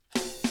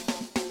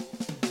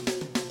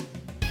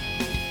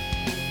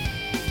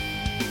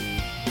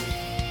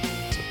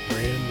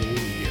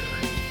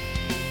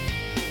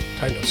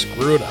Time to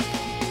screw it up.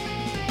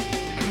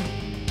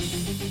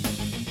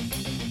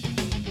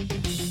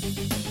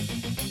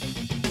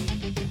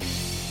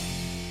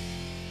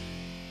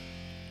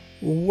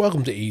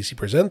 Welcome to EC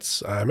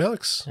Presents. I'm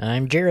Alex.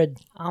 I'm Jared.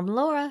 I'm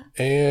Laura.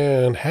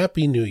 And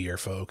Happy New Year,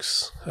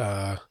 folks.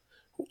 Laura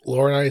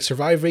and I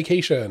survived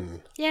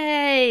vacation.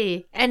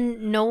 Yay!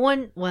 And no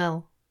one,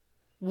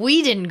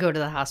 we didn't go to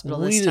the hospital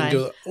this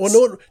time.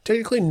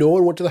 Technically, no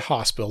one went to the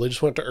hospital. They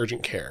just went to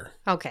urgent care.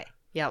 Okay,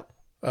 yep.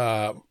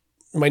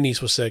 My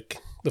niece was sick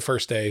the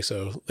first day,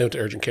 so they went to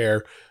urgent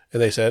care, and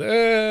they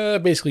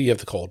said, basically, you have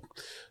the cold.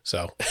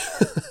 So,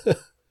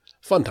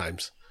 fun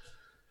times.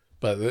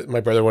 But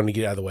my brother wanted to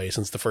get out of the way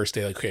since the first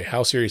day. Like, okay,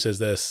 how serious is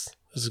this?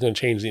 This is going to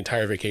change the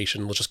entire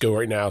vacation. Let's just go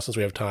right now since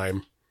we have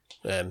time.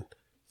 And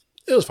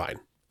it was fine,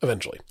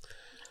 eventually.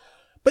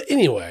 But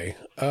anyway,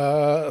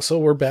 so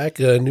we're back.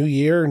 New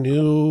year,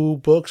 new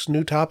books,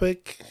 new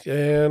topic.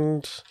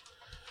 And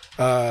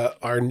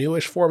our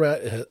newish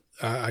format,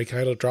 I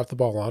kind of dropped the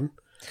ball on.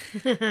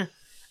 The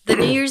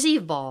New Year's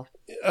Eve ball.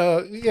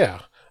 Yeah.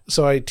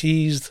 So I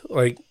teased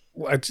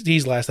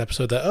last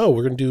episode that,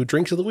 we're going to do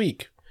drinks of the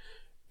week.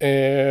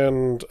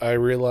 And I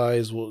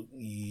realized,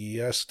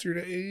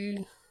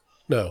 yesterday?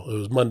 No, it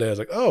was Monday. I was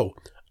like,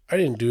 I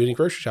didn't do any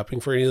grocery shopping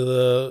for any of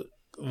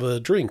the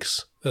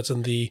drinks that's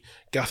in the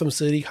Gotham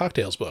City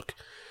Cocktails book.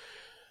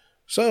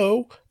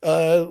 So,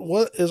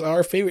 what is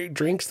our favorite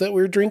drinks that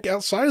we drink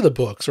outside of the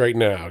books right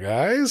now,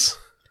 guys?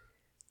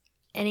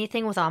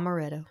 Anything with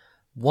amaretto.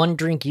 One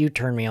drink you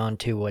turned me on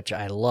to, which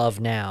I love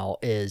now,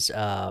 is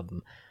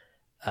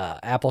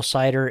apple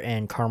cider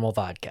and caramel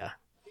vodka.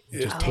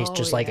 It just tastes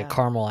just like a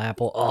caramel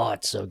apple. Oh,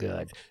 it's so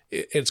good.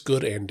 It's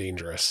good and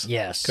dangerous.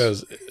 Yes.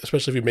 Because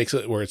especially if you mix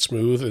it where it's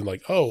smooth and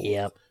like,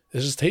 yep.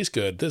 This just tastes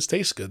good. This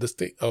tastes good.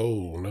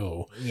 Oh,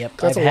 no. Yep.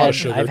 That's a lot of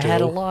sugar, I've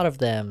had a lot of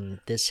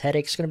them. This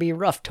headache's going to be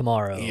rough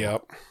tomorrow.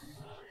 Yep.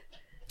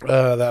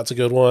 That's a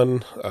good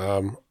one.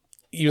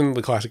 Even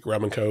the classic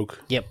rum and Coke.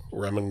 Yep.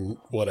 Rum and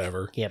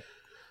whatever. Yep.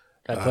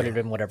 I put it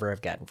in whatever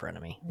I've got in front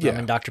of me. Yeah. Rum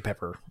and Dr.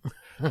 Pepper.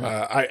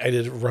 I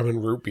did rum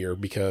and root beer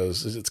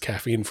because it's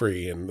caffeine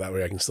free, and that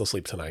way I can still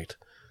sleep tonight.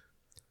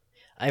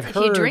 If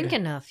you drink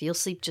enough, you'll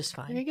sleep just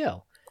fine. There you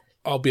go.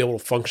 I'll be able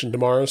to function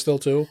tomorrow still,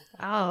 too.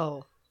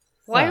 Oh.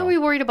 Why are we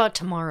worried about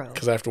tomorrow?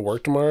 Because I have to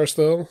work tomorrow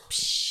still.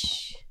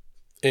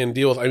 And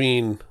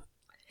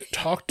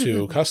talk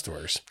to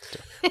customers.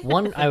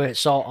 One I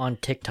saw on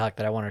TikTok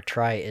that I want to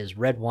try is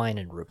red wine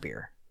and root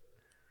beer.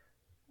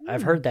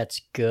 I've heard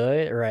that's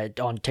good, or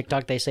on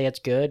TikTok they say it's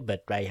good,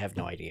 but I have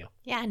no idea.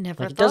 Yeah, I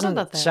never thought about that. It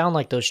doesn't sound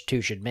like those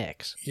two should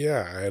mix.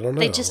 Yeah, I don't know.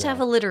 They just have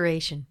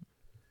alliteration.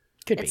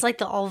 It's like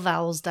the all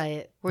vowels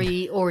diet, where you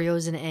eat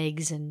Oreos and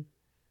eggs, and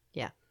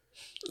yeah.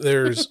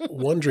 There's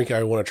one drink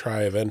I want to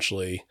try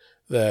eventually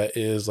that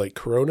is like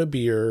Corona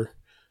beer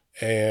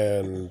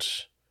and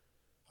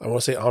I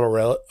want to say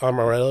amaretto,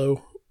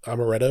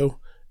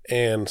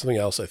 and something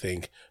else, I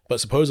think. But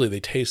supposedly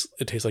it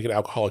tastes like an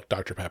alcoholic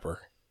Dr.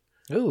 Pepper.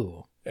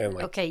 Ooh. And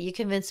okay, you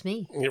convinced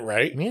me.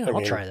 Right? Yeah,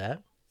 I'll try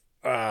that.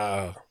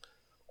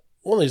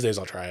 One of these days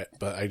I'll try it,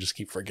 but I just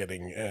keep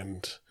forgetting,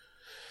 and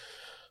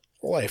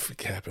life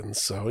happens.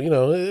 So, it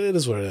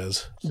is what it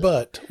is.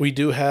 But I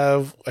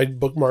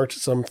bookmarked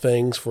some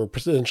things for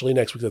potentially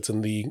next week that's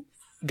in the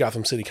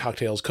Gotham City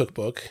Cocktails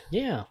cookbook.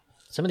 Yeah.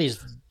 Some of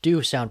these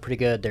do sound pretty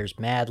good. There's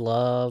Mad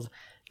Love,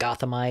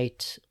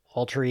 Gothamite,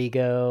 Alter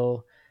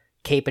Ego,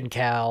 Cape and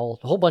Cowl,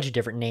 a whole bunch of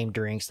different named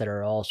drinks that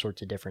are all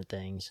sorts of different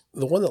things.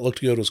 The one that looked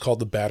good was called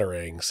the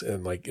Batarangs,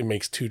 and it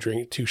makes two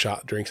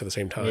shot drinks at the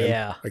same time.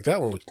 Yeah.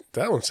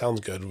 That one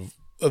sounds good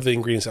of the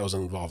ingredients that was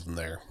involved in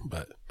there,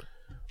 but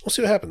we'll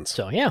see what happens.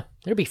 So yeah,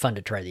 it'll be fun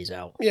to try these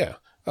out. Yeah.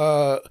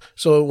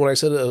 So when I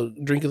said a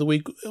drink of the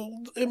week,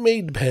 it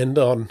may depend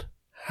on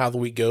how the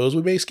week goes.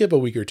 We may skip a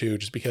week or two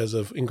just because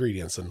of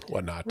ingredients and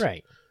whatnot.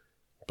 Right.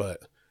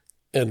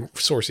 And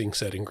sourcing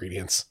said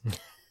ingredients.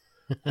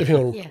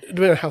 Depending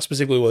on how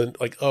specifically,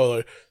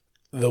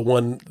 the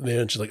one they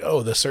mentioned,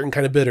 the certain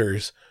kind of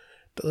bitters.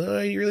 Do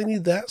I really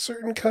need that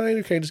certain kind,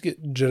 or can I just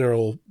get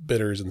general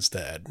bitters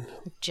instead?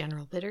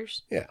 General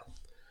bitters? Yeah.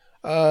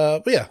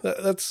 But yeah,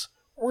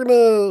 we're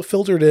going to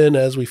filter it in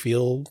as we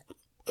feel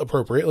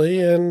appropriately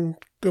and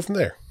go from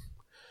there.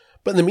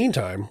 But in the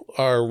meantime,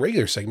 our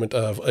regular segment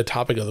of a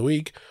topic of the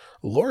week,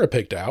 Laura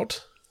picked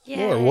out. Yay.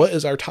 Laura, what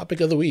is our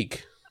topic of the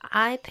week?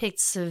 I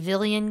picked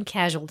civilian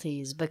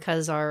casualties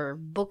because our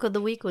book of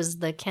the week was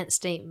the Kent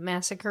State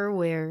Massacre,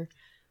 where,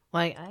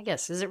 I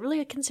guess, is it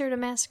really considered a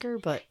massacre?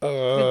 But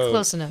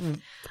close enough.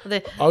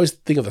 I always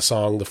think of the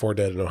song, The Four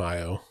Dead in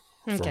Ohio,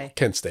 from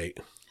Kent State.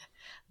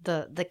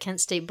 The Kent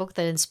State book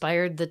that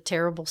inspired the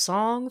terrible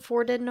song,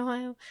 Four Dead in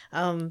Ohio.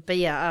 But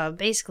yeah,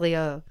 basically,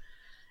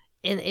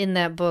 in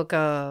that book,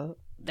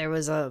 there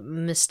was a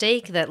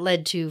mistake that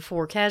led to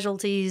 4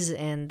 casualties,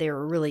 and they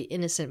were really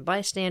innocent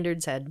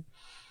bystanders, had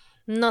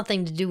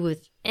nothing to do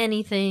with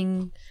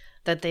anything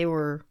that they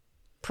were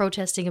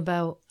protesting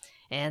about.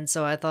 And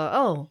so I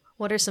thought,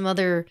 what are some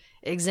other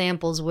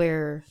examples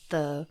where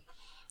the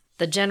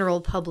general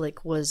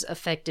public was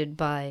affected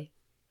by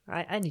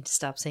I need to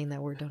stop saying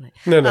that word, don't I?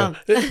 No.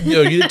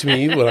 You did it to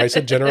me when I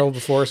said general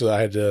before, so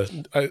I had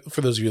to,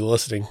 for those of you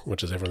listening,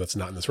 which is everyone that's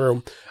not in this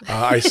room,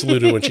 I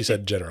saluted when she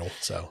said general,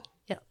 so.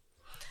 Yeah.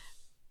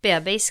 But yeah,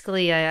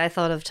 basically, I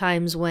thought of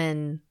times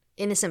when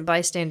innocent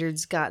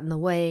bystanders got in the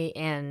way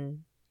and,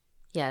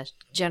 yeah,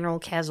 general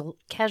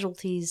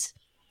casualties,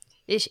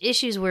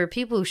 issues where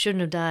people who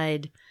shouldn't have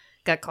died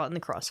got caught in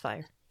the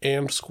crossfire.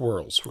 And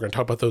squirrels. We're going to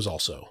talk about those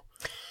also.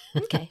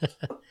 Okay.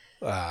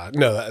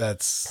 No,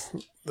 that's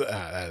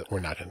we're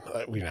not in.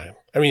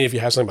 I mean, if you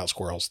have something about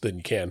squirrels, then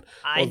you can.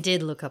 I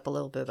did look up a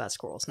little bit about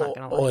squirrels. Not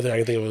gonna lie. Only thing I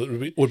can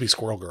think of would be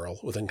Squirrel Girl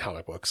within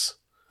comic books.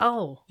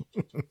 Oh,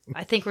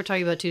 I think we're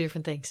talking about two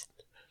different things.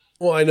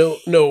 Well, I know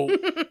you're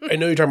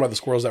talking about the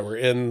squirrels that were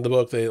in the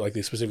book. They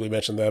specifically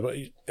mentioned that,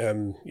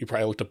 and you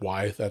probably looked up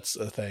why that's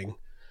a thing.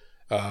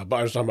 But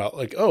I was talking about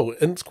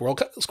and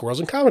squirrels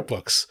in comic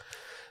books.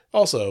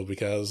 Also,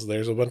 because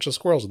there's a bunch of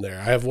squirrels in there.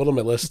 I have one on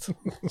my list,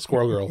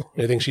 Squirrel Girl.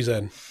 I think she's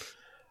in.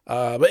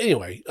 But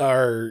anyway,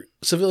 our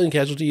civilian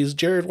casualties.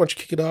 Jared, why don't you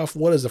kick it off?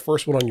 What is the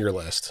first one on your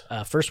list?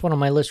 First one on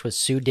my list was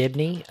Sue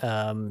Dibney.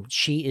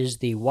 She is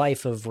the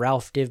wife of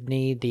Ralph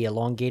Dibney, the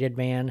elongated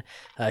man.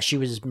 She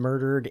was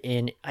murdered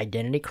in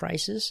Identity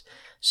Crisis.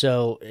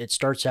 So it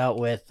starts out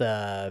with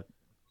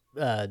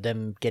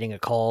them getting a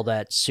call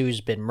that Sue's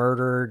been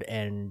murdered,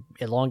 and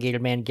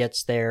elongated man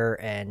gets there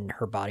and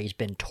her body's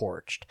been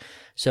torched.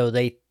 So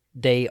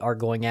they are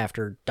going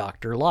after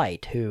Dr.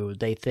 Light, who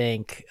they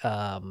think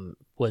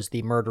was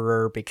the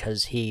murderer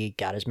because he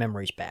got his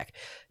memories back.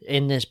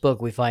 In this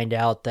book, we find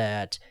out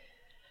that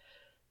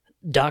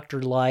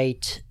Dr.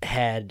 Light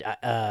had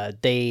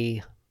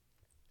they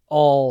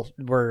all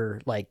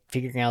were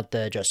figuring out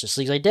the Justice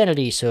League's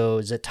identity. So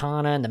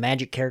Zatanna and the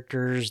magic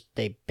characters,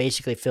 they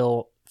basically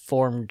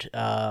formed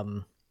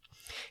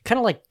kind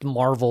of like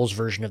Marvel's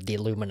version of the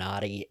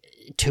Illuminati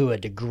to a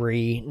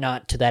degree,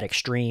 not to that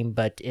extreme,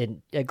 but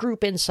in a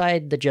group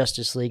inside the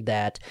Justice League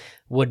that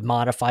would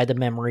modify the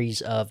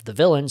memories of the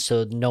villains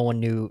so no one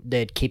knew.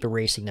 They'd keep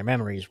erasing their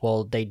memories.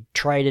 Well, they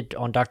tried it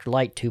on Dr.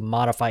 Light to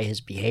modify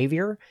his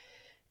behavior,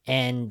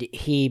 and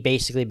he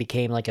basically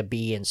became like a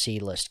B and C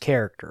list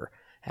character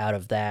out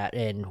of that,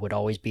 and would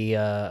always be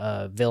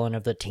a villain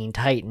of the Teen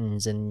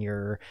Titans, and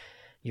you're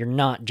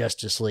not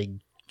Justice League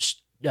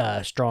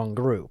strong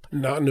group.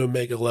 Not an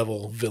Omega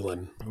level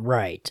villain.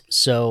 Right.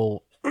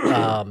 So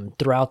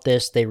throughout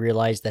this, they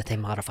realized that they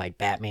modified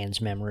Batman's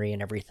memory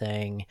and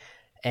everything.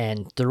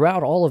 And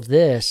throughout all of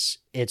this,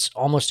 it's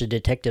almost a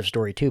detective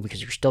story too,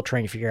 because you're still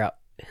trying to figure out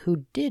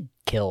who did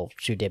kill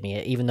Sue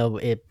Dibney. Even though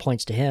it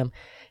points to him,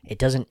 it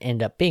doesn't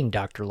end up being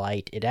Dr.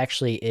 Light. It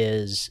actually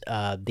is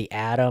the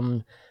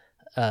Atom,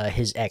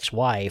 his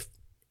ex-wife,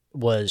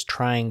 was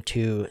trying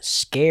to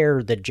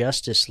scare the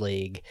Justice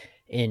League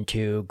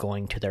into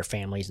going to their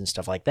families and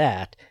stuff like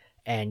that,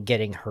 and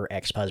getting her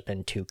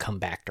ex-husband to come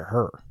back to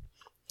her.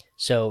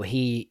 So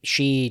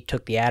she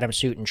took the Atom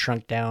suit and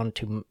shrunk down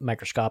to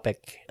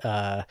microscopic,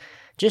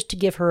 just to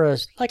give her a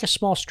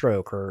small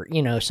stroke, or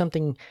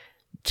something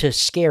to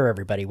scare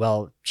everybody.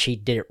 Well, she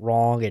did it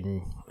wrong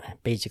and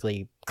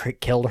basically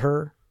killed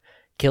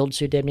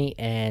Sue Dibney,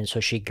 and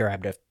so she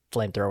grabbed a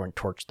flamethrower and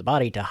torched the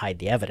body to hide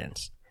the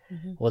evidence.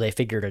 Mm-hmm. Well, they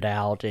figured it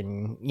out,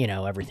 and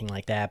everything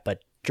like that, but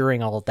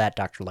during all of that,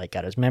 Dr. Light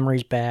got his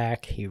memories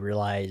back. He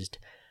realized,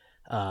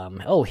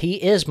 he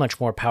is much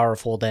more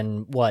powerful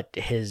than what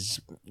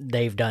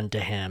they've done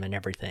to him and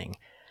everything.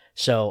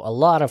 So a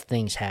lot of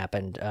things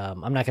happened.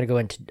 I'm not going to go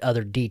into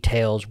other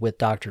details with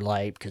Dr.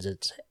 Light because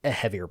it's a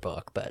heavier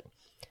book, but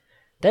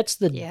that's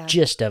the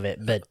gist of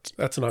it. But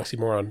that's an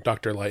oxymoron.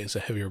 Dr. Light is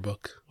a heavier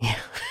book. Yeah.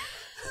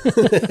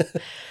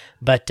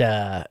 But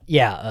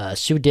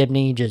Sue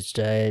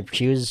Dibney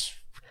she was,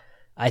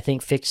 I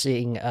think,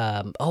 fixing.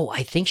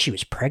 I think she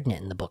was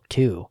pregnant in the book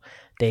too.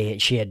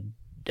 She had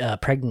a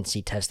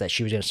pregnancy test that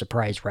she was going to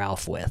surprise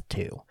Ralph with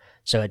too.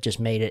 So it just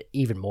made it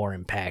even more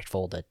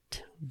impactful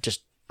that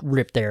just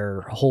ripped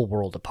their whole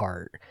world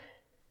apart.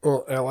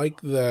 Well, I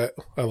like that.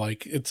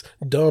 It's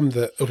dumb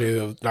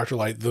that Dr.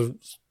 Light, the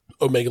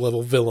Omega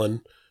level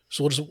villain,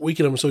 so we'll just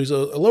weaken him so he's a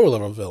lower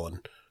level villain.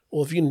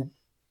 Well, if you can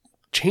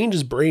change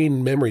his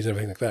brain, memories, and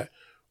everything like that,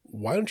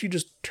 why don't you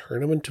just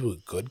turn him into a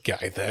good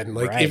guy then?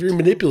 Right. If you're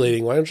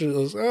manipulating, why don't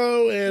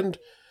you and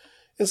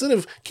instead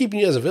of keeping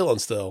you as a villain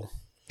still?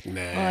 Nah.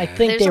 Well, I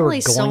think there's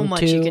only so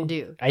much you can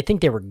do. I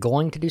think they were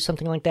going to do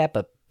something like that,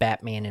 but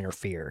Batman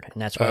interfered,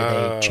 and that's why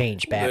they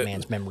changed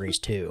Batman's memories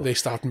too. They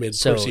stopped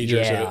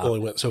mid-procedure, so it only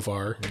went so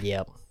far.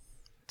 Yep.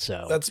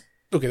 So that's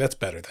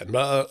better then.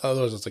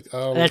 Otherwise, it's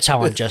that's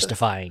how I'm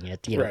justifying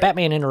it. Right.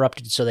 Batman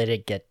interrupted, so they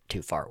didn't get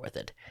too far with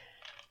it.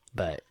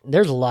 But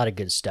there's a lot of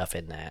good stuff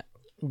in that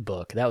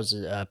book. That was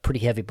a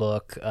pretty heavy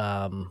book.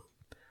 I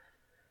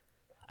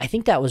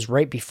think that was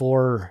right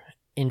before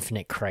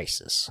Infinite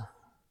Crisis,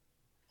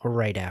 or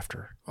right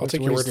after. I'll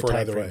take your word for it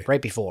either way.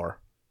 Right before.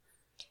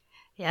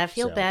 Yeah, I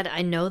feel bad.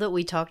 I know that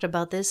we talked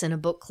about this in a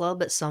book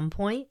club at some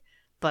point,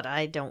 but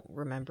I don't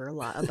remember a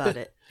lot about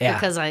it. Yeah.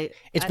 Because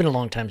It's been a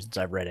long time since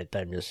I've read it.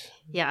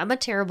 I'm a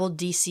terrible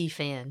DC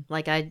fan.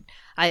 Like I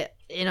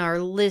in our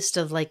list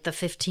of like the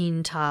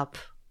 15 top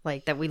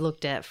like that we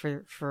looked at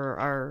for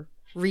our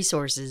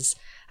resources,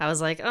 I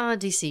was like, oh,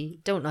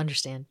 DC, don't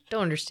understand,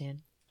 don't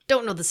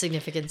know the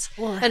significance,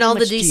 and all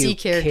the DC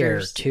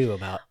characters care too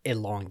about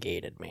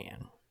Elongated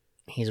Man.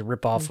 He's a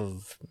ripoff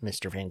of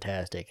Mr.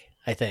 Fantastic,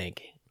 I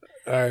think.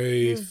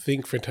 I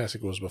think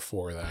Fantastic was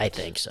before that. I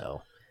think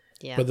so.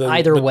 Yeah. But then,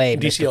 Either but way,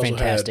 DC Mr. also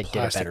Fantastic had did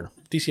it Plastic, better.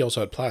 DC also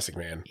had Plastic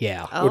Man.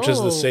 Yeah. Which is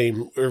the Oh.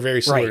 same, or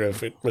very similar Right.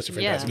 to Mr.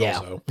 Fantastic Yeah.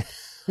 also.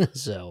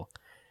 So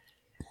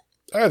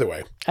Either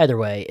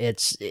way.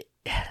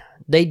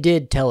 They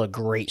did tell a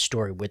great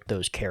story with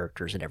those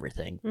characters and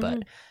everything,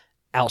 but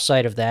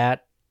outside of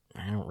that,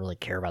 I don't really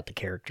care about the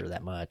character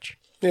that much.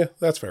 Yeah,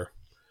 that's fair.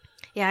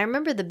 Yeah, I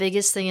remember the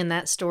biggest thing in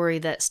that story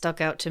that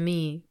stuck out to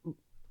me,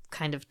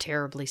 kind of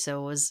terribly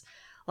so, was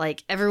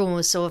like everyone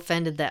was so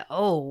offended that,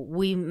 oh,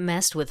 we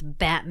messed with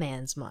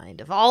Batman's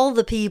mind. Of all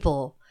the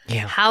people,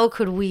 how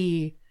could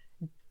we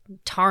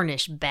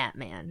tarnish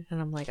Batman?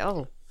 And I'm like,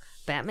 oh,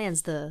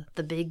 Batman's the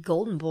big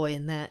golden boy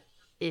in that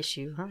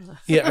issue, huh?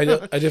 Yeah, I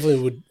definitely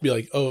would be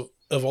like, oh,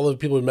 of all the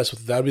people who mess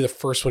with, that would be the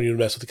first one you would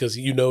mess with because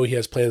you know he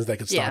has plans that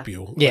could stop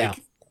you. Yeah.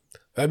 Like,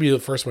 that'd be the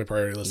first on my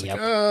priority list. Yep.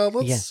 Like,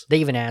 let's... Yeah, they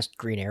even asked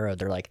Green Arrow.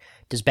 They're like,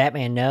 "Does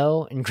Batman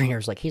know?" And Green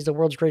Arrow's like, "He's the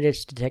world's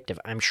greatest detective.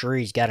 I'm sure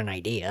he's got an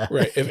idea."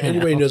 Right. If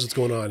anybody knows what's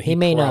going on, he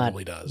may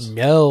probably not does.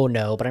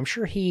 No, but I'm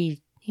sure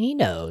he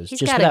knows. He's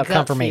just got a without gut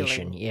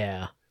confirmation. feeling.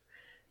 Yeah,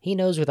 he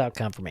knows without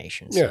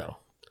confirmation. Yeah. So.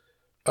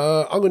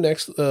 I'll go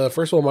next.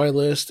 First one on my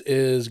list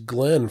is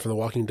Glenn from The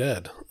Walking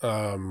Dead.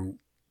 I'm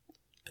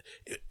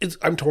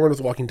torn with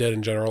The Walking Dead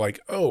in general. Like,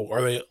 oh,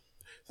 are they?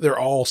 They're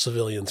all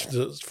civilians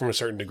from a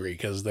certain degree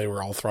because they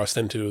were all thrust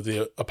into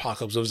the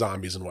apocalypse of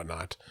zombies and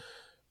whatnot.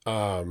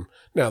 Now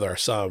there are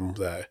some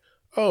that,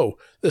 oh,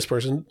 this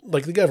person,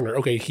 like the governor,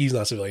 okay, he's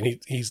not civilian.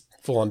 He's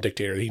full on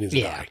dictator. He needs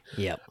to die.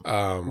 Yep.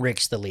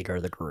 Rick's the leader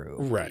of the crew.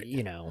 Right.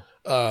 You know.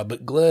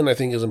 But Glenn, I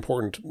think, is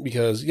important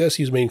because, yes,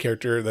 he's the main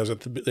character that was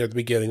at the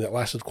beginning that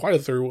lasted quite a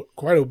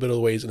bit of the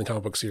ways in the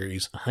comic book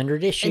series.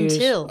 100 issues.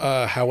 Until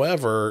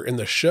However, in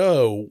the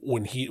show,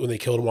 when they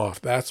killed him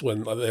off, that's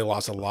when they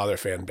lost a lot of their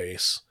fan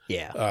base.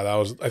 Yeah.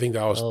 I think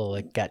that was. Oh,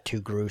 it got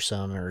too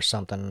gruesome or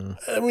something.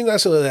 I mean,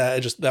 that's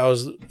that. That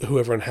was who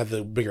everyone had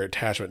the bigger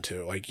attachment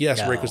to. Like,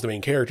 yes, Rick was the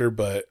main character,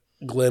 but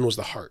Glenn was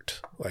the heart.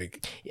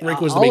 Like,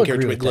 Rick was the main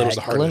character, but Glenn was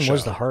the heart of the show. Glenn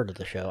was the heart of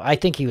the show. I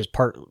think he was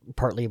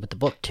partly with the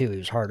book, too. He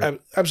was harder.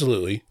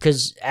 Absolutely.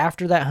 Because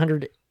after that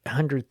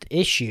 100th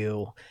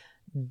issue,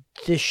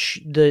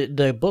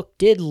 the book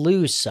did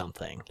lose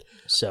something.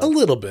 So A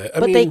little bit.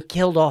 But they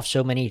killed off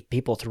so many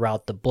people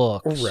throughout the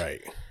books.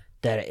 Right.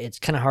 That it's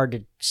kind of hard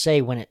to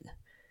say when it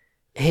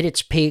hit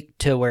its peak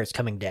to where it's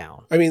coming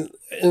down. I mean,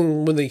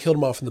 and when they killed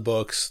him off in the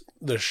books,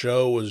 the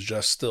show was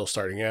just still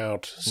starting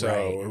out, so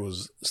Right. it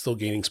was still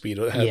gaining speed.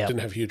 It didn't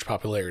have huge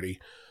popularity.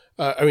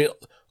 I mean,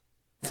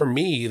 for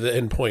me, the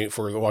end point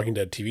for the Walking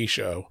Dead TV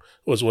show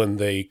was when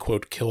they,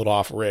 quote, killed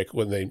off Rick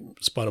when they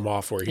spun him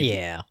off where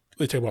they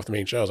took him off the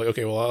main show. I was like,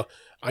 okay, well,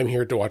 I'm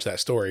here to watch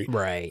that story.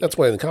 Right. That's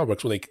why in the comic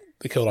books, when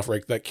they killed off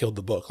Rick, that killed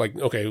the book. Like,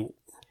 okay,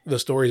 the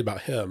story's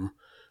about him.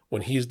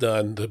 When he's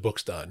done, the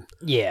book's done.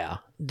 Yeah.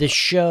 The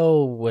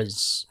show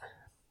was...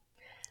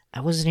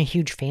 I wasn't a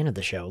huge fan of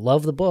the show.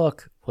 Love the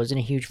book. Wasn't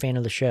a huge fan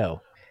of the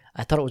show.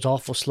 I thought it was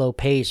awful slow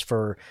pace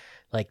for...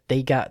 Like,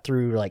 they got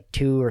through, like,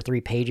 2 or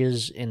 3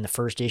 pages in the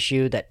first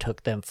issue that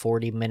took them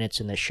 40 minutes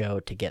in the show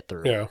to get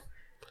through. Yeah.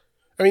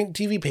 I mean,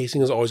 TV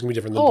pacing is always going to be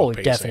different than book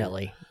pacing.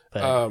 Definitely.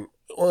 But,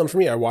 well, and for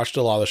me, I watched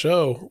a lot of the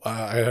show.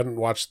 I hadn't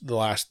watched the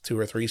last 2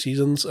 or 3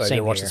 seasons. I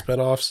didn't watch the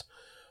spinoffs.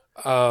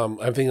 I'm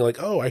thinking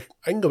like, oh, I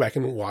can go back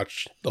and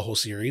watch the whole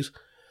series.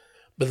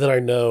 But then I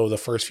know the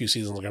first few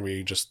seasons are going to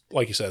be just,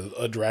 like you said,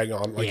 a drag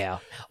on. Like, yeah.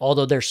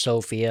 Although there's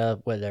Sophia,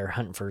 where they're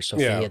hunting for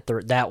Sophia,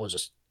 that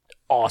was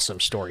awesome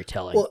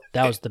storytelling. Well,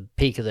 that was the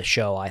peak of the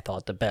show, I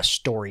thought. The best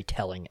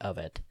storytelling of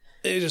it.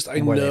 It just, I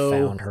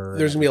know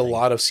there's going to be a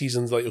lot of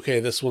seasons like, okay,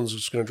 this one's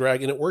just going to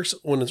drag. And it works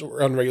when it's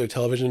on regular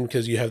television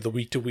because you have the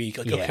week to week.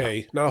 Like,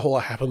 okay, not a whole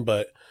lot happened,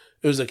 but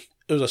it was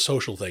a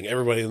social thing.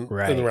 Everybody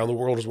around the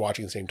world was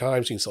watching at the same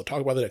time, so you can still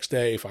talk about it the next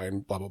day, fine,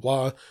 blah, blah,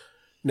 blah.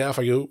 Now, if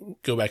I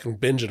go back and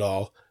binge it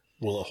all,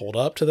 will it hold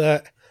up to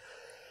that?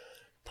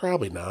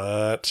 Probably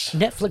not.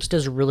 Netflix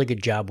does a really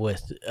good job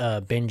with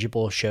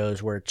bingeable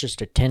shows where it's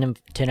just a 10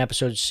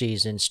 episode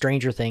season.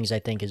 Stranger Things, I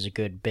think, is a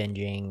good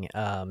binging,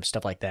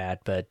 stuff like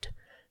that. But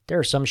there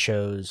are some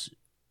shows...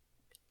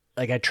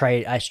 Like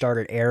I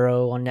started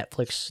Arrow on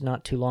Netflix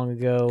not too long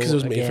ago. Because it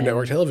was made for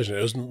network television.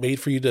 It was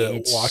made for you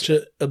to watch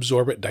it,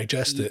 absorb it,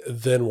 digest it,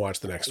 then watch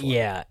the next one.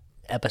 Yeah,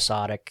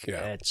 episodic.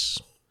 Yeah. It's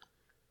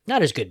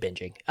not as good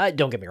binging.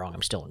 Don't get me wrong,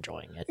 I'm still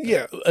enjoying it.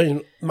 Yeah, I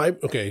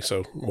mean,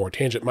 so more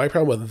tangent. My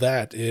problem with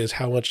that is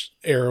how much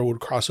Arrow would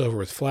cross over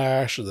with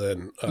Flash,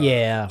 then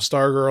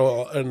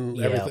Stargirl, and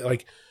everything.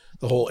 Like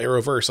the whole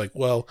Arrowverse. Like,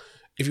 well,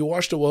 if you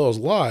watched it while it was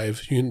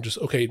live, you can just,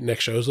 okay,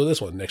 next show is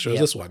this one, next show is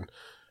this one.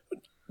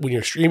 When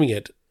you're streaming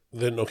it,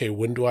 then okay,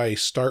 when do I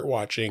start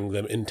watching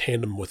them in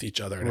tandem with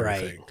each other and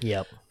everything?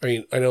 Yep. I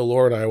mean, I know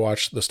Laura and I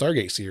watched the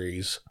Stargate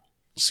series,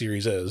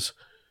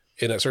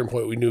 and at a certain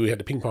point we knew we had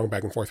to ping pong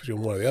back and forth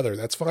between one or the other.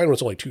 That's fine when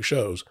it's only 2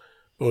 shows.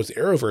 But with the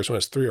Arrowverse, when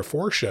it's 3 or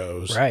 4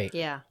 shows, Right.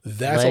 Yeah.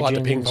 that's a lot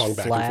to ping pong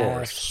back Flash, and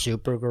forth.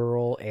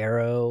 Supergirl,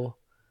 Arrow,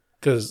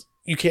 Because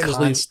you can't just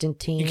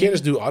Constantine. you can't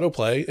just do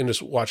autoplay and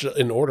just watch it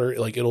in order.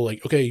 Like it'll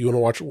okay, you want to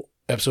watch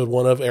episode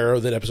 1 of Arrow,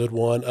 then episode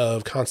 1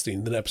 of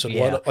Constantine, then episode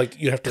 1. Like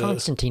you have to.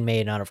 Constantine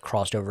may not have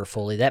crossed over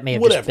fully. That may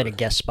have Whatever. just been a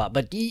guest spot,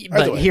 but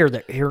way.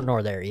 here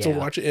nor there. Yeah. To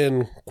watch it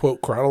in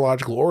quote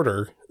chronological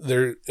order,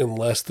 there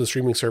unless the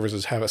streaming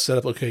services have it set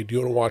up. Okay, do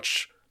you want to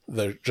watch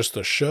just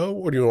the show,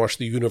 or do you want to watch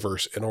the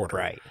universe in order?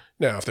 Right.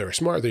 Now, if they were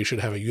smart, they should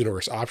have a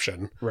universe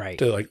option. Right.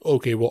 To like,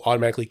 okay, we'll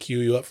automatically queue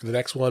you up for the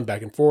next one,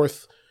 back and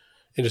forth,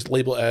 and just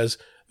label it as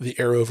the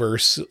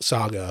Arrowverse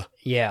saga.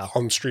 Yeah.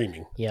 On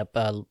streaming. Yep.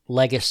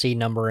 Legacy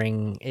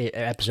numbering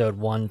episode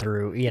 1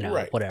 through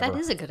Right. whatever. That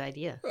is a good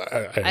idea.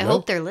 I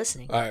hope they're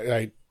listening.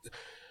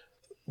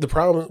 The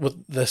problem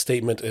with the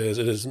statement is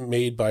it is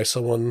made by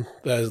someone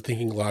that is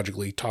thinking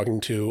logically, talking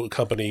to a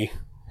company,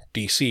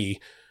 DC,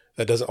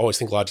 that doesn't always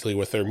think logically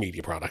with their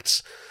media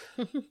products.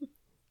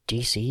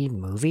 DC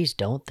movies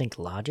don't think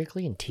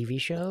logically in TV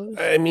shows.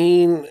 I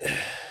mean,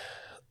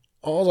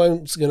 all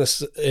I'm going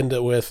to end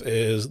it with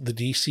is the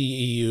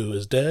DCEU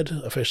is dead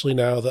officially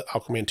now that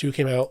Aquaman 2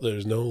 came out.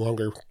 There's no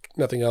longer,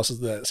 nothing else is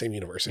in that same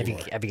universe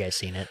anymore. Have you guys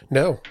seen it?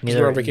 No,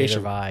 Neither we're on vacation.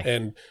 have I.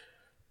 And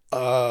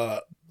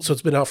so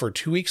it's been out for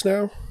 2 weeks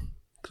now.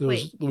 'Cause it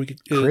was the week,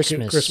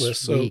 Christmas,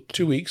 so week.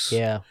 2 weeks.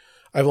 Yeah.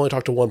 I've only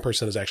talked to one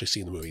person who's actually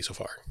seen the movie so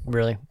far.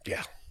 Really?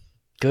 Yeah.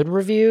 Good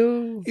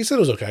review? He said it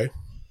was okay.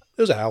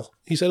 It was Al.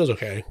 He said it was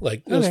okay.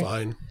 Like, it was Okay.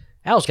 fine.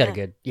 Al's got a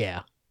good,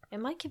 yeah.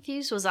 Am I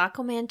confused? Was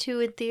Aquaman 2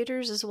 in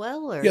theaters as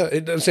well? Or? Yeah,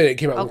 I'm saying it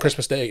came out on Okay.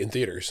 Christmas Day in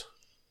theaters.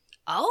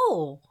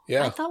 Oh.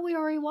 Yeah. I thought we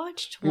already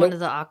watched one Nope. of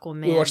the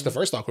Aquaman. We watched the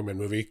first Aquaman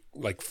movie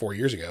like 4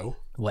 years ago.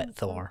 Wet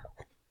Thor.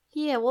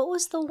 Yeah, what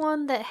was the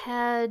one that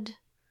had...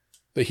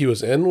 That he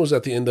was in was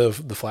at the end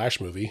of the Flash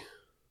movie.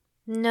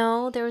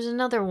 No, there was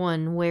another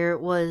one where it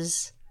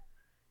wasn't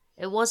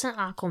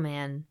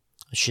Aquaman.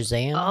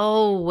 Shazam?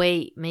 Oh,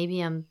 wait.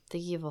 Maybe I'm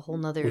thinking of a whole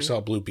nother... We saw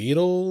Blue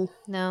Beetle.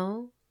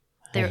 No.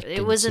 I It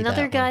didn't was see that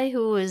another one. guy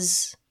who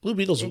was Blue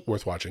Beetle's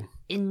worth watching.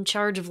 in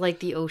charge of, like,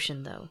 the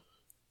ocean, though.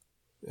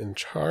 In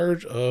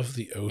charge of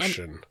the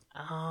ocean.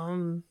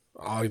 Um...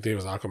 All I think it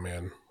was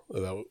Aquaman.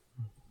 That-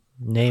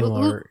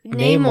 Namor. Who-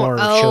 Namor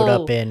Namor. showed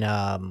Oh. up in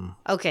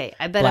Okay,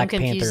 I bet Black I'm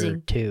confusing.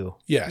 Panther 2.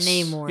 yes.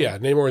 Namor. Yeah,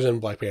 Namor's in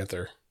Black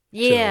Panther.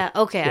 Yeah,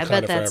 okay, I Wakanda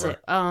bet that's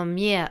Forever. it.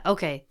 Yeah,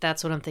 okay,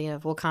 that's what I'm thinking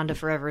of. Wakanda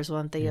Forever is what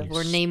I'm thinking of.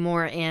 Where Yes.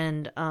 Namor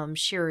and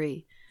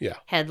Shuri Yeah.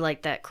 had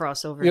like that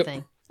crossover Yep.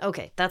 thing.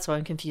 Okay, that's what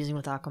I'm confusing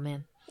with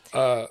Aquaman.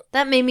 Uh,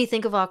 That made me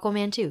think of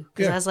Aquaman too,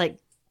 because Yeah. I was like,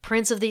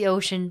 Prince of the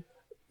Ocean.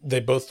 they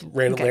both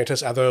ran Okay.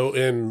 Atlantis, although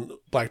in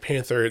Black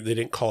Panther, they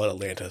didn't call it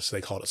Atlantis. They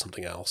called it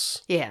something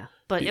else. Yeah,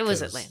 but it was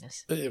Because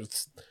Atlantis.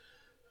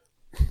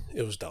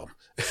 It was dumb.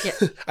 Yeah.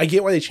 I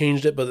get why they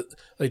changed it, but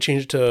they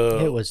changed it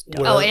to... It was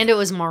dumb. well, Oh, and it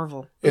was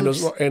Marvel. And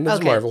it's Oops.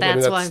 Marvel. I mean,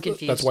 That's why I'm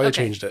confused. That's why they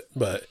Okay. changed it.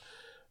 But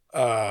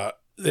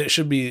it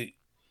should be.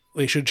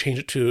 They should change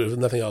it to, if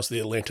nothing else, the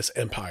Atlantis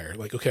Empire.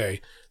 Like,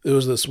 okay, there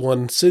was this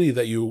one city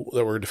that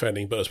were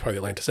defending, but it was part of the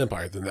Atlantis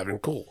Empire. Then that'd been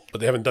cool. But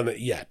they haven't done it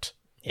yet.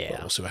 But Yeah.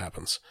 we'll see what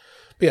happens.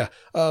 But yeah,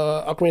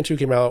 Aquaman 2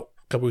 came out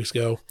a couple weeks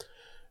ago.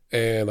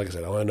 And like I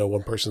said, I only know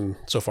one person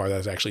so far that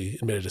has actually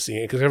admitted to seeing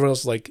it, because everyone else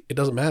is like, it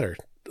doesn't matter.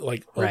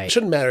 Like, well, Right. it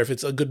shouldn't matter if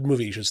it's a good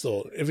movie. You should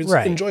still, if it's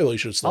Right. enjoyable, you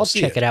should still I'll see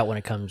check it out when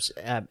it comes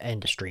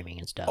into streaming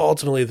and stuff.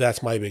 Ultimately,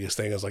 that's my biggest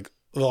thing. Is like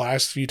the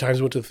last few times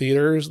I went to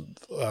theaters,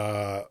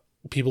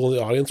 people in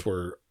the audience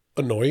were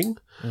annoying.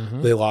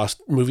 Mhm. They lost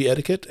movie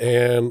etiquette,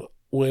 and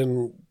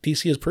when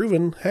DC has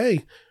proven,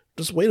 hey,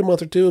 just wait a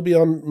month or two, it'll be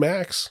on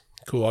Max.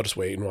 Cool, I'll just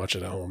wait and watch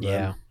it at home. Yeah.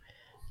 Then.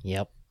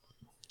 Yep.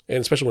 And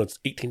especially when it's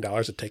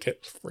 $18 a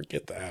ticket,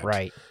 forget that.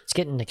 Right. It's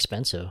getting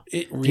expensive.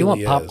 It really If you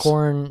want is.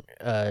 popcorn,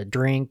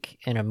 drink,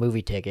 and a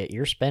movie ticket,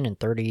 you're spending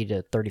 $30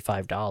 to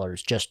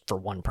 $35 just for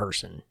one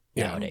person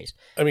Yeah. nowadays.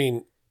 I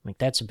mean, Like,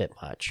 that's a bit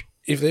much.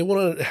 if they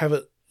want to have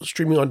it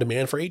streaming on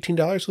demand for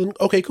 $18, then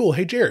okay, cool.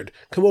 Hey, Jared,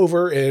 come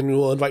over and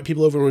we'll invite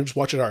people over and we'll just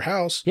watch it at our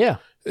house. Yeah.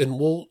 And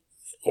we'll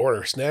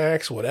order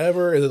snacks,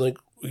 whatever, and then like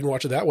we can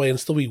watch it that way and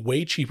still be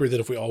way cheaper than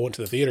if we all went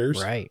to the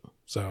theaters. Right.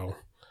 So,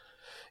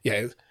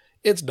 yeah,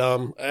 it's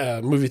dumb.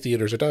 Movie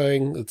theaters are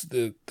dying.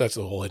 That's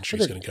the whole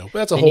industry's going to go. But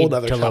that's a They whole need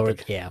other to lower-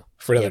 topic yeah.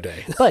 for another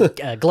day.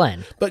 But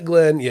Glenn, But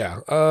Glenn, yeah,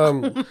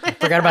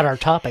 forgot about our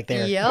topic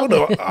there. Yep. oh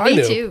no, I Me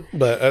knew, too.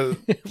 but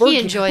He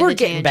enjoyed We're the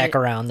getting tangent. back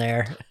around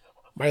there.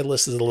 my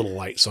list is a little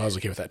light, so I was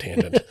okay with that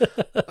tangent.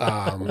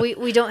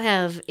 We don't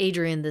have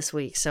Adrian this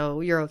week, so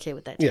you're okay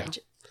with that Yeah.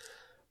 tangent.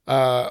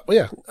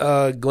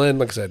 Glenn,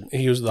 like I said,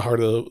 he was the heart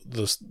of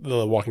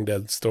the Walking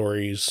Dead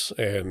stories,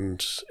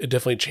 and it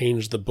definitely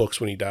changed the books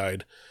when he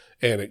died.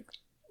 And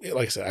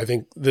like I said, I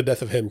think the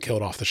death of him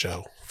killed off the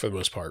show for the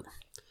most part.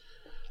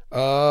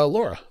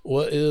 Laura,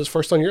 what is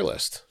first on your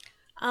list?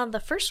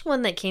 The first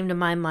one that came to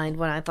my mind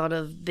when I thought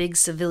of big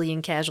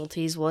civilian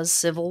casualties was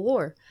Civil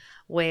War,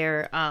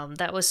 where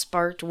that was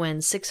sparked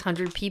when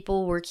 600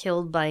 people were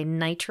killed by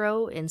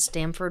nitro in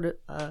Stamford,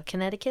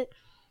 Connecticut.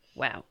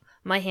 Wow.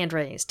 My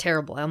handwriting is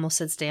terrible. I almost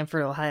said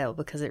Stamford, Ohio,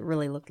 because it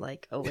really looked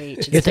like OH.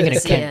 You're thinking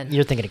of Kent.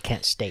 You're thinking of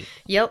Kent State.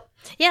 Yep.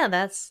 Yeah,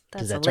 that's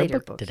a later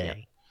book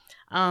today.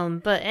 Yeah.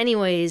 But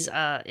anyways,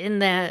 in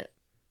that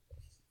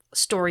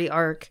story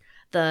arc,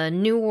 the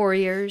New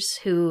Warriors,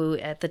 who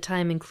at the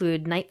time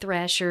include Night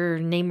Thrasher,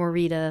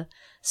 Namorita,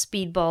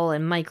 Speedball,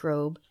 and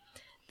Microbe,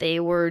 they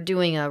were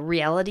doing a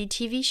reality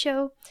TV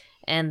show,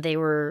 and they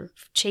were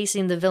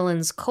chasing the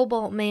villains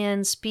Cobalt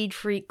Man, Speed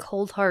Freak,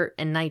 Coldheart,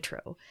 and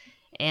Nitro.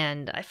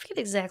 And I forget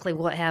exactly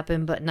what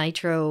happened, but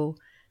Nitro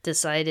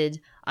decided,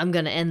 I'm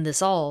going to end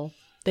this all.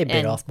 They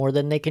bit off more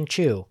than they can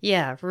chew.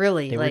 Yeah,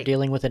 really. They were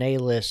dealing with an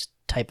A-list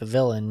type of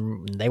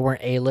villain. They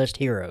weren't A-list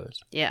heroes.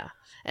 Yeah.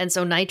 And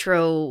so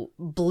Nitro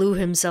blew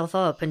himself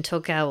up and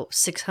took out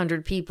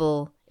 600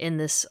 people in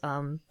this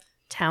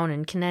town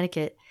in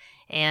Connecticut.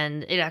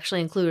 And it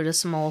actually included a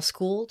small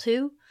school,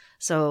 too.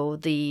 So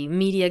the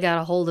media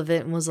got a hold of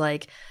it and was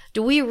like,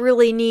 do we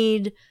really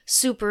need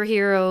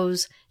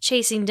superheroes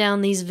chasing down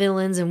these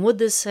villains? And would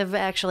this have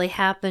actually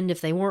happened if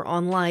they weren't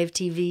on live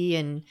TV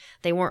and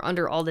they weren't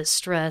under all this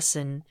stress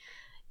and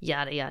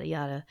yada, yada,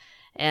 yada.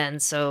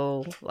 And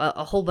so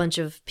a whole bunch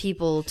of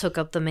people took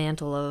up the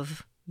mantle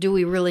of, do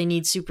we really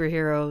need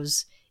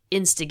superheroes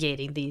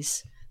instigating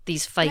these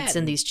fights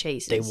and these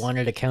chases? They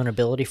wanted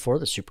accountability for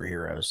the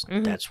superheroes.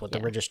 Mm-hmm. That's what the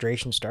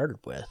registration started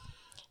with.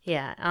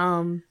 Yeah.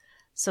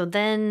 So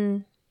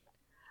then,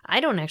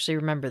 I don't actually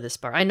remember this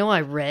part. I know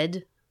I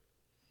read.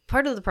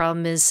 Part of the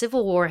problem is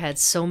Civil War had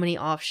so many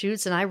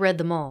offshoots, and I read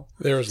them all.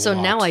 So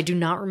now I do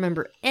not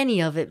remember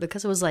any of it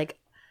because it was like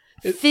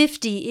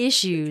 50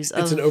 issues.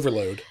 It's an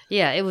overload.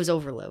 Yeah, it was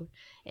overload.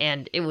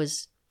 And it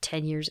was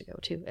 10 years ago,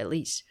 too, at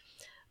least.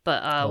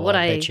 But I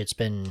bet you it's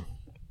been...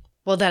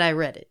 Well, that I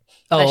read it.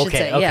 Oh,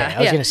 okay. Yeah, I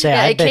was going to say,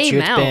 I bet you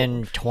it's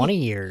been 20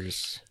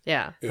 years.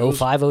 Yeah.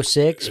 05,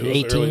 06,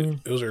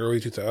 18. It was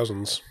early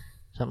 2000s.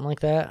 Something like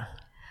that.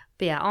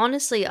 But yeah,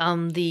 honestly,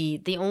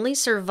 the only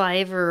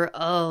survivor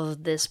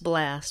of this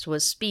blast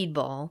was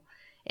Speedball,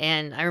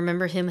 and I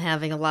remember him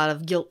having a lot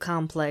of guilt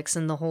complex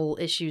and the whole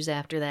issues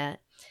after that.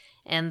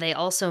 And they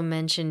also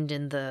mentioned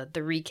in the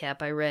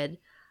recap I read,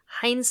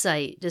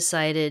 Hindsight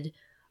decided,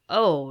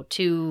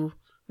 to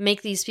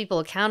make these people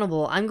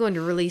accountable, I'm going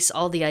to release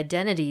all the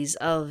identities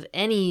of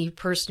any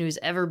person who's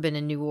ever been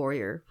a New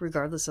Warrior,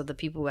 regardless of the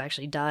people who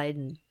actually died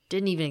and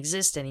didn't even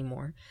exist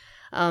anymore.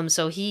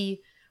 So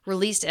he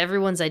released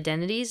everyone's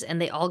identities,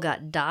 and they all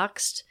got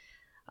doxxed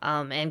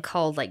and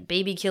called like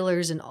baby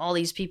killers, and all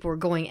these people were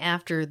going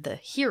after the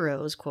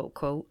heroes, quote,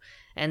 quote,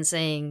 and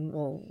saying,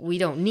 well, we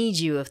don't need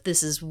you if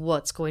this is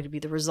what's going to be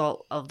the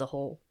result of the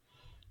whole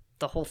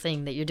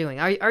thing that you're doing.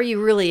 Are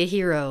you really a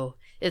hero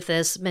if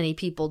this many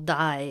people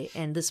die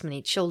and this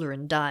many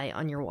children die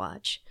on your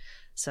watch?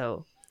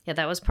 So, yeah,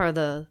 that was part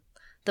of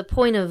the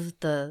point of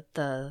the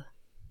what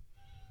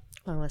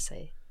do I want to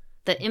say?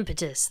 The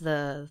impetus,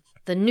 the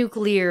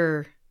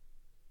nuclear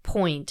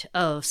point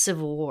of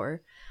Civil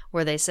War,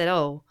 where they said,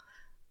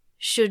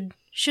 should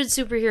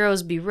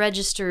superheroes be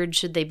registered?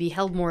 Should they be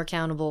held more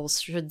accountable?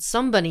 Should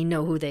somebody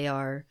know who they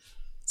are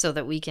so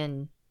that we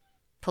can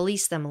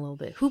police them a little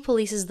bit? Who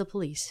polices the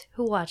police?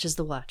 Who watches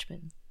the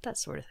watchmen? That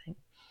sort of thing.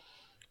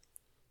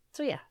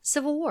 So yeah,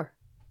 Civil War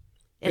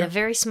in a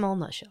very small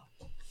nutshell.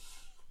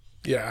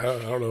 Yeah, I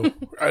don't know.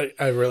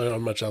 I really don't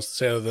have much else to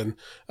say other than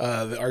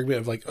the argument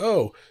of like,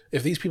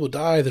 if these people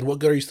die, then what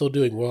good are you still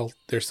doing? Well,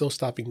 they're still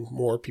stopping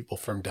more people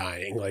from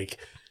dying. Like,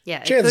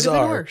 yeah, chances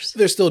are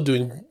they're still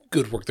doing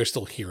good work. They're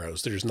still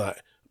heroes. They're just not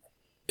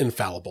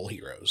infallible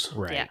heroes.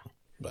 Right. Yeah.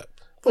 But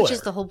which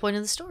is the whole point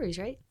of the stories,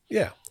 right?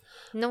 Yeah.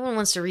 No one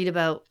wants to read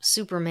about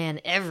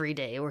Superman every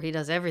day where he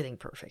does everything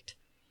perfect.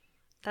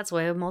 That's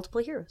why I have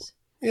multiple heroes.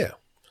 Yeah.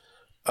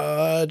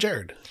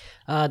 Jared.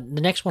 The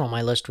next one on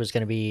my list was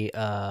going to be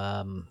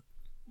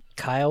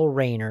Kyle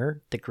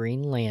Rayner, the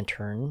Green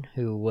Lantern,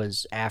 who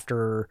was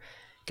after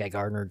Guy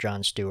Gardner,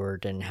 John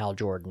Stewart, and Hal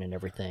Jordan and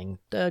everything.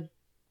 The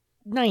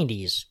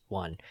 90s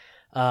one.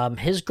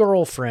 His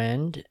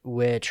girlfriend,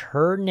 which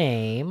her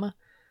name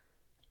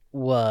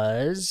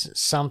was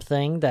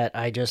something that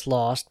I just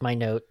lost my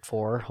note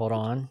for. Hold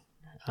on.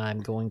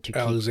 I'm going to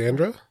keep...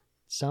 Alexandra?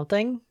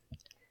 Something?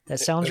 That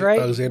sounds right.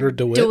 Alexandra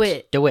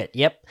DeWitt. DeWitt,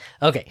 yep.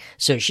 Okay,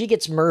 so she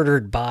gets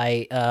murdered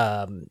by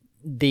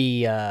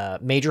the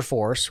Major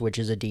Force, which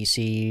is a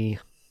DC...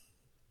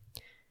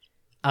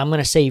 I'm going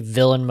to say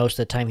villain. Most of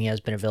the time he has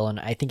been a villain.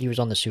 I think he was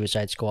on the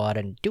Suicide Squad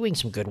and doing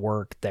some good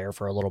work there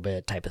for a little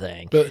bit type of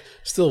thing. But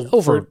still,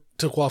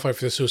 to qualify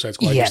for the Suicide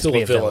Squad, you're still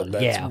a villain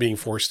that's being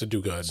forced to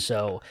do good.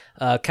 So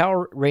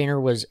Kyle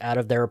Rayner was out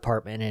of their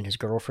apartment, and his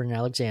girlfriend,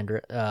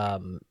 Alexandra,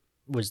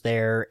 was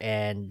there,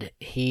 and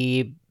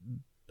he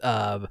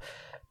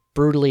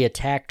brutally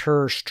attacked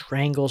her,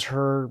 strangles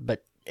her,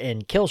 but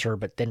and kills her,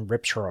 but then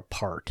rips her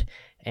apart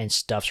and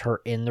stuffs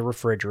her in the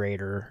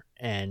refrigerator.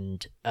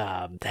 And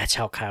that's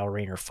how Kyle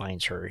Rayner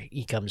finds her.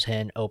 He comes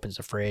in, opens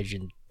the fridge,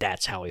 and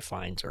that's how he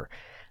finds her.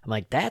 I'm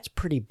like, that's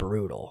pretty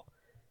brutal.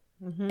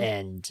 Mm-hmm.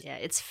 And yeah,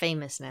 it's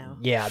famous now.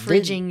 Yeah,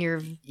 fridging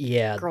your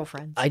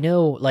girlfriend. I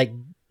know, like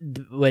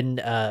when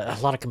a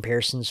lot of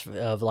comparisons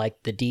of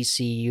like the DC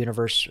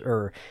universe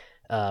or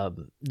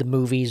the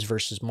movies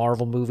versus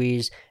Marvel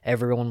movies,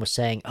 everyone was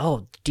saying,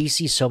 "Oh,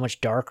 DC's so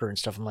much darker and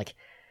stuff." I'm like,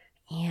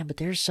 yeah, but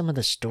there's some of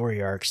the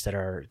story arcs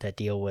that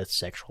deal with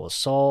sexual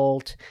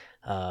assault.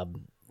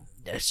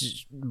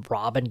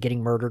 Robin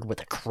getting murdered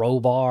with a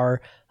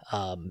crowbar,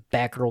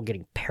 Batgirl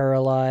getting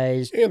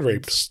paralyzed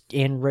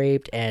and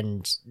raped,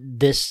 and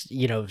this,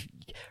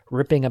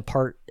 ripping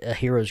apart a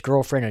hero's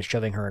girlfriend and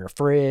shoving her in a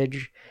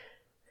fridge.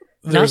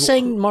 Not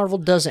saying Marvel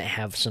doesn't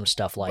have some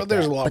stuff like that,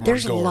 but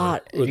there's a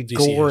lot of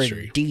gore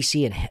in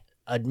DC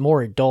and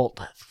more adult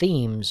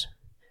themes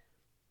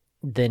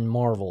than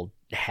Marvel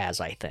has,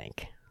 I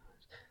think.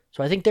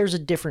 So I think there's a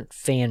different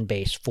fan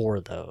base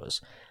for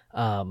those.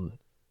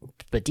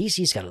 But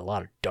DC's got a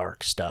lot of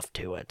dark stuff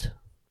to it.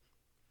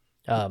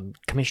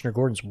 Commissioner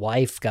Gordon's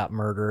wife got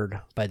murdered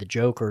by the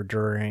Joker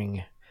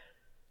during...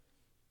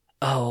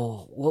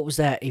 Oh, what was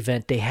that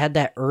event? They had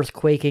that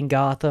earthquake in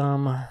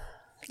Gotham.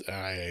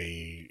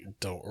 I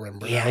don't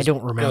remember. Yeah, I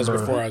don't remember. That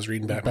was before I was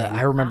reading Batman. But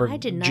I remember I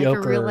did not Joker,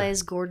 even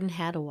realize Gordon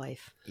had a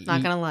wife.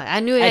 Not gonna lie, I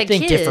knew he had I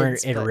think kids,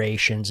 different but...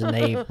 iterations, and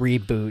they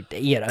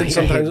reboot.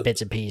 Sometimes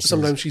bits and pieces.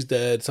 Sometimes she's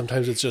dead.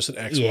 Sometimes it's just an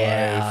ex-wife.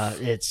 Yeah,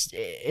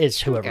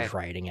 it's whoever's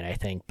writing it, I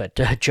think. But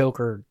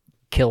Joker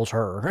kills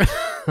her.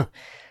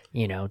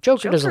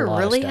 Joker does a lot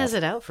really of stuff. has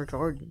it out for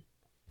Gordon.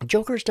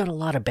 Joker's done a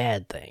lot of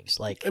bad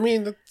things. Like, I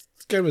mean,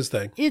 that's kind of his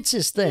thing. It's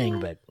his thing,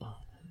 but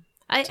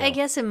I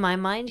guess in my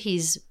mind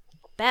he's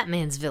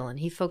Batman's villain.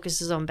 He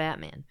focuses on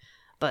Batman,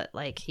 but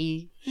like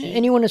he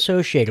anyone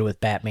associated with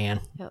Batman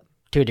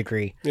to a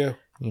degree, yeah,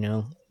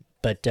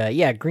 But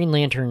Green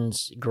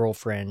Lantern's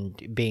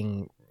girlfriend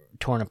being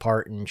torn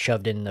apart and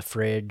shoved in the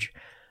fridge.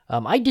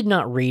 I did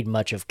not read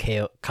much of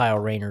Kyle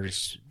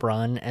Rayner's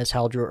run as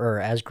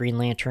as Green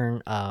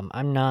Lantern.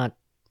 I'm not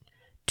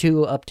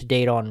too up to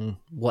date on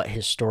what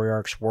his story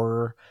arcs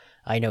were.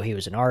 I know he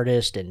was an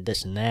artist and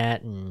this and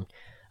that, and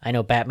I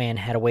know Batman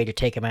had a way to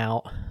take him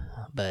out.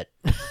 But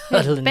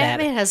other than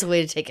Batman has a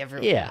way to take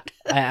everyone. Yeah,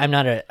 I'm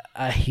not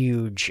a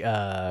huge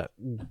Kyle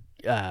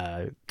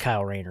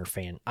Rayner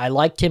fan. I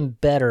liked him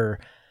better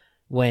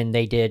when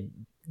they did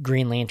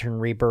Green Lantern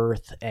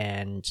Rebirth,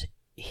 and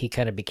he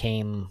kind of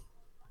became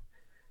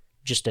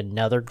just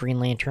another Green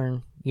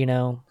Lantern.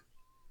 I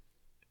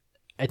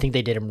think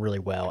they did him really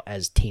well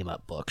as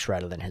team-up books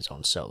rather than his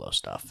own solo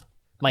stuff.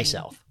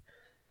 Myself.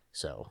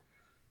 So,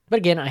 but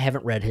again, I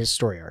haven't read his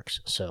story arcs,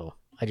 so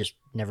I just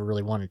never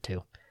really wanted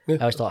to. I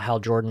always thought Hal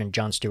Jordan and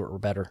John Stewart were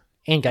better.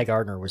 And Guy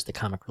Gardner was the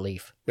comic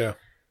relief. Yeah.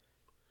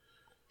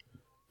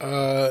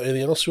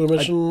 Anything else you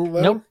want to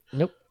mention?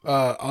 Nope.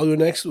 I'll go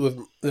next with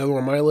the other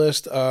one on my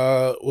list.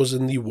 Was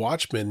in the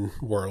Watchmen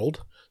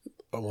world.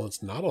 Well,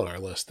 it's not on our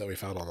list that we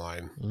found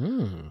online.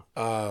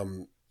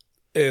 And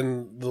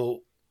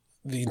the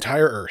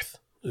entire Earth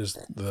is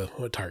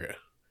the target.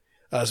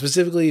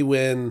 Specifically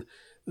when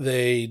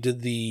they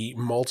did the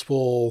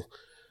multiple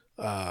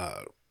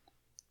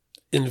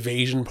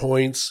invasion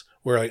points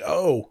where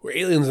we're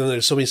aliens and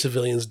there's so many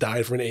civilians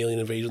died from an alien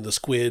invasion. The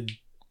squid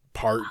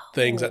part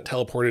things that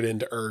teleported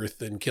into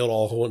Earth and killed a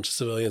whole bunch of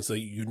civilians. They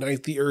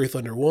unite the Earth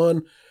under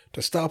one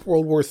to stop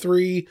World War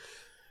III.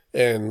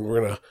 And we're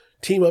going to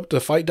team up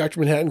to fight Dr.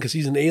 Manhattan because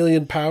he's an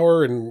alien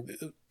power and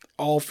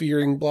all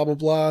fearing blah, blah,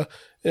 blah.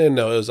 And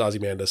no, it was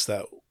Ozymandias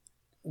that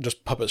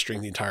just puppet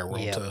string the entire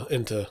world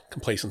into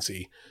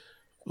complacency.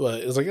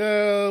 But it's like,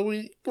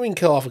 we can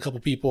kill off a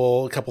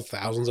couple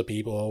thousands of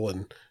people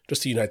and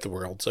just to unite the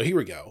world. So here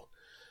we go.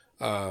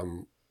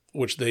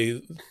 Which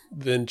they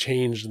then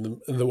changed in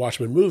the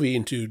Watchmen movie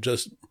into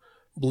just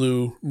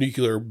blue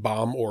nuclear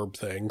bomb orb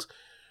things,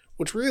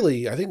 which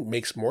really, I think,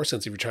 makes more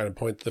sense if you're trying to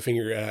point the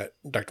finger at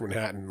Dr.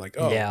 Manhattan.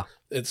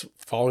 It's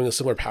following a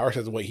similar power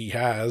set to what he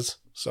has.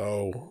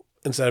 So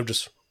instead of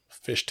just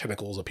fish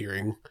tentacles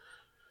appearing.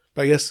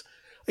 But I guess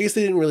they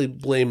didn't really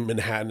blame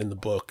Manhattan in the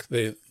book.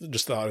 They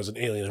just thought it was an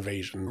alien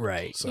invasion.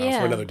 Right. So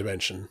for another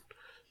dimension.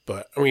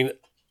 But, I mean,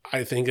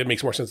 I think it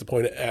makes more sense to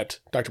point it at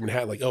Dr.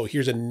 Manhattan,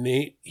 here's a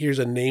name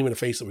and a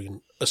face that we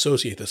can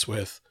associate this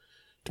with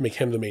to make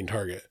him the main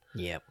target.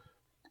 Yep.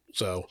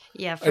 So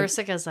yeah, for a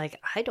second I was like,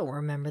 I don't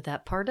remember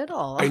that part at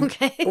all.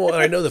 Well,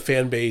 I know the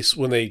fan base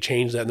when they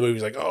changed that in the movie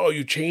was like, oh,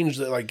 you changed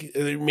it,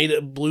 they made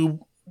it blue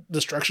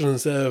destruction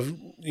instead of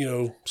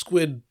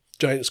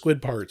giant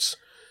squid parts.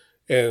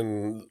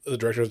 And the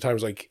director at the time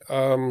was like,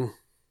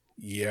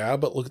 yeah,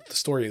 but look at the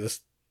story.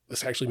 This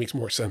actually makes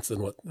more sense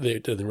than what they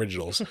did in the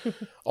originals.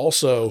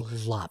 Also,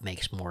 a lot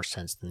makes more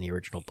sense than the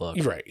original book.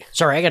 Right.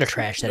 Sorry, I got to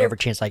trash that every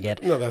chance I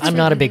get. No, that's I'm fine.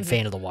 not a big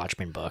fan of the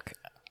Watchmen book.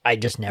 I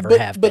just never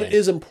have been. But it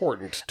is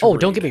important to read.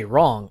 Don't Get me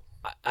wrong.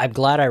 I'm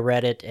glad I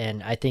read it,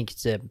 and I think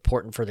it's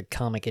important for the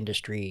comic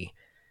industry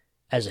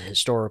as a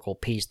historical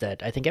piece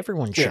that I think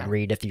everyone should Yeah.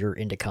 read if you're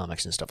into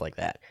comics and stuff like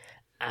that.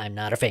 I'm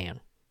not a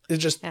fan.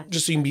 It's just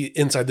so you can be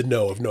inside the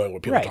know of knowing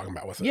what people Right. are talking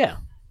about with it. Yeah.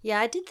 Yeah,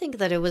 I did think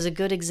that it was a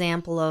good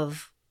example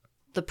of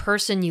the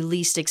person you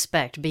least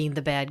expect being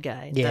the bad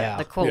guy. Yeah.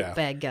 The quote Yeah.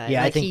 bad guy.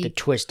 Yeah, I Like, think the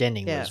twist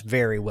ending yeah. was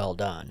very well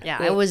done. Yeah,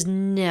 I was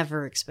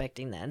never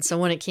expecting that. And so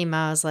when it came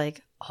out, I was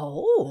like,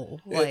 oh,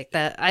 like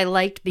that. I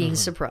liked being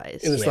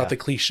surprised. And it's Yeah. not the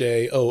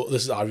cliche, oh,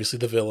 this is obviously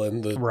the villain,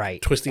 the Right.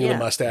 twisting of Yeah.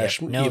 the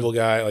mustache, No. evil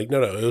guy. Like,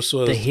 no, it was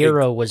The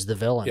hero was the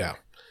villain. Yeah.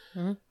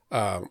 Mhm.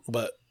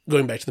 But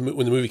going back to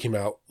when the movie came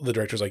out, the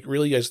director's like,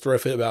 really, you guys throw a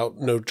fit about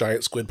no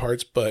giant squid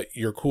parts, but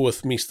you're cool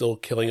with me still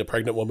killing a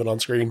pregnant woman on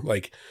screen?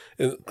 Like,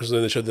 because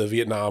then they showed the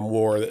Vietnam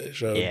War that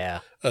showed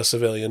Yeah. a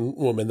civilian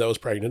woman that was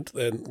pregnant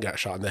and got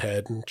shot in the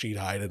head and she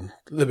died and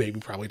the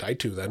baby probably died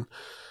too then.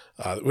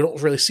 We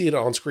don't really see it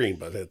on screen,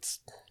 but it's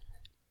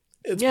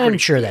Yeah, I'm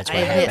sure that's what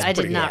happened. I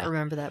did pretty not good.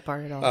 remember that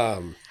part at all.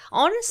 good.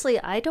 Honestly,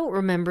 I don't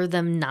remember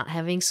them not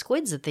having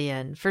squids at the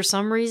end. For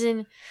some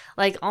reason,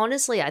 like,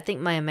 honestly, I think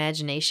my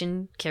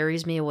imagination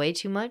carries me away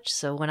too much.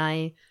 So when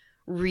I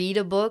read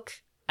a book,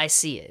 I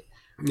see it.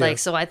 Yeah. Like,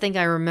 so I think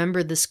I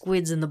remember the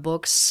squids in the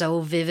book so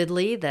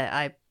vividly that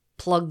I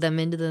plugged them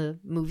into the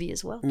movie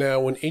as well. Now,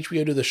 when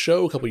HBO did the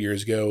show a couple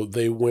years ago,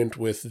 they went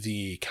with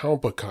the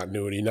comic book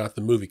continuity, not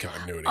the movie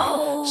continuity.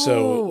 Oh,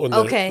 So when the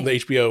okay.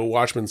 HBO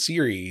Watchmen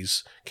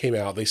series came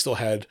out, they still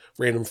had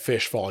random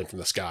fish falling from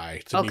the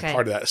sky to be Okay.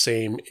 part of that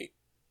same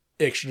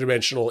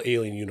extra-dimensional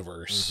alien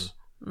universe.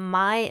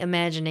 My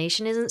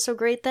imagination isn't so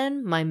great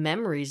then. My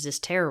memory's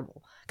just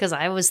terrible. Because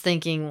I was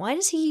thinking, why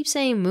does he keep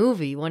saying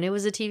movie when it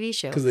was a TV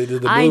show? Because they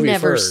did the I movie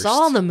never first.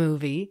 saw the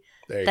movie.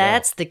 There you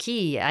That's the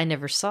key. I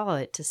never saw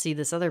it to see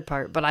this other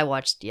part, but I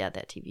watched,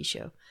 that TV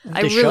show.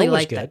 I The show really was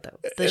liked good. that,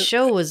 though. The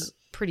show was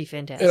pretty go.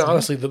 fantastic. And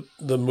honestly,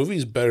 the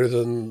movie's better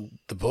than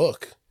the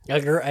book. I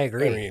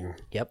agree. I mean,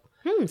 Yep.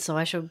 So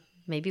I should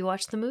maybe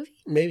watch the movie?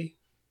 maybe.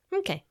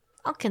 Okay,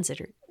 I'll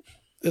consider it.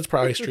 It's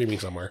probably streaming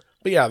somewhere.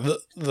 But yeah,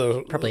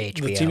 the Probably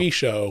the HBO. TV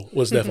show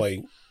was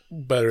definitely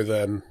better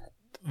than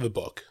the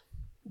book.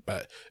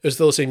 But it's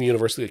still the same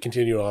universe that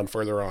continued on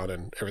further on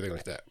and everything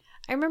like that.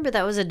 I remember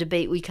that was a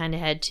debate we kind of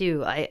had,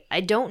 too.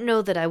 I don't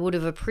know that I would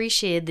have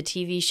appreciated the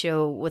TV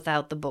show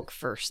without the book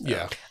first, though.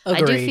 Yeah. I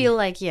do Agreed. feel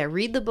like,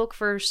 read the book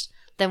first,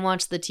 then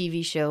watch the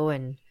TV show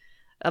and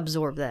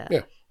absorb that.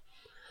 Yeah.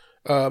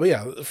 But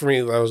yeah, for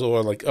me, that was the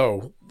one like,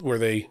 where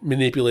they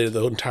manipulated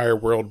the entire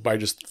world by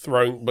just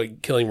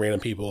killing random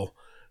people.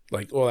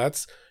 Like, well,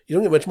 you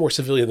don't get much more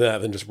civilian than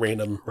that than just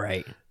random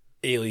Right.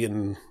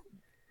 alien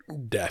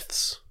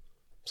deaths.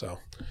 So,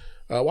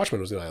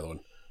 Watchmen was the other one.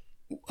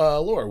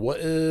 Laura, what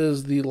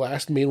is the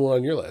last main one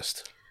on your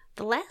list?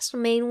 The last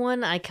main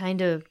one I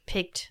kind of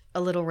picked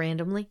a little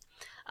randomly.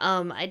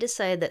 I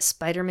decided that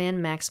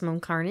Spider-Man Maximum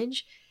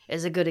Carnage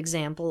is a good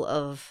example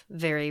of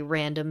very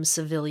random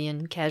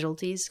civilian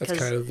casualties. That's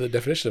kind of the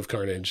definition of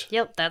carnage.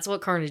 Yep, that's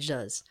what Carnage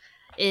does.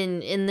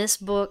 In this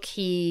book,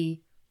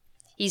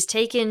 he's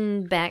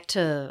taken back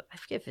to, I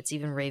forget if it's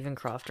even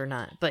Ravencroft or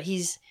not, but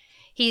he's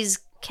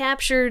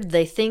captured.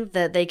 They think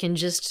that they can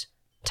just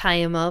tie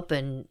him up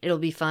and it'll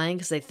be fine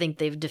because they think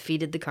they've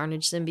defeated the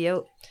Carnage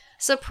symbiote.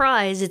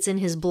 Surprise, it's in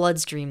his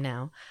bloodstream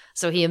now.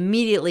 So he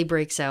immediately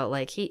breaks out.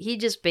 Like, he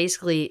just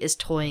basically is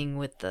toying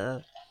with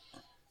the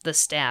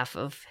staff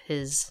of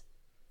his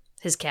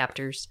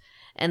captors.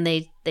 And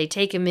they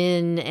take him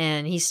in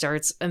and he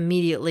starts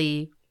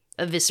immediately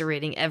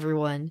eviscerating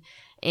everyone.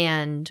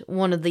 And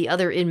one of the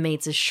other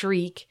inmates is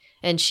Shriek,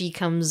 and she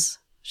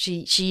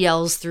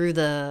yells through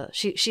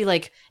she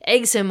like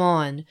eggs him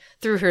on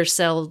through her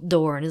cell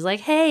door and is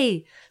like,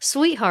 "Hey,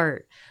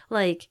 sweetheart,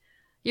 like,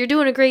 you're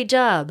doing a great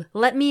job.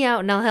 Let me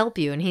out and I'll help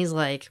you." And he's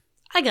like,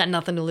 "I got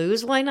nothing to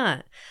lose. Why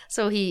not?"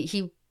 So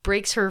he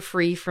breaks her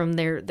free from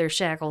their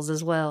shackles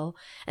as well.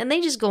 And they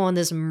just go on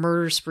this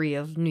murder spree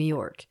of New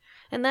York.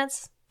 And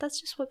that's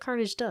just what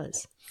Carnage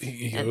does.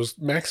 He goes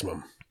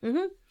maximum.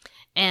 Mm-hmm.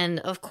 And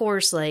of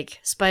course, like,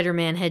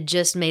 Spider-Man had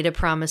just made a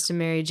promise to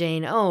Mary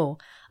Jane, "Oh,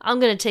 I'm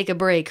going to take a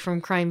break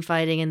from crime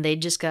fighting," and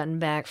they'd just gotten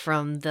back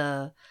from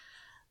the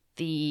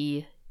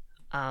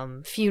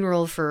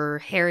funeral for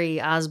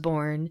Harry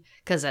Osborn,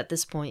 because at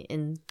this point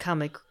in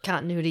comic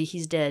continuity,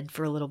 he's dead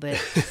for a little bit.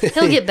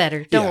 He'll get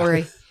better, don't Yeah.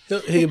 worry. He'll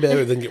get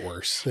better than get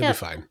worse. He'll Yep. be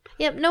fine.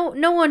 Yep,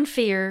 no one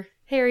fear.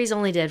 Harry's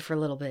only dead for a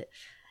little bit.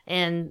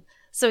 And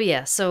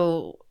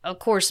so of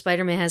course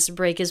Spider-Man has to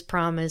break his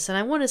promise, and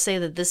I want to say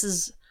that this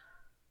is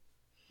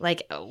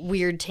like a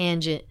weird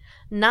tangent.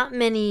 Not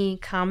many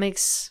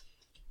comics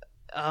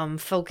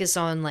focus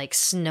on like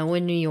snow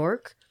in New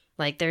York.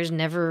 Like, there's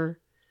never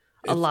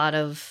a lot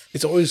of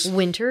It's always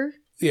winter.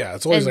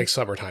 it's always And- like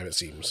summertime, it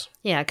seems.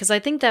 Yeah, because I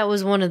think that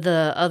was one of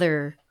the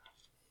other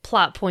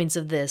plot points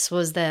of this,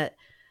 was that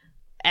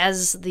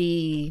as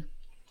the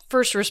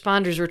first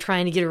responders were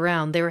trying to get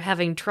around, they were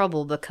having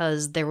trouble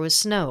because there was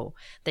snow.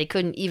 They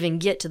couldn't even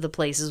get to the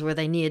places where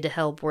they needed to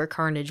help, where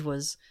Carnage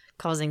was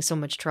causing so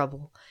much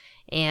trouble.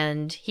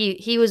 And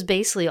he was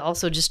basically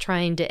also just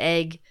trying to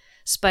egg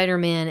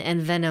Spider-Man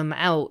and Venom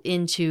out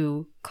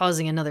into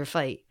causing another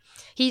fight.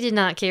 he did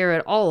not care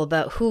at all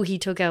about who he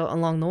took out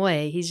along the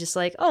way. He's just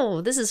like,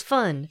 oh, this is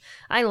fun.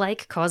 I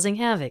like causing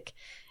havoc.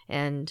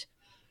 And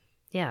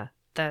yeah,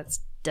 that's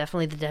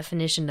definitely the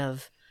definition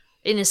of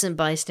innocent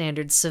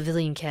bystanders,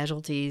 civilian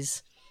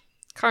casualties.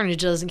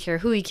 Carnage doesn't care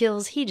who he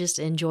kills. He just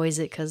enjoys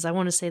it because I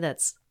want to say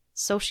that's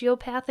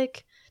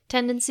sociopathic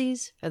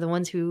tendencies are the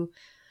ones who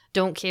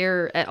don't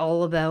care at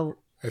all about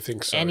I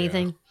think so,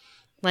 anything. yeah.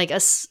 Like a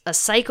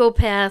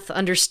psychopath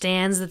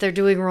understands that they're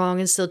doing wrong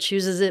and still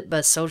chooses it, but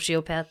a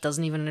sociopath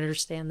doesn't even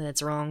understand that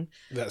it's wrong.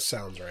 That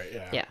sounds right,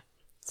 yeah. Yeah,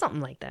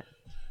 something like that.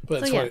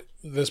 But So, it's funny.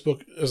 This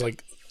book is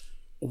like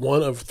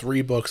one of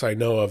 3 books I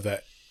know of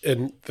that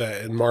in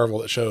Marvel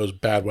that shows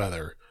bad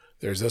weather.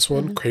 There's this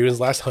one, Kraven's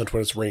Last Hunt,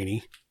 when it's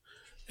rainy.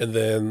 And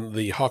then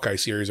the Hawkeye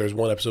series, there's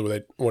one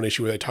episode one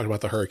issue where they talk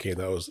about the hurricane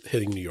that was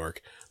hitting New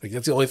York. Like,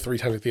 that's the only 3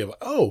 times I think of,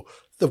 oh,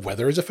 the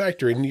weather is a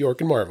factor in New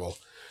York and Marvel.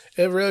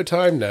 Every other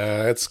time,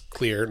 nah, it's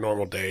clear,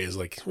 normal days.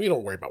 Like, we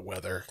don't worry about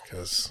weather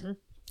because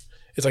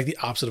it's like the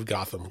opposite of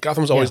Gotham.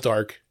 Gotham's always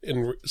dark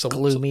and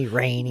Gloomy,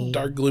 rainy.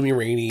 dark, gloomy,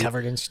 rainy.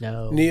 Covered in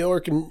snow. New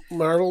York and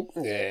Marvel,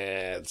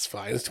 yeah, it's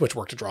fine. It's too much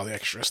work to draw the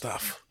extra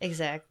stuff.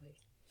 Exactly.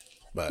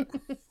 But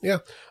yeah,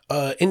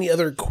 any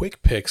other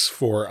quick picks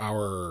for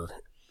our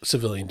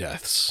civilian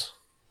deaths?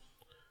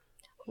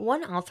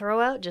 One I'll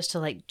throw out just to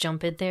like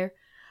jump in there.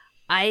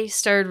 I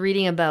started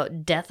reading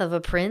about Death of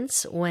a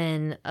Prince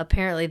when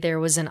apparently there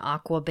was an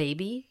Aqua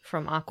baby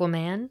from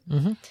Aquaman.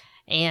 Mm-hmm.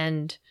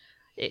 And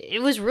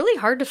it was really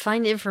hard to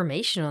find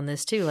information on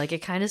this too. Like,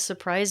 it kind of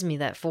surprised me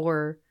that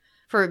for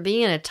it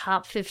being in a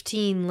top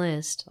 15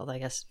 list, although I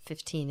guess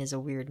 15 is a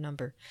weird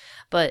number,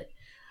 but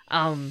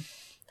I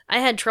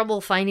had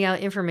trouble finding out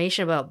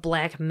information about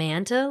Black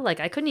Manta. Like,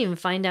 I couldn't even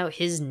find out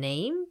his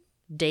name,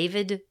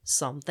 David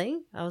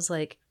something. I was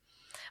like,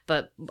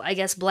 but I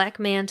guess Black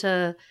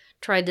Manta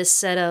tried to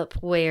set up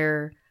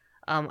where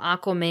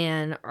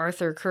Aquaman,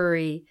 Arthur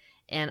Curry,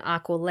 and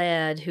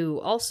Aqualad, who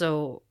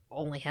also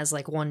only has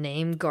like one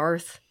name,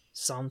 Garth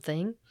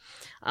something.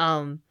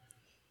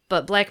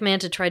 But Black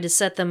Manta tried to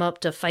set them up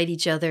to fight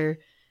each other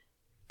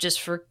just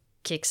for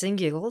kicks and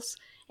giggles.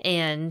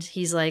 And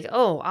he's like,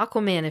 oh,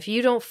 Aquaman, if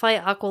you don't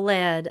fight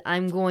Aqualad,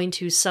 I'm going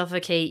to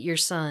suffocate your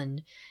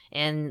son.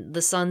 And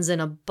the sun's in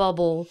a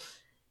bubble,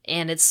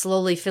 and it's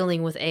slowly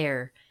filling with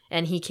air,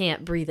 and he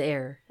can't breathe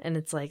air. And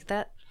it's like,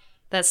 that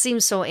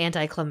seems so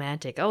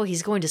anticlimactic. Oh,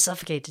 he's going to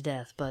suffocate to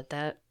death. But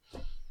that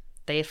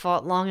they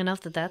fought long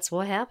enough that that's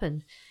what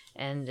happened.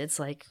 And it's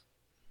like,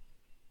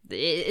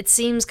 it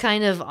seems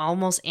kind of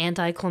almost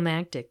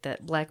anticlimactic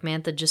that Black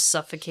Manta just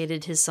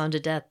suffocated his son to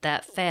death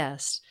that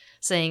fast,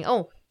 saying,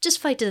 oh, just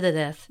fight to the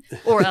death,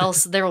 or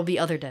else there will be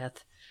other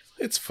death.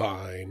 It's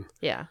fine.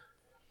 Yeah.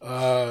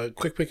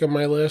 Quick pick on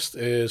my list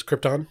is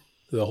Krypton.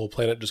 The whole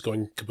planet just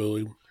going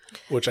kaboom,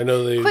 which I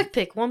know they... Quick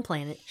pick, one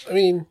planet. I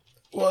mean,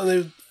 well,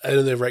 I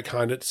know they've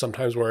retconned it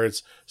sometimes where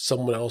it's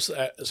someone else,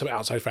 some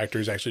outside factor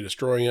is actually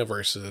destroying it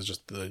versus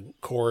just the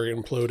core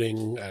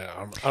imploding.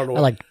 I don't know.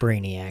 I liked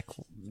Brainiac.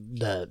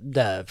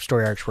 The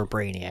story arcs where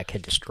Brainiac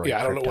had destroyed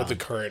Yeah, I don't know what Krypton. the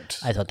current...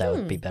 I thought that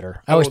would be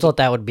better. I always thought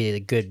that would be a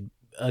good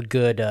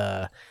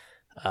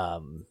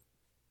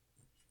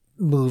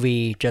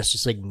movie,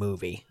 Justice League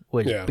movie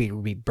would be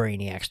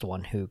Brainiac's the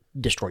one who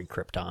destroyed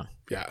Krypton.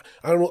 Yeah,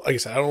 I don't know. Like I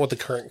said, I don't know what the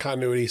current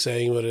continuity is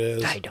saying what it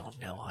is. I don't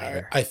know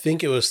either. I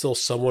think it was still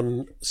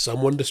someone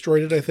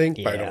destroyed it. I think,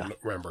 but I Yeah. don't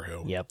remember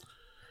who. Yep.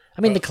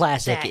 I mean, the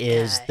classic that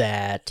is guy.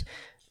 that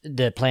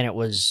the planet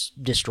was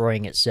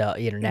destroying itself,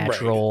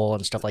 natural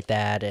and stuff like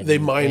that. And They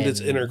mined and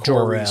its inner core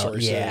Jor-El,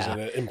 resources yeah.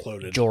 and it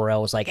imploded.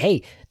 Jor-El was like,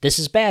 "Hey, this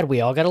is bad.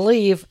 We all got to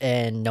leave,"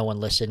 and no one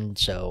listened,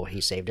 so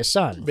he saved his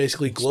son.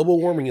 Basically, global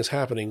warming is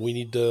happening. We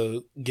need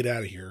to get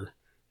out of here.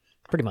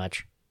 Pretty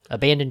much,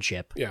 abandoned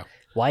ship. Yeah,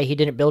 Why he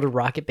didn't build a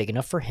rocket big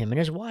enough for him and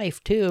his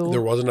wife too?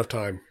 there was enough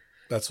time.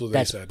 That's what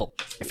they said.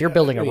 If you're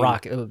building a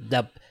rocket,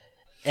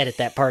 edit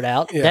that part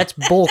out. Yeah. That's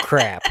bull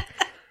crap.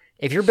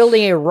 If you're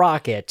building a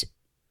rocket,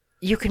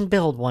 you can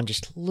build one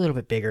just a little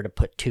bit bigger to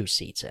put 2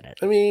 seats in it.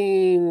 I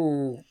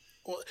mean,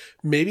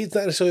 maybe it's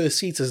not necessarily the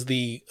seats as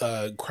the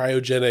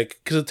cryogenic,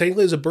 because it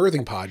technically is a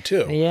birthing pod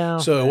too. Yeah,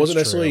 so it wasn't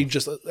that's necessarily true.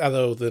 just.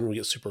 Although then we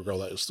get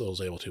Supergirl that still was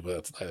able to, but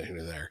that's neither here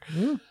nor there.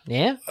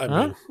 Yeah. I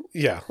mean,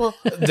 yeah, Well-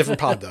 different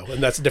pod though,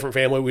 and that's a different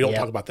family. We don't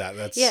talk about that.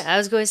 That's Yeah, I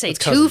was going to say,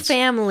 that's 2 cousins.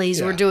 families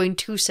were Yeah. doing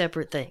 2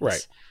 separate things.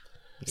 Right.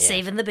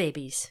 Saving the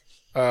babies.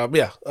 But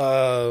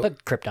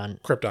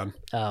Krypton. Krypton.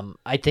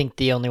 I think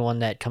the only one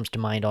that comes to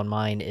mind on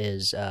mine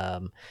is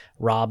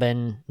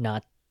Robin,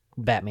 not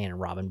Batman and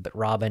Robin, but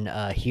Robin,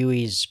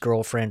 Huey's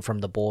girlfriend from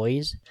The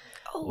Boys.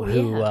 Oh,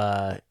 Who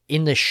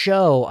in the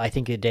show, I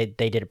think they did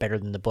it better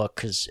than the book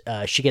because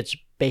she gets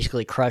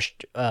basically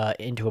crushed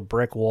into a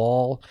brick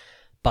wall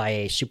by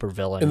a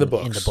supervillain In the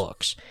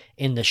books.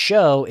 In the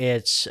show,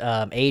 it's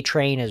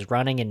A-Train is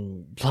running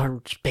and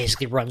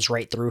basically runs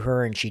right through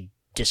her and she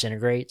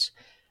disintegrates.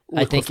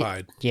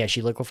 Liquefied.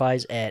 She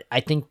liquefies. And I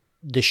think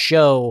the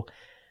show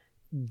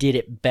did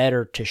it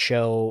better to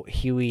show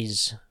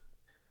Huey's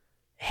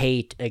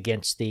hate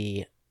against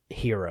the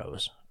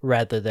heroes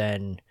rather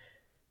than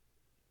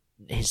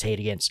his hate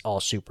against all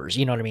supers.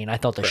 You know what I mean? I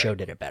thought the show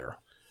did it better.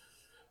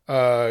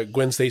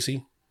 Gwen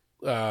Stacy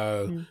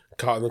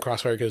caught in the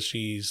crossfire because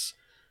she's...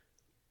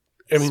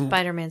 I mean,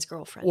 Spider-Man's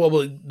girlfriend. Well,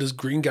 but does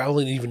Green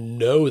Goblin even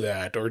know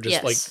that, or just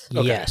Yes. like?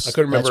 Okay, Yes, I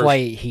couldn't remember. That's why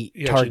he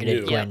actually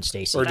targeted knew. Gwen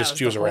Stacy. Or That just was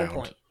she was the whole around.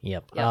 point.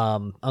 Yep. Yep.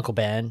 Uncle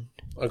Ben,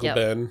 Uncle Yep.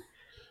 Ben,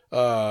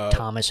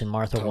 Thomas and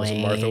Martha Thomas and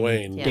Wayne, Martha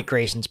Wayne. Yeah. Dick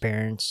Grayson's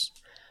parents.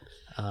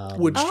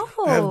 which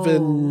have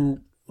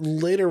been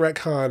later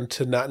retconned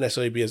to not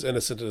necessarily be as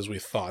innocent as we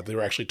thought. They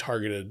were actually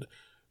targeted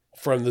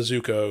from the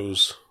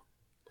Zuko's,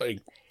 like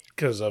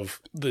because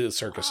of the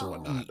circus and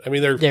whatnot. I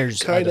mean,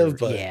 there's kind other- of,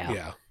 but yeah.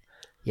 yeah.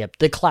 Yep.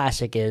 The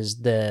classic is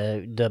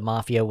the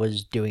mafia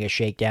was doing a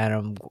shakedown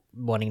and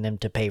wanting them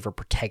to pay for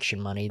protection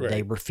money. Right.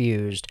 They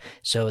refused,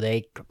 so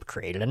they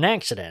created an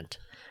accident.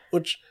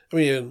 Which, I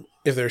mean,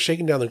 if they're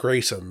shaking down the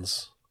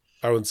Graysons,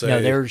 I would say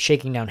No, they're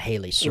shaking down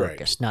Haley's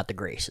circus, not the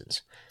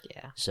Graysons.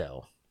 Yeah.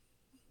 So,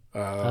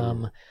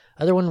 Um,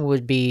 other one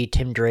would be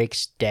Tim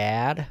Drake's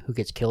dad, who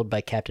gets killed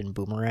by Captain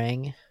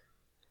Boomerang.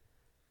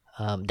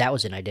 That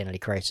was an Identity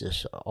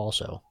Crisis,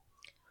 also.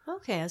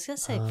 Okay, I was gonna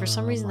say for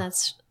some reason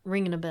that's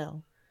ringing a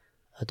bell.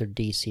 Other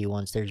DC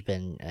ones, there's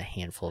been a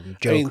handful of them.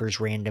 I mean, Joker's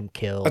random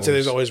kills. I'd say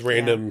there's always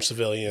random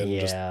civilian.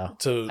 Yeah. Just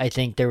to, I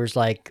think there was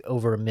like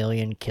over 1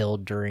 million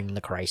killed during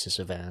the Crisis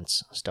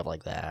events, stuff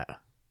like that.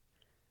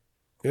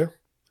 yeah.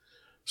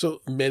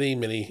 So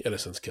many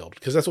innocents killed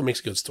because that's what makes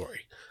a good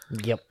story.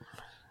 Yep.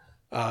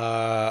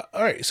 All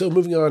right, so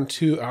moving on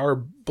to our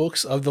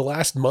books of the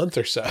last month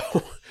or so.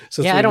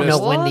 Since Yeah, we I don't know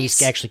missed- when What?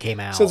 these actually came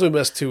out. Since we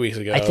missed 2 weeks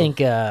ago. I think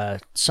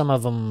some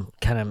of them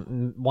kind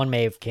of, one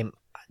may have came,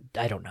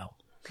 I don't know.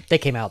 They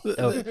came out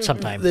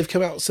sometime. they've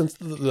come out since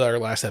our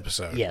last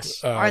episode.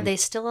 Yes. Are they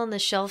still on the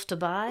shelf to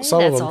buy? some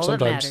of That's them, all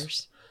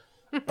sometimes.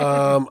 that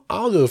matters.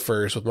 I'll go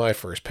first with my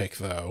first pick,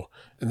 though,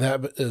 and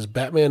that is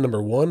Batman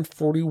number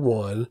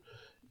 141.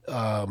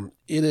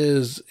 It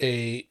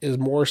is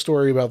more a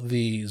story about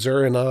the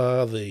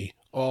Zur-En-Ah, the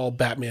all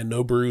Batman,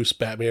 no Bruce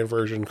Batman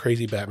version,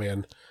 crazy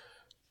Batman.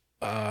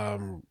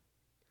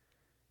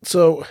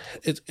 So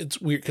it's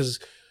weird because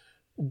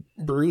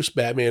Bruce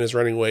Batman is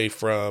running away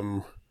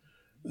from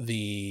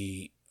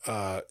the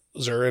Zur-En-Ah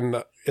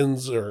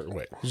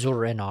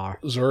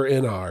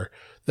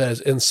that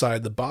is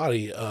inside the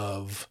body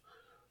of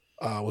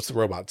what's the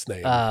robot's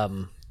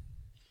name?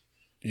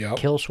 Yep.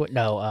 Kill Switch?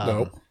 No.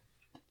 Nope.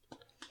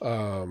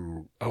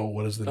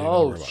 What is the name of the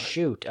Oh, robot?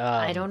 shoot.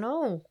 I don't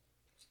know.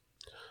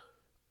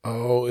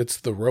 Oh, it's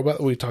the robot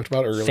that we talked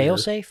about earlier.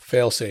 Failsafe?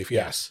 Failsafe,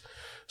 yes.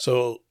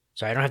 So,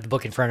 Sorry, I don't have the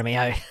book in front of me.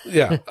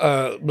 yeah,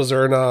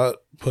 Zur-En-Ah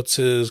puts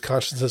his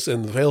consciousness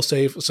in the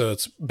failsafe, so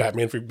it's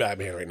Batman free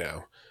Batman right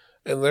now.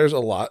 And it's a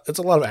lot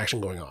of action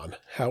going on.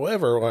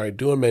 However, what I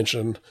do want to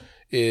mention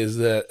is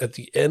that at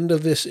the end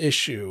of this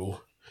issue,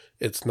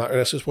 it's not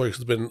necessarily spoilers,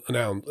 it's been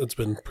announced, it's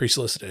been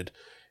pre-solicited.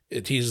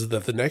 It teases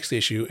that the next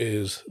issue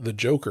is the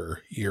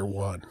Joker Year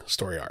 1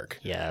 story arc.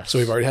 Yes. So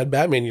we've already had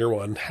Batman Year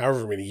 1,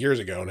 however many years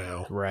ago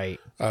now. Right.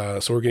 So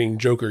we're getting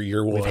Joker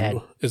Year 1. We've had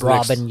is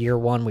Robin Year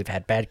 1. We've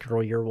had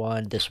Batgirl Year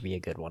 1. This will be a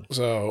good one.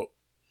 So,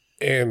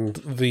 and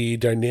the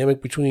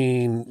dynamic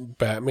between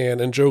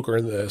Batman and Joker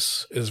in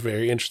this is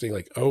very interesting.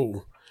 Like,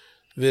 oh,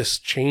 this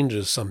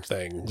changes some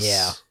things.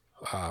 Yeah.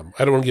 I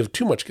don't want to give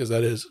too much because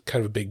that is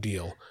kind of a big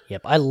deal.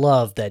 Yep. I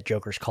love that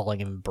Joker's calling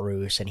him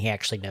Bruce and he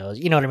actually knows.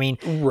 You know what I mean?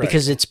 Right.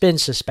 Because it's been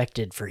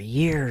suspected for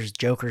years.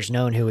 Joker's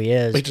known who he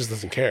is. He just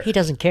doesn't care. He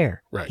doesn't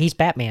care. Right. He's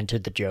Batman to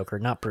the Joker,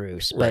 not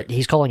Bruce. But Right.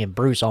 he's calling him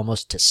Bruce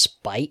almost to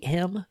spite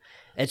him.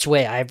 It's the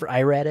way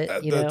I read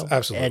it, you That's know?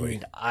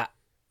 absolutely.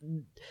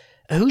 And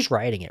who's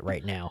writing it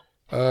right now?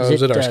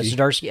 Is Zdarsky.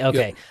 Zdarsky?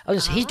 Okay. Yep. I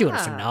was he's doing a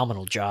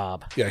phenomenal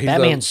job. Yeah, he's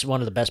Batman's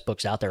one of the best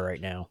books out there right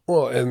now.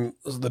 Well, and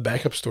the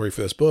backup story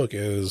for this book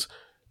is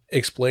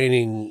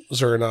explaining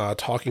Zur-En-Ah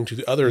talking to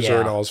the other Yeah.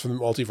 Zur-En-Ahs from the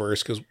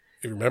multiverse. Because if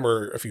you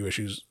remember a few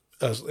issues,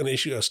 a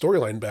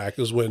storyline back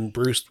is when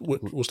Bruce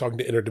was talking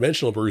to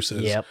interdimensional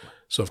Bruces. Yep.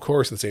 So, of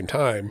course, at the same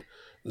time,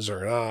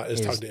 Zur-En-Ah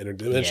is talking to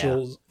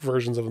interdimensional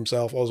versions of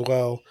himself as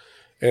well.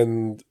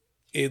 And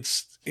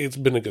it's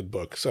been a good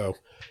book. So,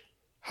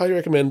 highly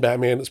recommend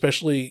Batman,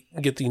 especially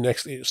get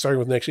the starting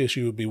with next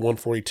issue would be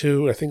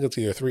 142. I think that's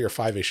either 3 or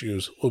 5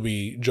 issues will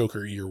be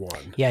Joker Year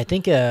 1. Yeah, I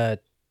think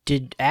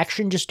did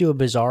Action just do a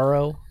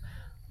Bizarro?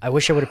 I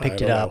wish I would have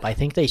picked I it don't up. know. I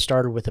think they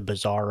started with a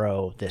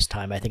Bizarro this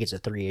time. I think it's a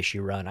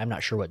 3-issue run. I'm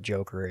not sure what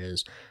Joker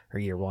is or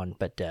Year 1,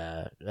 but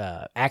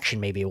Action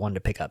may be one to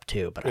pick up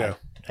too, but Yeah.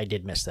 I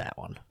did miss that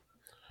one.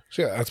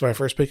 So, yeah, that's my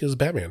first pick is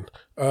Batman.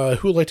 Who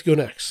would like to go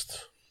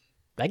next?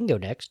 I can go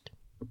next.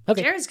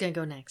 Okay. Jared's gonna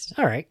go next.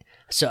 All right.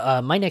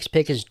 So my next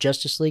pick is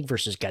Justice League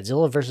versus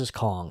Godzilla versus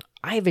Kong.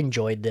 I've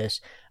enjoyed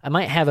this. I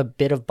might have a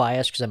bit of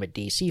bias because I'm a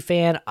DC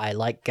fan. I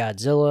like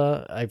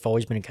Godzilla. I've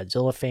always been a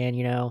Godzilla fan,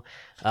 you know.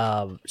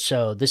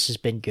 So this has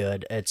been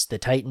good. It's the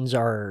Titans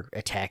are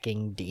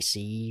attacking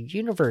DC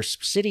universe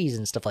cities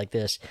and stuff like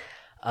this.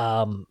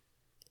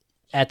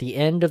 At the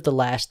end of the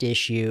last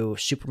issue,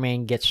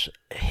 Superman gets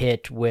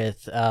hit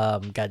with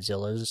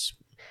Godzilla's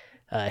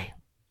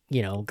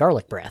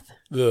garlic breath.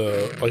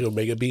 The like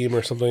Omega Beam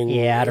or something.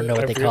 Yeah, I don't know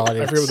what they call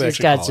it. I forget what they It's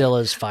actually call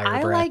it. Godzilla's fire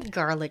I breath. like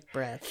garlic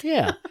breath.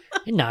 Yeah,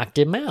 it knocked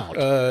him out.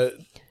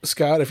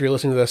 Scott, if you're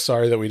listening to this,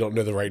 sorry that we don't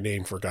know the right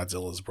name for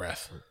Godzilla's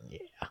breath.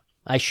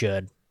 I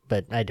should,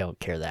 but I don't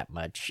care that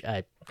much.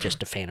 I'm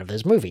just a fan of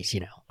his movies,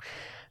 He's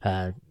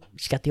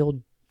got the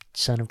old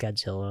Son of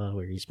Godzilla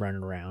where he's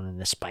running around and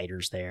the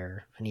spider's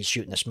there and he's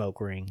shooting the smoke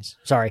rings.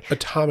 Sorry.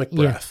 Atomic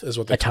breath is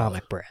what they call it.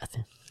 Atomic breath.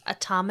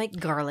 Atomic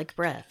garlic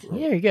breath.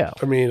 There you go.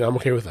 I mean, I'm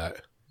okay with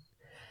that.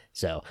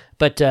 So,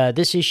 but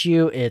this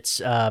issue,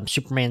 it's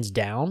Superman's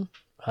down.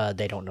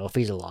 They don't know if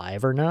he's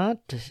alive or not.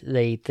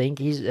 They think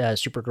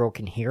Supergirl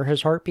can hear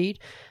his heartbeat,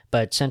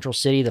 but Central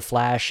City, the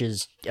Flash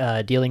is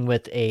dealing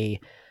with a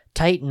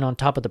Titan on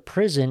top of the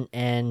prison,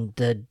 and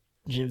the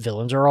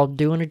villains are all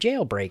doing a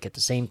jailbreak at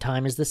the same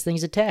time as this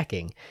thing's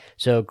attacking.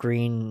 So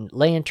Green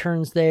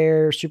Lantern's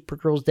there,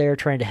 Supergirl's there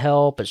trying to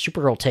help, but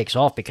Supergirl takes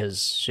off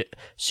because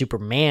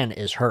Superman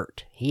is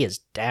hurt. He is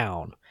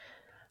down.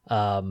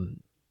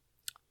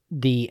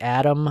 The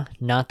Atom,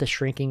 not the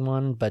shrinking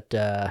one, but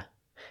it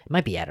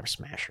might be Atom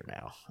Smasher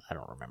now. I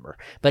don't remember.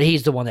 But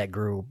he's the one that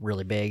grew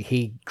really big.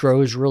 He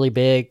grows really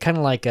big, kind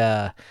of like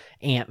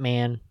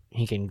Ant-Man.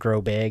 He can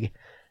grow big.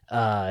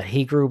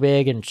 He grew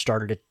big and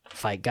started to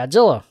fight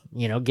Godzilla,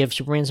 give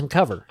Superman some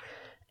cover.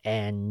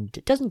 And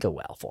it doesn't go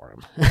well for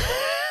him.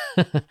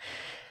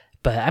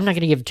 But I'm not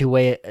going to give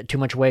too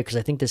much away because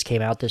I think this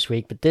came out this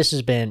week. But this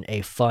has been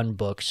a fun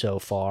book so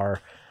far.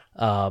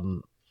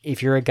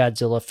 If you're a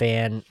Godzilla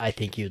fan, I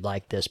think you'd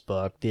like this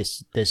book.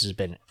 This has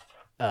been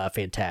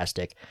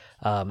fantastic.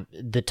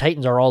 The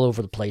Titans are all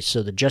over the place,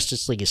 so the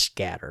Justice League is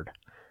scattered.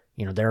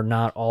 They're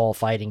not all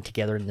fighting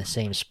together in the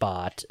same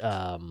spot.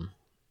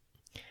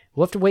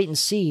 We'll have to wait and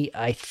see.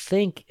 I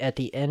think at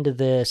the end of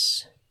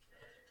this,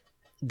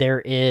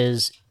 there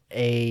is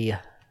I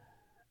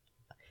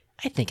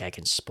think I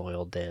can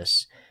spoil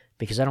this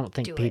because I don't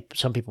think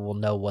some people will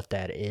know what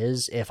that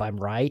is. If I'm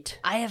right,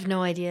 I have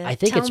no idea.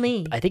 Tell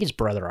me. I think it's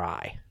Brother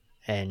Eye,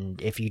 and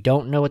if you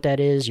don't know what that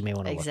is, you may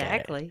want to look at it.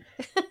 Exactly.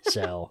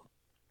 So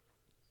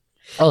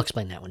I'll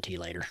explain that one to you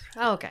later.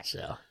 Oh, okay.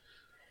 So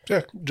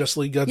Yeah, Justice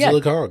League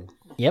Godzilla Kong.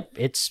 Yep,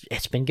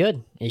 it's been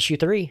good. Issue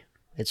 3,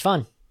 it's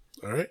fun.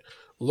 All right,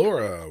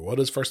 Laura, what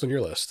is first on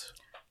your list?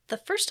 The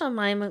first on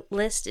my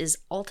list is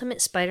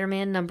Ultimate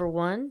Spider-Man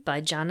 #1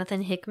 by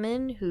Jonathan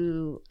Hickman,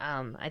 who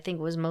I think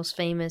was most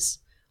famous,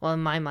 well,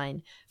 in my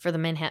mind, for the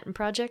Manhattan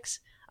Projects.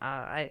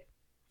 I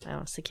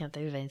honestly can't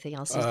think of anything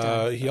else he's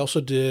done. He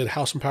also did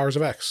House and Powers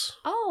of X.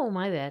 Oh,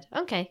 my bad.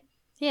 Okay.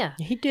 Yeah.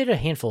 He did a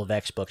handful of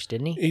X books,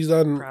 didn't he? He's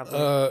done,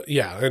 Probably.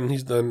 and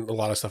he's done a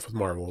lot of stuff with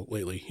Marvel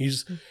lately.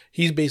 He's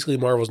basically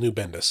Marvel's new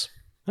Bendis.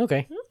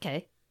 Okay.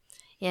 Okay.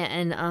 Yeah,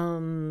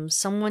 and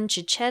someone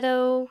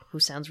Chichetto, who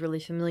sounds really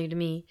familiar to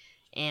me,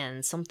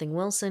 and Something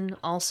Wilson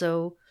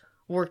also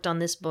worked on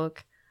this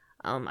book.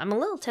 I'm a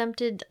little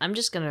tempted. I'm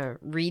just going to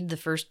read the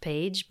first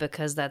page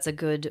because that's a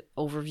good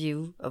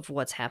overview of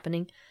what's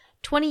happening.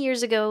 20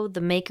 years ago, the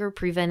Maker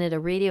prevented a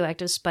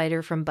radioactive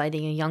spider from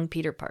biting a young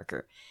Peter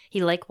Parker.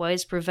 He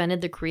likewise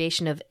prevented the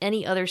creation of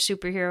any other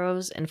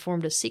superheroes and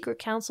formed a secret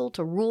council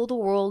to rule the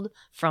world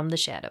from the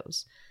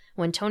shadows.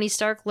 When Tony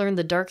Stark learned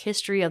the dark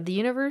history of the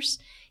universe,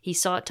 he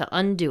sought to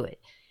undo it,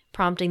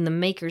 prompting the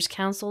Maker's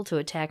Council to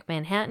attack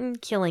Manhattan,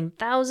 killing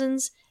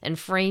thousands, and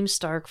frame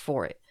Stark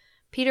for it.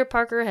 Peter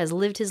Parker has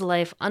lived his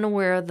life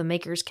unaware of the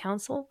Maker's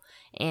Council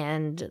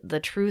and the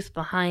truth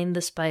behind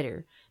the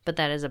spider, but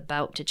that is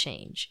about to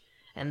change.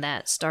 And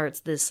that starts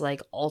this,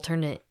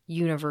 alternate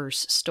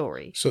universe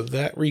story. So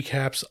that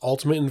recaps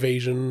Ultimate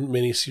Invasion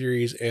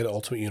miniseries and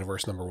Ultimate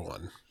Universe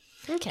 #1.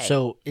 Okay.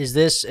 So is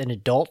this an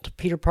adult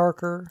Peter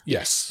Parker?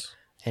 Yes.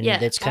 And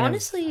yeah, it's kind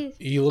honestly,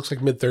 He looks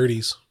like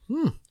mid-30s.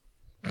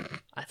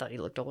 I thought he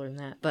looked older than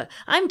that, but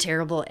I'm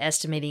terrible at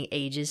estimating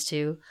ages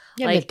too.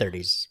 Yeah,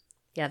 mid-30s.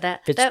 Yeah,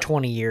 that If it's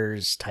 20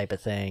 years type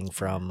of thing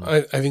from...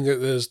 I think that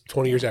is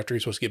 20 years after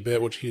he's supposed to get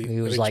bit, which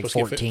he was like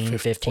 14,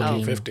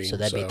 15, so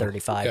that'd be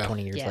 35,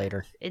 20 years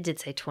later. It did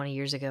say 20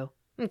 years ago.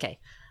 Okay.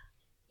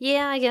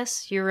 Yeah, I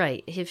guess you're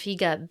right. If he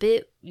got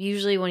bit,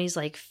 usually when he's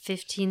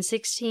 15,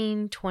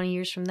 16, 20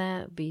 years from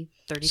that, would be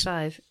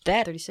 35,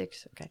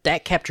 36. Okay.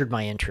 That captured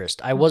my interest.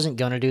 I wasn't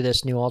going to do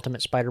this new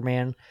Ultimate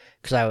Spider-Man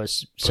because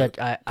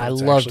I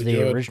loved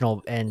the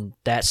original, and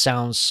that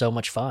sounds so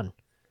much fun.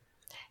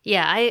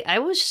 Yeah, I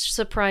was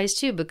surprised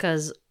too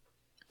because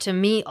to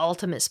me,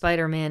 Ultimate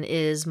Spider-Man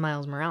is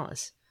Miles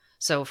Morales.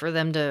 So for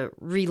them to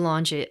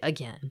relaunch it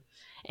again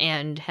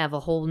and have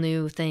a whole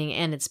new thing,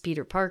 and it's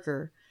Peter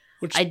Parker,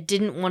 I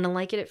didn't want to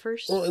like it at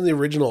first. Well, in the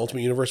original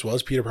Ultimate Universe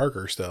was Peter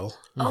Parker still.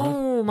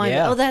 Oh my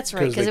Yeah. God. Oh, that's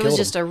right. Because it was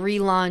just him. a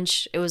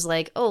relaunch. It was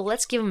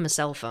let's give him a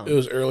cell phone. It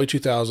was early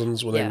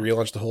 2000s when Yeah. they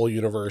relaunched the whole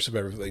universe of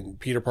everything.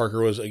 Peter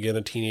Parker was, again,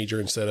 a teenager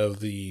instead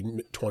of the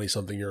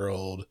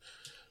 20-something-year-old.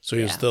 So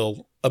he was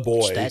still a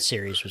boy. That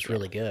series was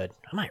really good.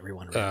 I might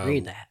want to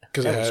reread that.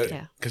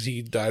 Because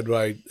he died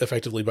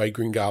effectively by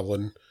Green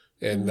Goblin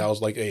And that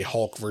was like a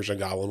Hulk version of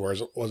Goblin,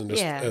 whereas it wasn't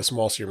just a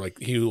small serum. Like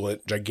he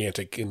went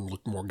gigantic and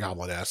looked more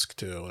Goblin-esque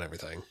too, and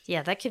everything.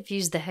 Yeah, that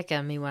confused the heck out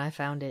of me when I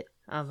found it.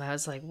 I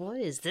was like,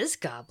 "What is this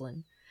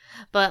Goblin?"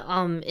 But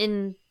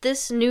in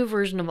this new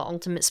version of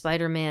Ultimate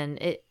Spider-Man,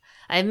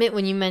 I admit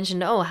when you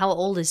mentioned, "Oh, how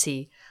old is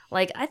he?"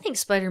 Like, I think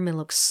Spider-Man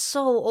looks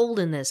so old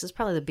in this. It's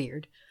probably the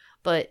beard,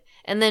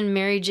 and then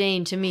Mary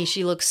Jane, to me,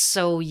 she looks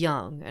so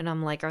young, and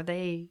I'm like, are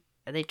they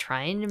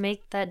trying to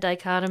make that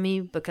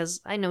dichotomy? Because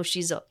I know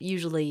she's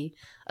usually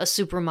a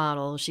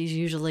supermodel. She's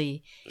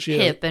usually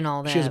hip and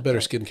all that. She has a better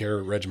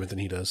skincare regimen than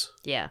he does.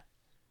 Yeah.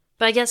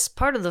 But I guess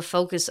part of the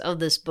focus of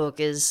this book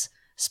is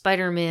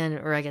Spider-Man,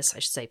 or I guess I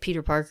should say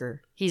Peter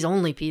Parker. He's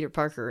only Peter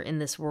Parker in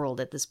this world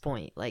at this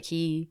point. Like,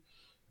 he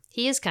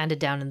is kind of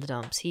down in the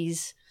dumps.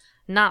 He's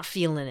not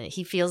feeling it.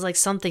 He feels like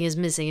something is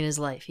missing in his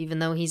life, even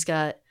though he's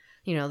got,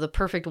 the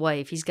perfect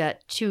wife. He's got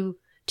two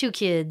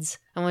kids.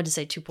 I wanted to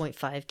say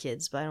 2.5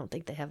 kids, but I don't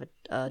think they have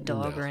a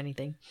dog or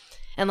anything.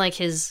 And like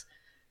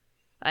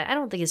I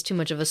don't think it's too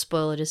much of a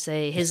spoiler to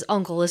say his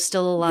uncle is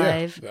still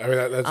alive. Yeah, I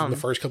mean, that's in the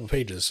first couple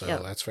pages, so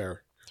that's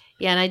fair.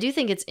 Yeah, and I do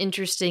think it's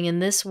interesting in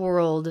this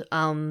world.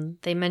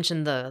 They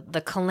mentioned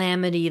the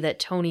calamity that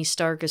Tony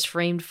Stark is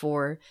framed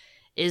for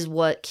is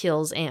what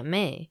kills Aunt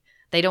May.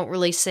 They don't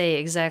really say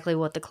exactly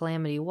what the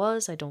calamity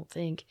was, I don't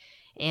think.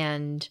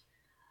 And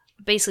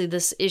basically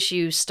this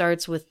issue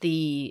starts with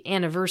the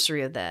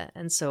anniversary of that.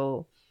 And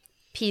so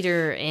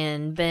Peter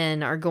and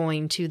Ben are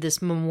going to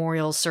this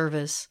memorial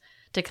service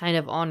to kind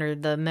of honor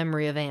the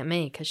memory of Aunt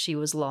May because she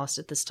was lost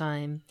at this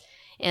time.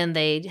 And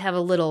they have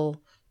a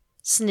little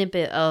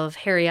snippet of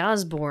Harry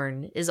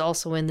Osborn is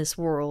also in this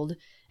world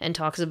and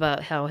talks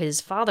about how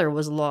his father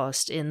was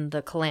lost in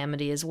the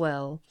calamity as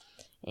well.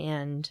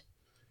 And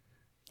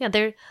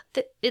yeah,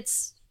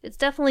 it's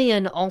definitely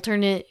an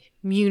alternate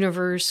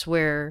universe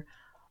where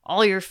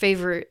all your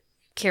favorite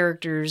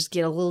characters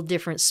get a little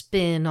different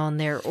spin on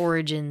their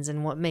origins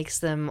and what makes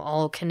them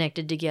all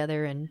connected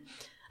together, and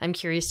I'm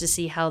curious to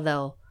see how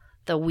they'll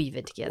weave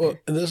it together. Well,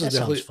 and this is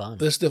definitely fun.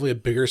 This is definitely a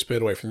bigger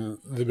spin away from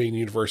the main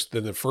universe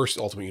than the first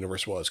Ultimate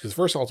Universe was, because the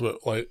first Ultimate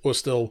was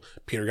still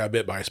Peter got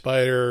bit by a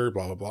spider,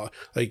 blah blah blah.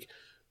 Like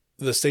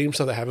the same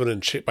stuff that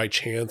happened by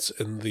chance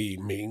in the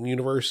main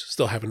universe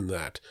still happened in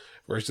that.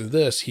 Versus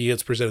this, he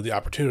has presented the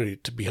opportunity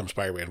to become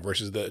Spider-Man.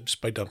 Versus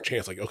just by dumb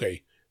chance, like,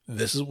 okay,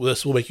 this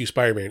will make you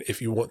Spider-Man.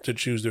 If you want to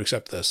choose to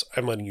accept this,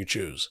 I'm letting you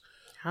choose.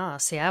 Ah,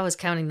 see, I was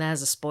counting that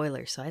as a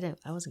spoiler, so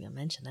I wasn't gonna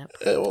mention that.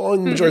 Well,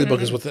 the majority of the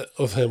book is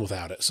with him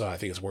without it, so I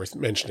think it's worth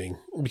mentioning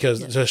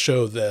because to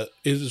show that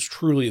it is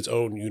truly its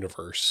own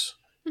universe.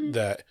 Mm-hmm.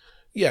 That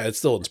it's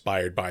still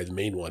inspired by the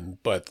main one,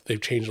 but they've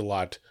changed a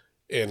lot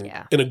in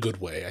a good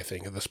way. I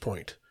think at this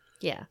point.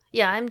 Yeah,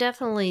 I'm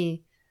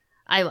definitely.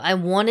 I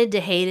wanted to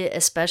hate it,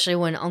 especially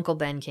when Uncle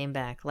Ben came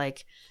back.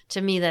 Like,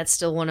 to me, that's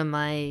still one of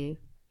my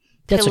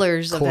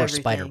pillars of everything. That's a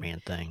core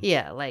Spider-Man thing.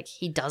 Yeah, like,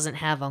 he doesn't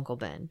have Uncle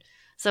Ben.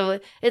 So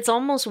it's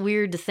almost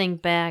weird to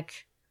think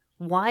back,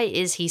 why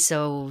is he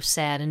so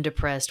sad and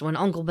depressed when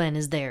Uncle Ben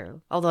is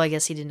there? Although I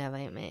guess he didn't have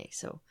Aunt May.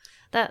 So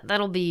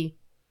that'll be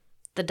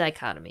the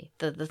dichotomy,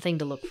 the thing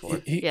to look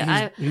for.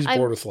 He's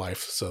bored with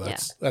life, so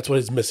that's what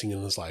he's missing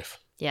in his life.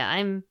 Yeah,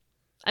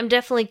 I'm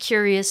definitely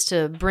curious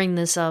to bring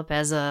this up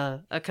as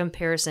a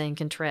comparison and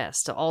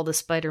contrast to all the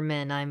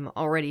Spider-Men I'm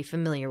already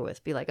familiar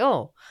with. Be like,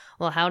 oh,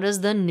 well, how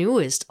does the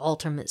newest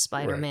Ultimate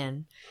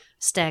Spider-Man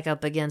stack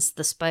up against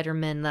the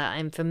Spider-Man that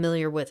I'm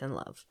familiar with and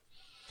love?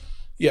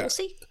 Yeah. We'll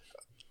see.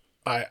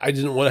 I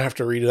didn't want to have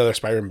to read another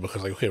Spider-Man book.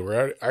 I was like, okay,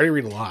 I already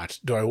read a lot.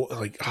 Do I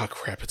like? Oh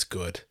crap, it's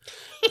good.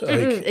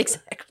 Like,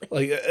 exactly.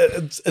 Like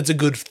it's a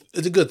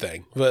good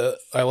thing. But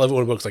I love it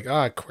when a book's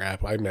like,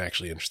 crap, I'm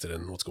actually interested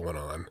in what's going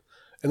on.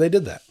 And they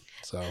did that.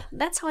 So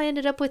that's how I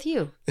ended up with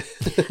you.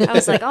 I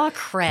was like, oh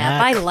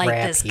crap, I like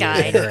this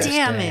guy.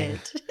 Damn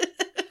it.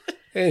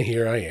 And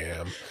here I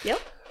am. Yep.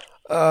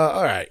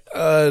 All right.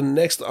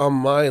 Next on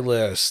my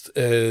list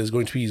is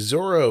going to be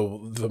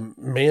Zorro, the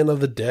Man of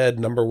the Dead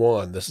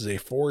 #1. This is a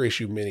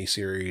 4-issue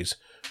miniseries.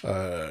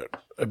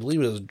 I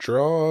believe it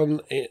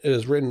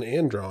is written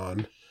and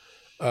drawn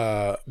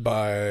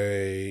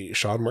by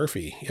Sean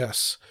Murphy.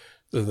 Yes.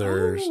 Then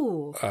there's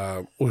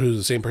who's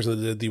the same person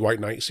that did the White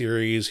Knight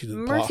series. He did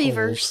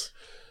Murphyverse.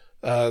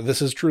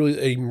 This is truly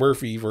a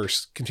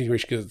Murphyverse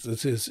continuation because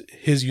this is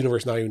his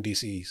universe, not even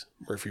DC's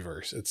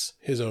Murphyverse. It's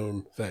his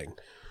own thing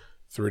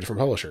through a different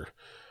publisher.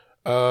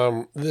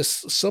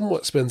 This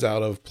somewhat spins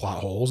out of Plot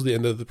Holes, the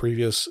end of the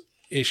previous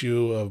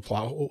issue of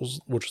Plot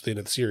Holes, which was the end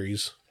of the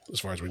series, as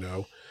far as we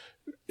know,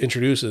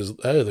 introduces,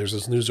 there's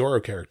this new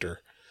Zorro character,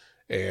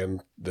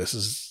 and this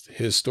is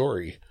his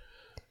story.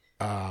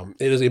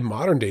 It is a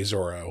modern day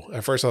Zorro.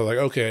 At first I was like,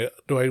 okay,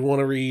 do I want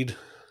to read,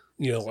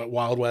 like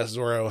Wild West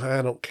Zorro?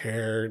 I don't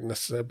care,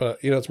 but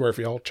it's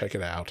Murphy. I'll check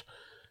it out.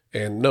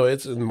 And no,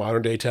 it's a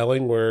modern day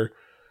telling where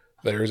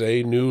there's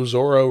a new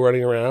Zorro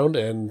running around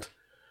and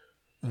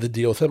the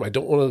deal with him. I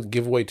don't want to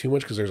give away too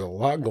much because there's a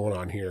lot going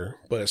on here,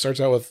 but it starts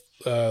out with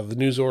the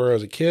new Zorro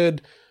as a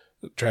kid,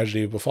 the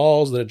tragedy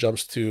befalls, then it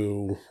jumps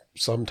to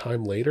some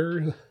time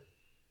later.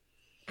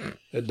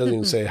 It doesn't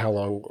even say how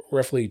long,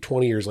 roughly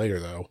 20 years later,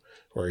 though,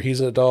 where he's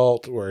an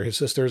adult, where his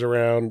sister's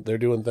around, they're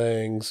doing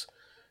things,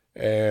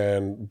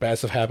 and bad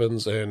stuff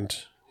happens, and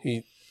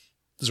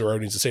Zorro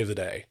needs to save the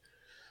day.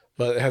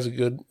 But it has a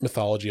good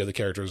mythology of the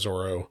character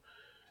Zorro,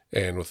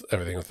 and with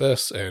everything with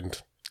this,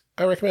 and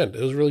I recommend.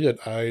 It was really good.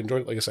 I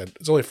enjoyed it. Like I said,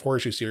 it's only a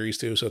 4-issue series,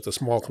 too, so it's a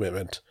small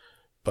commitment,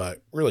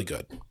 but really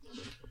good.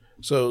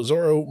 So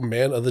Zorro,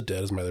 Man of the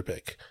Dead is my other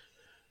pick.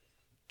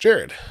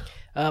 Jared.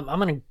 I'm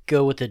going to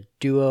go with the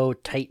duo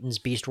Titans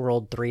Beast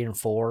World 3 and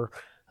 4.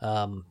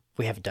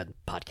 We haven't done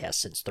podcasts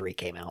since 3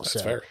 came out, That's so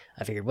fair.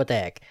 I figured, what the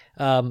heck.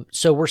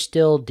 So we're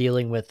still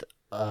dealing with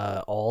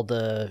all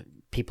the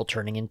people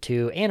turning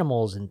into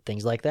animals and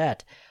things like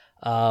that.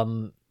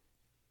 I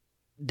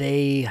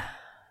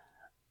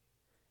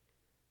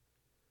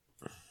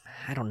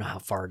don't know how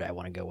far I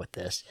want to go with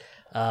this.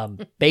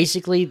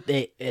 Basically,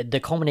 the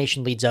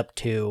culmination leads up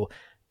to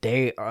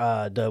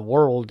the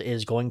world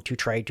is going to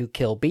try to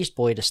kill Beast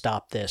Boy to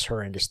stop this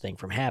horrendous thing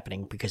from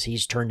happening because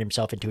he's turned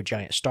himself into a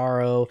giant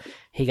Starro.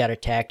 He got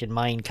attacked and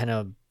mine kind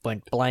of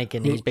went blank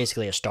and he's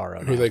basically a Starro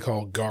now. Who they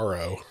call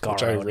Garo,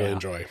 which I really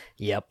enjoy.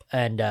 Yep.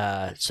 And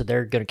so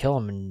they're going to kill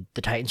him and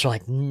the Titans are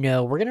like,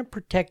 no, we're going to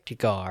protect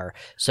Gar.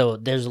 So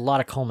there's a lot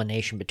of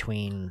culmination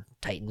between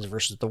Titans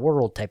versus the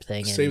world type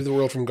thing. Save the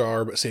world from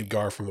Gar, but save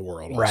Gar from the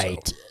world also.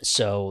 Right.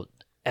 So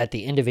at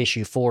the end of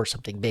issue 4,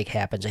 something big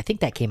happens. I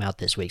think that came out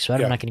this week, so I'm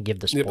not going to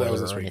give the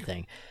spoiler or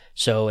anything.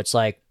 So it's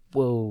like,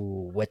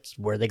 whoa,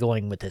 where are they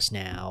going with this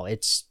now?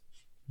 It's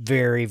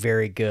very,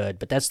 very good,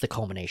 but that's the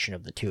culmination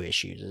of the 2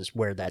 issues is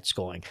where that's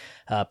going.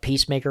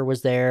 Peacemaker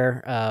was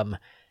there.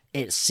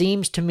 It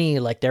seems to me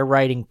like they're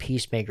writing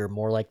Peacemaker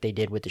more like they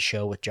did with the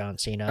show with John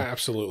Cena.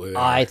 Absolutely.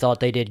 I thought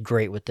they did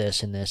great with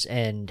this and this,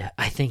 and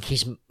I think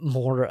he's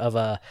more of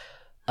a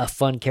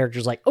fun character.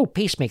 It's like, oh,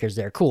 Peacemaker's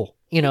there, cool.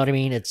 You know what I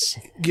mean? I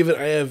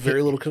have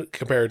very little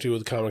comparative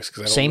with the comics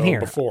because I don't know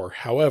before.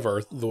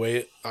 However, the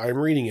way I'm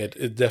reading it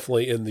is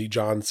definitely in the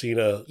John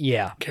Cena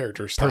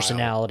character style.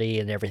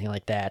 Personality and everything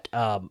like that.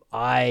 And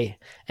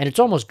it's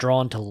almost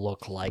drawn to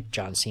look like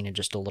John Cena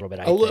just a little bit,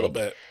 I think. Little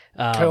bit.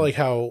 Kind of like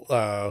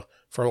how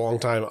for a long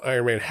time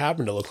Iron Man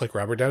happened to look like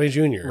Robert Downey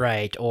Jr.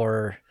 Right,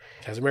 or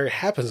Casimir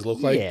happens to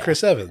look like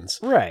Chris Evans.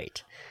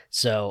 Right.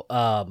 So,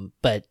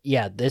 but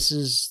yeah, this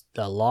is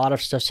a lot of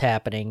stuff's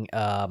happening.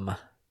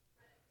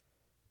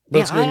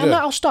 But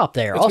I'll stop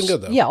there. It's been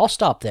good, though. Yeah, I'll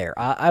stop there.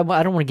 I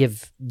don't want to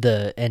give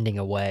the ending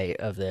away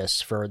of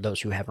this for those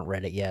who haven't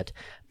read it yet,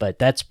 but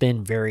that's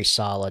been very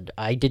solid.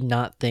 I did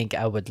not think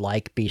I would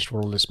like Beast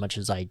World as much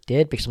as I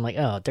did because I'm like,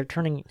 oh, they're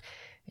turning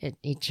at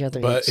each other.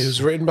 But it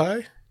was written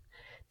by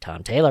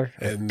Tom Taylor,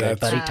 and good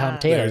buddy Tom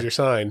Taylor. There's your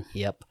sign.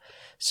 Yep.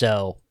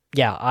 So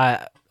yeah,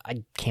 I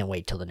can't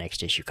wait till the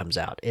next issue comes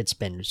out. It's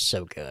been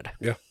so good.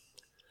 Yeah,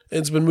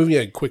 it's been moving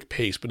at a quick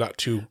pace, but not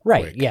too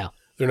quick. Yeah.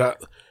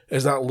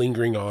 It's not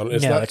lingering on.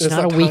 It's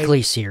not a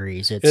weekly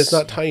series. It's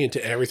not tying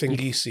into everything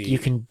DC. You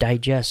can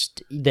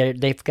digest.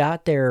 They've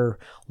got their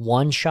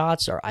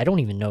one-shots, or I don't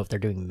even know if they're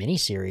doing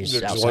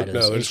miniseries outside of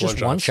this. It's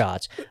just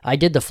one-shots. I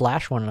did the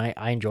Flash one, and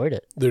I enjoyed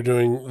it. They're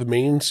doing the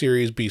main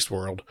series, Beast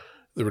World.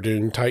 They were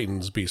doing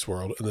Titans, Beast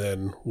World, and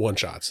then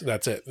one-shots.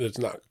 That's it. It's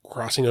not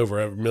crossing over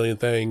a million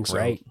things. So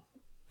right.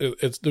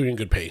 It's doing a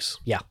good pace.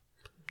 Yeah.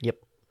 Yep.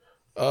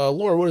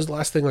 Laura, what is the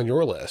last thing on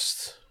your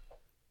list?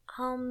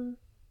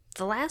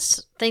 The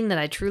last thing that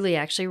I truly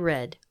actually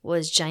read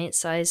was Giant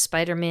Size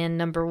Spider-Man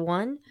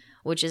 #1,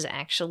 which is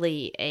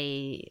actually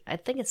I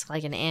think it's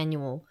like an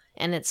annual,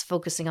 and it's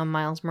focusing on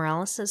Miles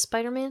Morales as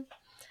Spider-Man.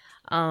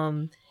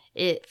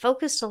 It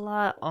focused a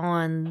lot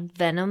on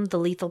Venom, the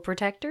Lethal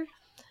Protector,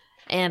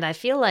 and I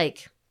feel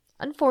like,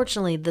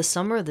 unfortunately, the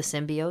Summer of the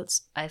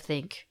Symbiotes, I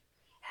think,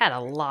 had a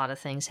lot of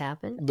things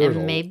happen. There's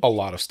a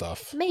lot of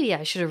stuff. Maybe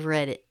I should have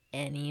read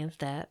any of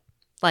that.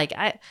 Like,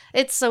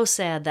 it's so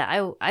sad that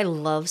I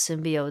love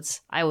symbiotes.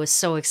 I was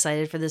so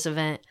excited for this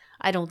event.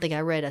 I don't think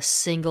I read a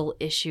single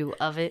issue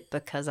of it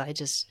because I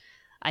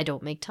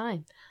don't make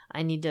time.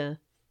 I need to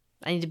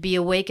be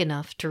awake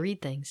enough to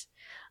read things.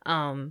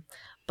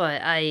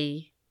 But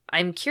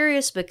I'm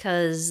curious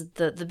because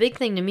the big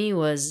thing to me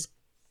was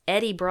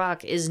Eddie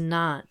Brock is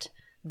not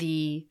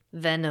the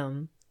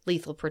Venom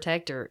Lethal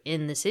Protector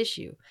in this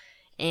issue.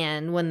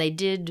 And when they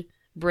did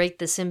break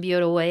the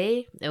symbiote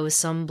away, it was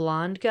some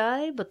blonde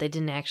guy, but they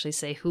didn't actually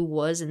say who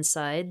was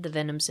inside the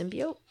Venom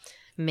symbiote.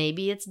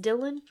 Maybe it's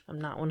Dylan.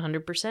 I'm not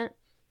 100%,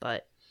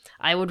 but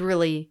I would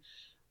really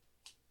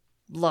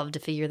love to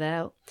figure that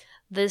out.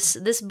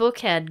 This book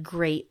had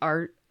great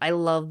art. I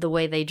love the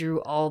way they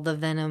drew all the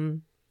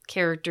Venom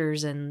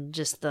characters and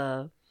just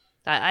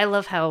I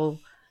love how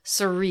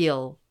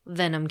surreal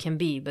Venom can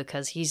be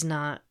because he's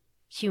not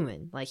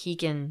human. Like, he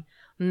can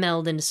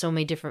meld into so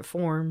many different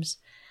forms.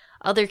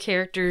 Other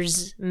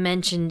characters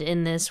mentioned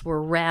in this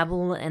were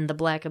Rabble and the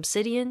Black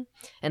Obsidian,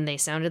 and they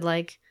sounded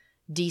like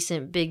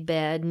decent, big,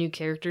 bad new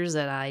characters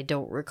that I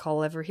don't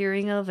recall ever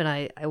hearing of, and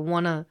I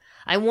wanna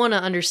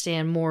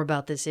understand more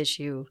about this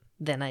issue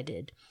than I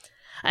did.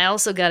 I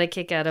also got a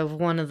kick out of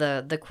one of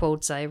the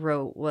quotes I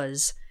wrote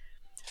was,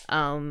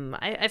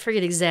 I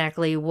forget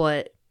exactly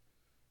what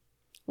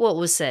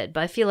was said,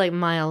 but I feel like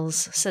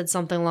Miles said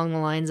something along the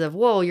lines of,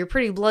 "Whoa, you're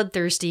pretty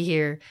bloodthirsty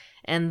here."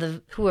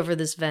 And whoever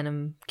this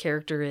Venom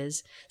character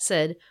is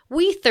said,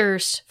 "We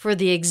thirst for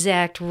the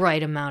exact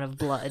right amount of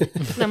blood."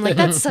 And I'm like,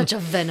 that's such a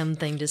Venom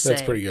thing to say.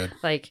 That's pretty good.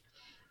 Like,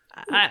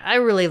 I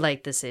really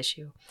like this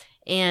issue.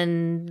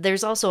 And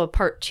there's also a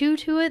part 2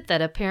 to it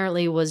that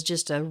apparently was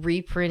just a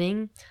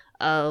reprinting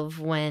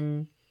of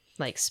when,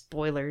 like,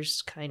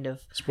 spoilers kind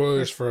of.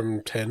 Spoilers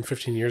from 10,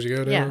 15 years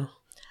ago now? Yeah.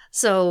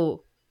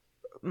 So,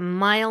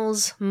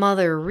 Miles'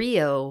 mother,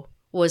 Rio,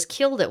 was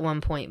killed at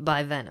one point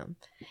by Venom.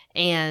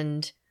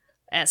 And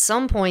at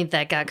some point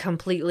that got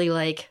completely,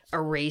 like,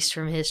 erased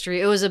from history.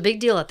 It was a big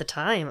deal at the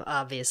time,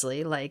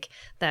 obviously. Like,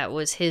 that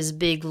was his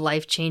big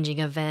life-changing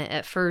event.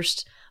 At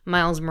first,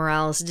 Miles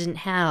Morales didn't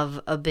have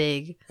a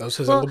big... That was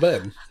his Uncle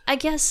Ben. I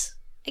guess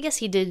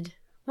he did...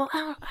 Well,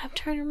 I'm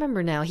trying to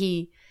remember now.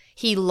 He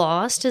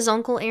lost his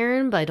Uncle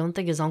Aaron, but I don't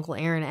think his Uncle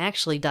Aaron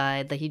actually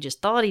died. Like, he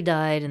just thought he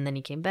died, and then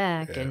he came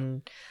back,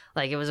 and,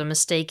 like, it was a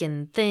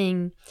mistaken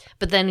thing.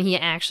 But then he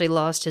actually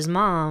lost his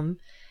mom,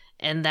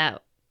 and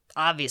that...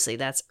 Obviously,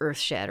 that's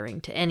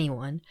earth-shattering to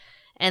anyone.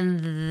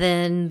 And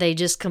then they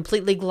just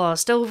completely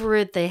glossed over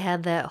it. They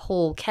had that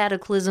whole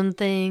cataclysm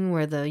thing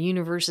where the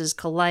universes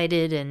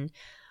collided, and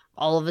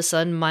all of a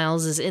sudden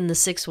Miles is in the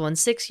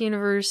 616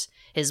 universe.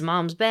 His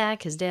mom's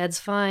back, his dad's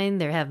fine,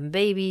 they're having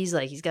babies,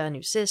 like he's got a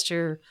new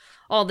sister,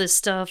 all this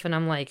stuff. And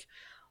I'm like,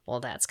 well,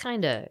 that's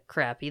kind of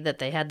crappy that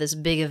they had this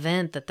big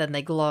event that then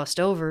they glossed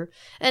over.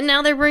 And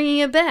now they're bringing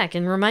it back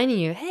and reminding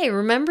you, hey,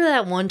 remember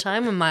that one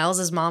time when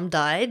Miles' mom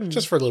died and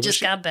just for a little just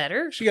bit. got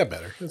better? She got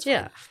better. That's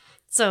yeah. fine.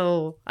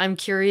 So I'm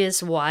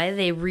curious why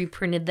they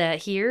reprinted that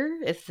here.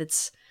 If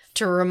it's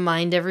to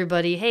remind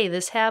everybody, hey,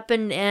 this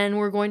happened and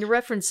we're going to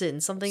reference it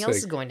and something else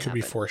is going to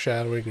happen. Could be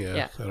foreshadowing.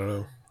 Yeah. I don't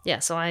know. Yeah,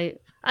 so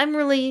I'm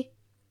really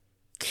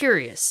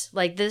curious.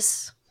 Like,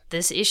 this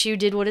issue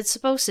did what it's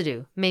supposed to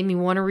do. Made me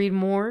want to read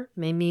more.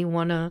 Made me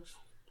want to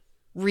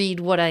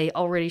read what I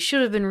already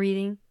should have been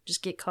reading.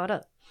 Just get caught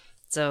up.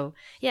 So,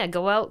 yeah,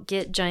 go out,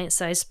 get Giant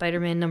Size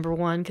Spider-Man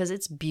 #1, because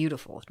it's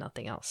beautiful, if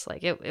nothing else.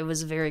 Like, it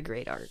was very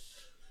great art.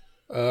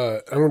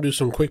 I'm going to do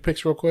some quick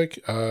picks real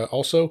quick.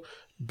 Also,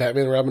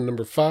 Batman and Robin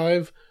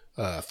 #5,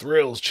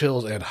 Thrills,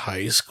 Chills, and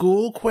High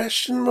School, ?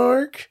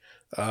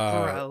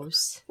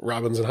 Gross.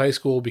 Robin's in high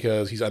school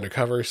because he's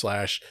undercover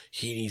 /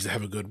 he needs to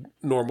have a good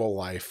normal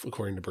life,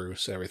 according to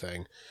Bruce, and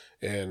everything.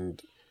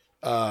 And,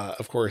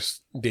 of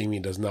course,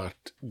 Damian does not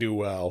do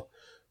well.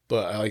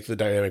 But I like the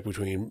dynamic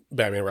between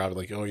Batman and Robin.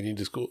 Like, oh, you need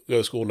to go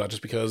to school, not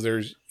just because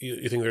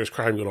you think there's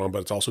crime going on,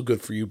 but it's also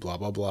good for you, blah,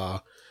 blah,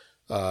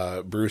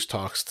 blah. Bruce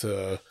talks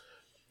to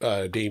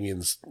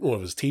Damian's one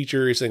of his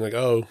teachers, saying like,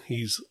 oh,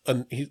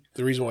 the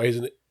reason why he's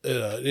in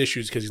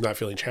issues because he's not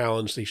feeling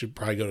challenged. So he should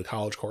probably go to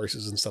college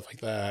courses and stuff like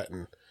that.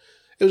 And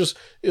it was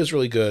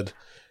really good.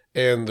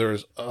 And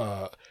there's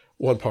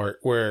one part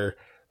where,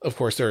 of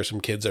course, there are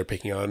some kids that are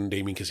picking on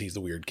Damian because he's the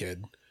weird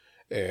kid,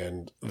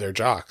 and they're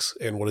jocks.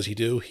 And what does he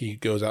do? He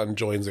goes out and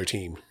joins their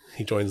team.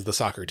 He joins the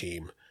soccer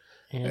team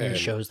and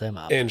shows them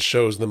up. And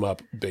shows them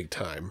up big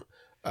time.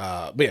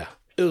 But yeah,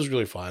 it was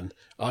really fun.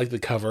 I like the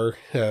cover.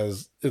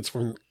 It's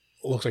from,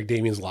 looks like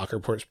Damian's locker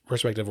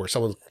perspective, where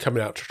someone's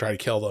coming out to try to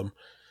kill them.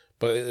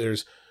 But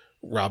there's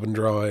Robin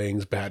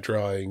drawings, Bat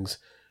drawings,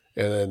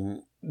 and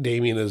then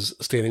Damian is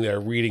standing there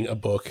reading a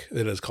book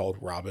that is called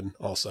Robin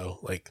also.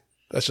 Like,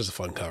 that's just a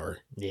fun cover.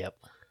 Yep.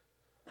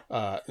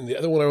 And the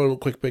other one I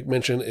want to quick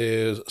mention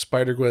is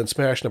Spider-Gwen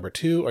Smash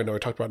 #2. I know I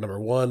talked about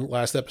 #1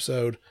 last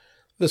episode.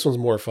 This one's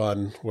more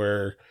fun,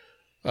 where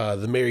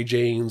the Mary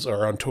Janes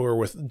are on tour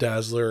with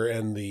Dazzler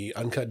and the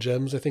Uncut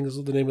Gems, I think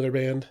is the name of their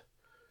band.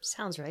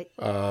 Sounds right.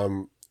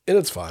 And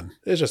it's fun.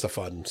 It's just a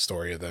fun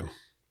story of them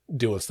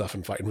doing stuff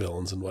and fighting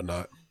villains and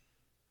whatnot.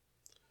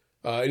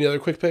 Any other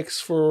quick picks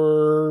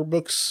for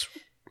books?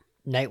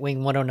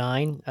 Nightwing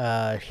 109.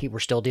 We're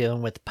still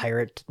dealing with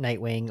Pirate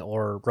Nightwing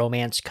or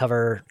Romance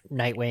cover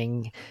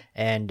Nightwing,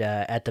 and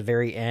at the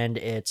very end,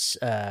 it's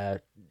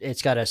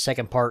got a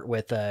second part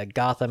with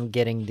Gotham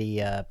getting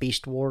the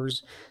Beast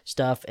Wars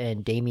stuff,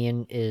 and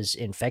Damian is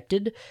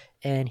infected,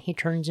 and he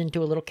turns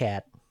into a little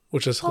cat.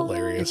 Which is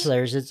hilarious. It's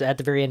hilarious. It's at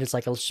the very end. It's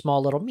like a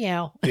small little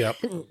meow. Yep.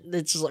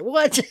 It's just like,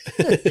 what?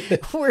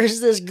 Where's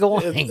this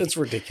going? It's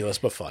ridiculous,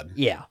 but fun.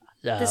 Yeah.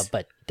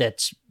 But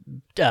that's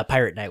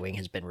Pirate Nightwing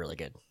has been really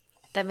good.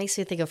 That makes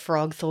me think of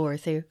Frog Thor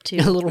too.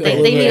 A little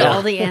bit. They need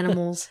all the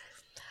animals.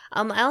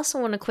 I also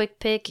want a quick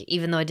pick,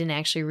 even though I didn't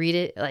actually read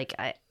it. Like,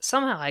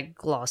 I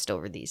glossed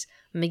over these.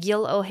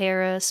 McGill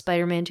O'Hara,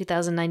 Spider-Man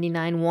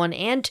 2099 1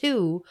 and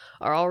 2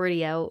 are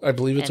already out. I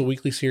believe it's a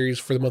weekly series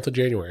for the month of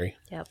January.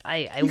 Yep.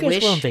 I you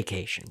wish guys were on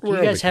vacation. You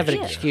guys have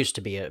an excuse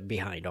to be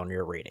behind on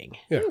your reading.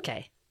 Yeah.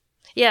 Okay.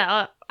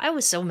 Yeah, I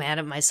was so mad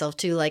at myself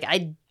too. Like,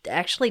 I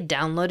actually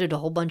downloaded a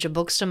whole bunch of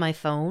books to my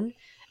phone,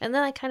 and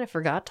then I kind of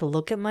forgot to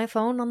look at my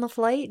phone on the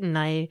flight, and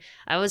I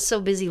was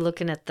so busy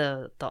looking at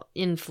the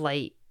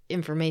in-flight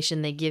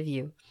information they give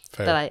you.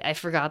 Fair. That I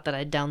forgot that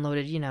I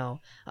downloaded,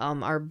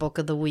 our book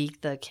of the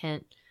week, the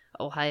Kent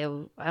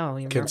Ohio. I don't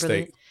even Kent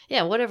remember.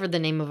 State. Whatever the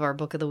name of our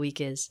book of the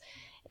week is.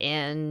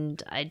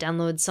 And I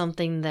downloaded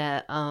something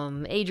that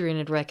Adrian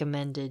had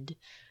recommended.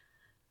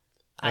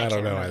 I don't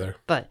can't know remember. either.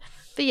 But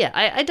yeah,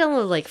 I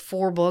downloaded like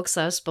 4 books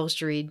I was supposed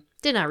to read.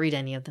 Did not read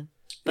any of them.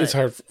 But It's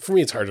hard for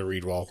me. It's hard to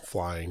read while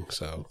flying.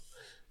 So,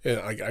 yeah,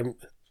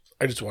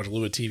 I just watch a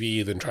little bit of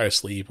TV, then try to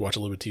sleep. Watch a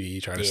little bit of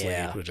TV, try to sleep.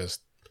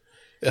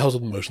 It helps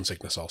with motion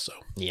sickness also.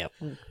 Yep.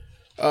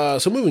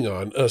 So moving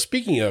on.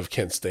 Speaking of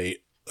Kent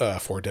State,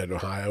 for Dead in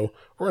Ohio,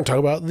 we're going to talk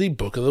about the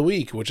book of the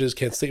week, which is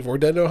Kent State for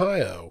Dead in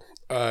Ohio.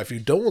 If you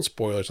don't want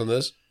spoilers on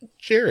this,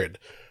 Jared,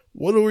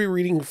 what are we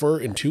reading for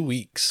in 2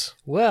 weeks?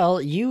 Well,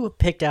 you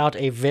picked out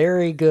a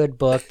very good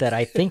book that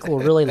I think we'll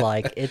really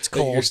like. It's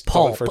called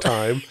Pulp. For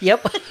time. Yep.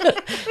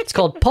 It's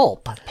called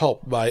Pulp.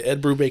 Pulp by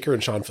Ed Brubaker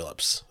and Sean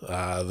Phillips.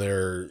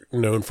 They're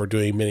known for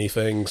doing many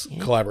things,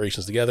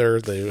 collaborations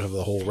together. They have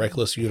the whole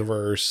Reckless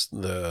universe,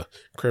 the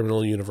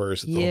criminal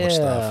universe, the whole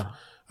stuff.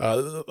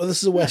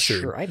 This is a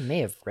Western. Sure, I may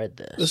have read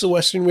this. This is a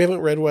Western. We haven't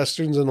read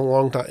Westerns in a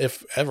long time,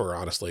 if ever,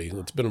 honestly.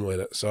 It's been a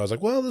minute. So I was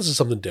like, well, this is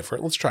something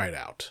different. Let's try it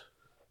out.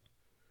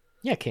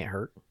 Yeah, it can't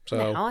hurt. So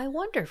now I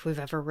wonder if we've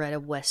ever read a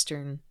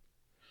Western.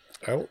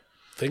 I don't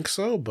think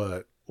so,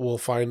 but we'll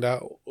find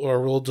out,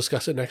 or we'll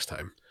discuss it next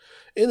time.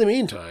 In the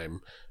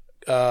meantime,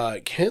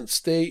 Kent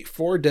State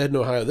for Dead in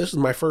Ohio. This is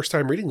my first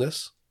time reading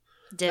this.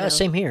 Ditto.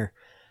 Same here.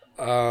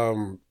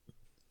 And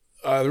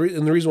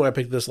the reason why I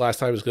picked this last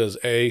time is because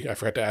I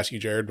forgot to ask you,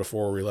 Jared,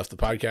 before we left the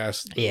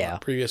podcast. Yeah.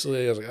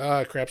 Previously, I was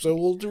like, crap. So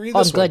we'll read Oh,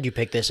 this. I'm glad you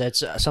picked this.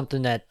 It's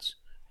something that.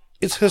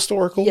 It's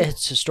historical. Yeah,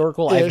 it's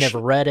historical. I've never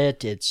read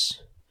it.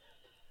 It's.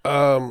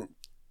 So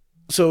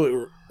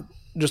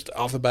just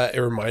off the bat,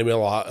 it reminded me a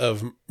lot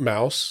of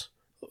Mouse.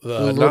 A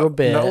little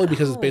bit. Not only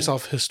because it's based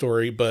off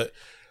history, but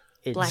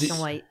It's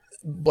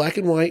Black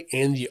and white,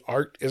 and the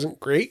art isn't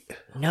great.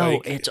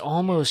 No, it's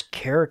almost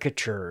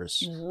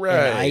caricatures.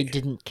 Right. And I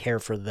didn't care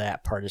for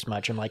that part as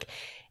much. I'm like,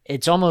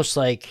 it's almost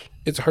like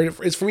It's hard.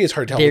 It's for me. It's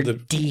hard to they're tell.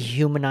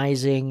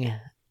 dehumanizing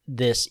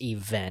this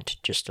event.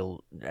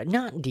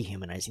 Not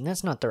dehumanizing.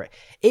 That's not the right.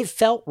 It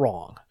felt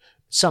wrong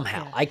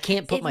somehow. Yeah. I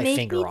can't put my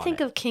finger on it. It made me think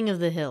of King of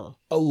the Hill.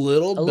 A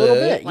little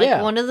bit. Like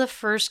Yeah. one of the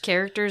first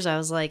characters, I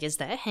was like, is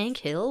that Hank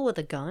Hill with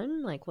a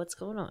gun? Like, what's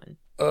going on?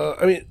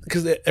 I mean,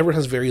 because everyone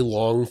has very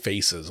long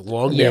faces,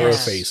 narrow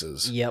Yes.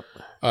 faces. Yep.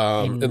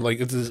 And like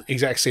it's the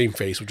exact same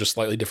face, which is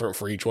slightly different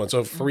for each one.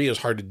 So for me, it was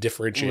hard to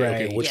differentiate.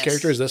 Right. Okay, which Yes.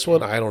 character is this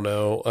one? I don't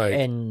know. Like,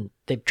 And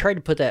they've tried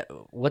to put that,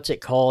 what's it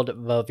called,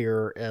 above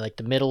your, like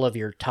the middle of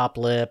your top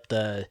lip,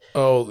 the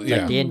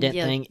yeah, the indent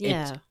Yeah, thing.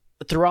 yeah.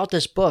 Throughout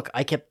this book,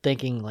 I kept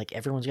thinking like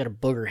everyone's got a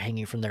booger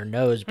hanging from their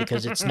nose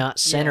because it's not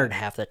centered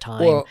half the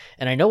time. Well-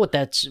 and I know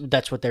that's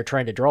what they're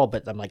trying to draw,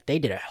 but I'm like, they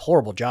did a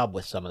horrible job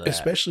with some of that.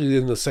 especially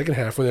in the second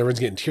half when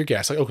everyone's getting tear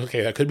gas. Like,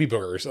 okay, that could be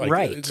boogers. Like,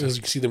 Right. because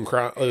you can see them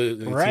cry,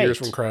 Right. tears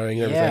from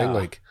crying and everything. Yeah.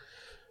 Like,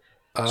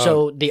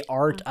 So the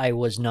art I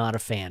was not a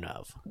fan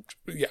of.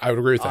 yeah, I would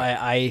agree with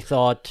that. I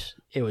thought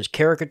it was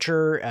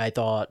caricature.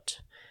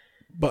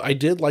 But I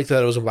did like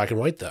that it was in black and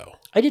white, though.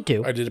 I did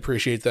too. I did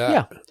appreciate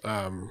that.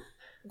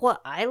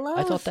 What I love,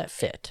 I thought that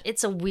fit.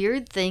 it's a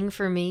weird thing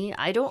for me.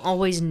 I don't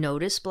always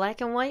notice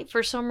black and white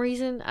for some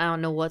reason. I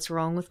don't know what's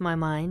wrong with my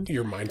mind.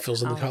 Your mind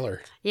fills in the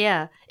color.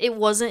 Yeah, it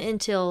wasn't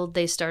until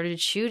they started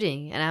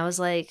shooting, and I was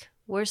like,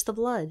 where's the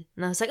blood?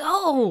 And I was like,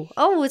 oh,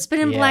 it's been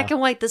in Yeah. black and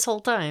white this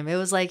whole time. It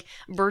was like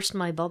burst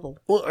my bubble.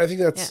 Well, I think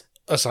that's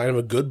a sign of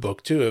a good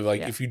book too. Of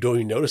like, Yeah. if you don't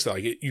even notice that,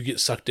 like, you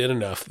get sucked in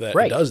enough that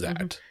Right. it does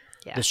that.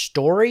 Yeah. The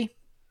story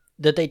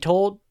that they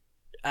told,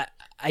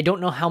 I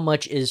don't know how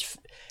much is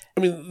I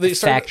mean, they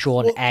started- factual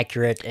and well,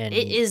 accurate, and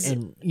It is-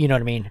 and you know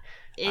what I mean.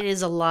 It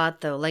is a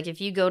lot, though. Like,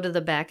 if you go to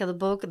the back of the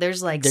book,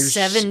 there's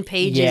 7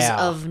 pages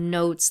yeah. of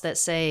notes that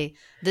say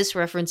this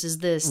references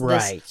this.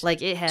 Right. This.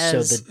 Like, it So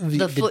has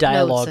the footnotes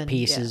dialogue and-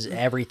 pieces,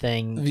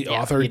 everything. The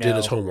author you did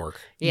his know. homework.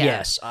 Yeah.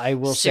 Yes, I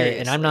will say,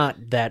 and I'm Seriously.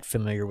 not that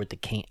familiar with the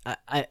King.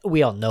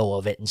 We all know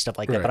of it and stuff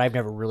like that, Right. but I've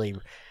never really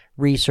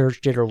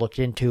researched it or looked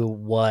into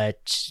what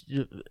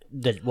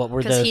were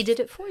Because the. he did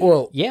it for you.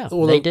 Well, Yeah,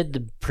 well, they did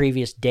the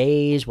previous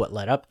days, what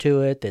led up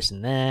to it, this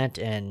and that,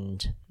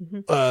 and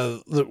one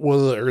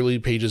of the early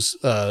pages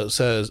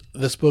says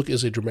this book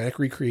is a dramatic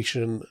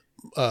recreation,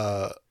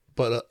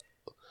 but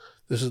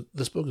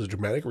this book is a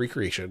dramatic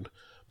recreation,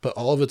 but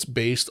all of it's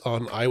based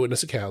on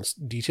eyewitness accounts,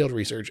 detailed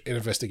research, and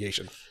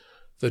investigation.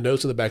 The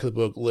notes in the back of the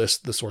book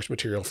list the source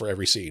material for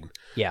every scene.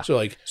 yeah.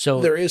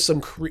 So there is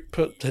some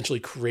potentially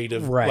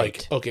creative, Right.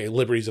 like, okay,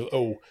 liberties of,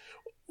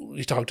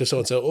 we talked to so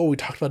and so. We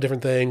talked about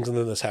different things, and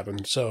then this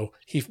happened. So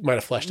he might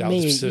have fleshed out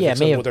the specifics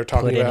may of have what they're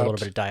talking put in about. a little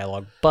bit of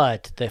dialogue,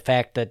 but the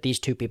fact that these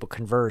two people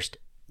conversed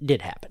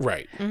did happen.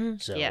 Right.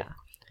 So Yeah.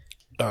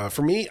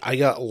 For me, I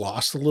got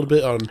lost a little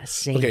bit on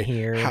Same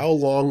here. how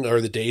long are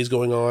the days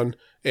going on,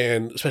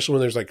 and especially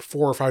when there's like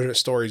 400 or 500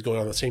 stories going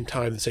on at the same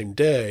time, the same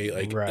day.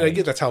 Like, Right. and I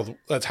get that's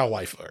how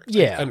life works.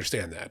 Yeah. I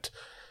understand that.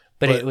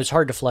 but but- it was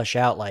hard to flesh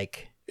out.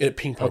 Like, It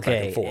ping pong back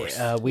okay, and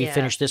forth. we Yeah.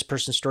 finished this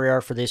person's story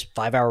arc for this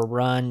 5-hour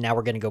run. Now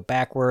we're going to go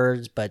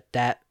backwards, but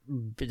that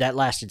that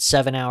lasted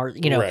 7 hours.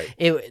 You know, Right.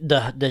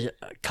 the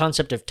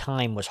concept of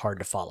time was hard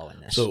to follow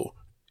in this. So,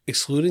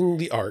 excluding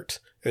the art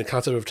and the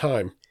concept of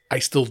time, I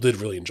still did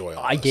really enjoy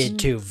all I this. did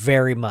too,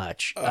 very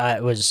much.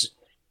 It was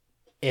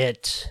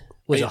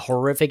a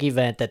horrific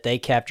event that they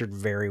captured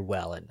very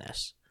well in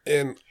this.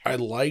 And I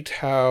liked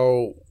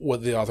how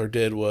what the author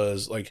did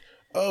was like,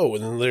 oh,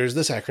 and then there's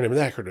this acronym and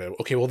that acronym.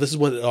 Okay, well, this is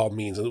what it all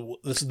means. And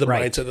this is the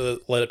Right. mindset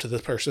that led up to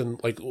this person,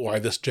 like why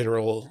this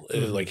general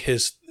is like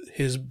his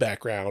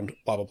background,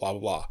 blah, blah, blah, blah,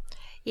 blah.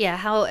 Yeah,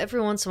 how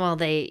every once in a while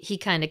he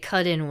kind of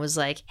cut in and was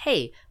like,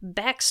 hey,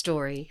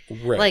 backstory.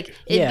 Right. Like,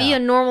 it'd be Yeah. a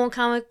normal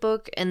comic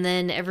book, and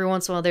then every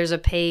once in a while there's a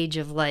page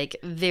of, like,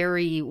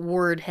 very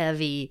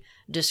word-heavy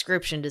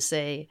description to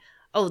say,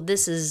 oh,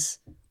 this is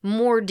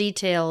more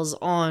details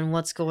on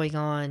what's going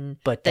on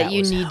But that that you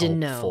was need to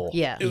know. helpful.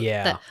 Yeah.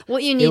 Yeah.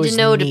 What you It need to was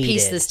know to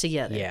piece needed. this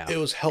together. Yeah. It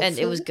was helpful. And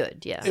it was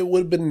good, yeah. It would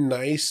have been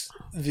nice.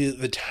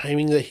 The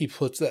timing that he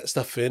puts that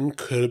stuff in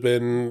could have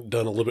been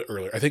done a little bit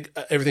earlier. I think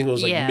everything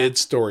was like Yeah.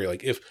 mid-story.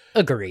 Like if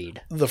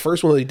Agreed. the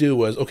first one they do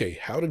was, okay,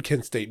 how did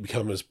Kent State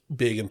become as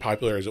big and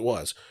popular as it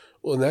was?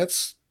 Well, and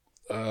that's,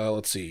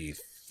 let's see,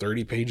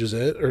 30 pages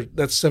in, or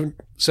that's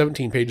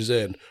 17 pages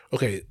in.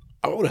 Okay,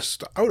 I would have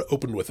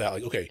opened with that.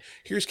 Like, okay,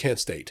 here's Kent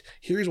State.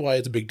 Here's why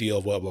it's a big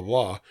deal, blah, blah,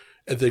 blah.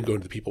 And then go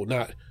into the people.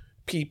 Not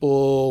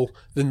people,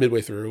 then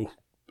midway through,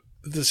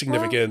 the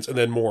significance, and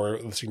then more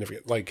of the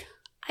significance. Like,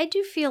 I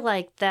do feel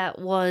like that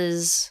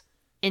was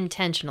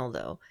intentional,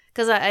 though,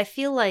 because I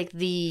feel like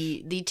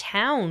the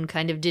town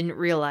kind of didn't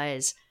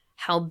realize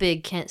how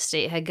big Kent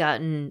State had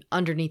gotten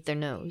underneath their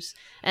nose,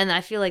 and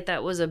I feel like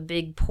that was a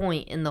big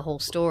point in the whole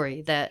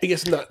story. That I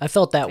guess not. I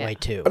felt that way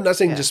too. I'm not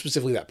saying Yeah. just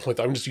specifically that point.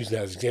 Though. I'm just using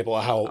that as an example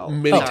of how Oh,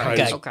 many okay,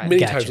 times, okay. many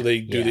Gotcha. times when they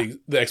do Yeah.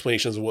 the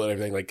explanations of what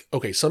everything. Like,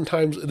 okay,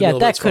 sometimes in the Yeah, middle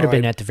that that's could have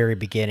been fine, at the very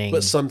beginning.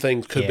 but some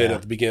things could have been Yeah.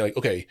 at the beginning. Like,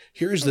 okay,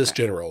 here's this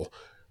general,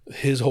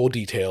 his whole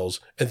details,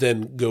 and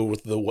then go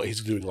with what he's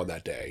doing on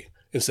that day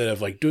instead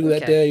of like doing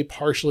that Okay. day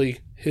partially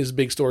his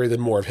big story, then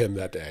more of him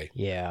that day.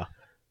 Yeah.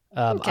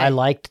 Okay. I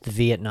liked the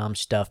Vietnam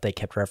stuff they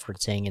kept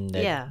referencing in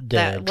the, yeah, the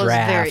that was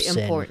drafts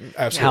very important. and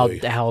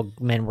Absolutely. how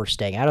men were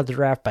staying out of the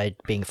draft by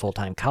being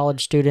full-time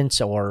college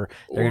students, or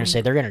they're going to say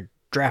they're going to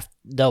draft,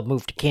 they'll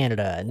move to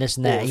Canada and this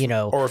and that,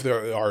 or if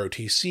they're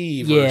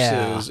ROTC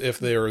Yeah. versus if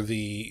they're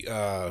the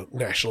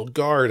National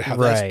Guard, how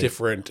Right. that's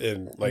different.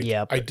 And like,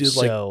 Yep. I did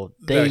So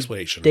like that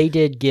explanation. They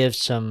did give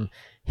some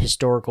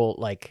historical,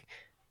 like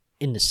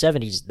in the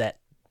 70s, that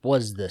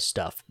was the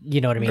stuff.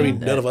 You know what I mean? I mean,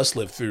 none of us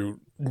lived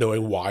through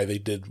knowing why they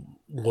did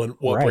what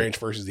Right. branch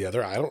versus the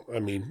other.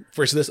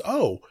 Versus this,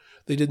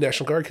 they did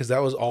National Guard because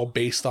that was all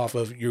based off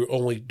of you're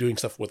only doing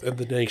stuff within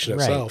the nation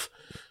Right. itself.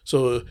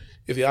 So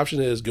if the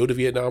option is go to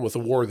Vietnam with a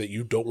war that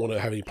you don't want to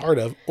have any part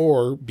of,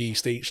 or be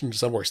stationed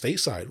somewhere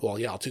stateside, well,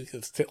 yeah, I'll take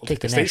the take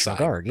the stateside. National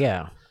Guard,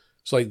 yeah.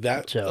 So like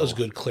that So, was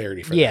good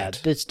clarity for Yeah,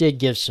 that. this did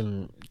give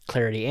some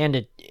clarity, and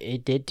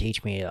it did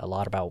teach me a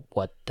lot about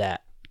what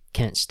that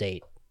Kent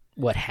State,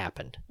 what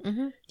happened.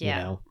 Mm-hmm. Yeah.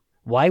 You know,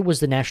 why was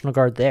the National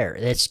Guard there?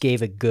 This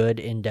gave a good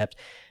in-depth,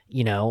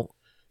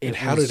 And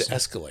how did it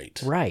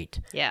escalate? Right.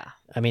 Yeah.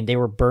 I mean, they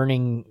were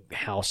burning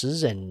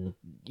houses, and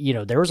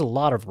there was a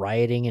lot of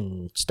rioting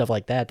and stuff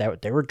like that.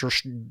 That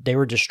they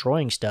were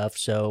destroying stuff.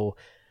 So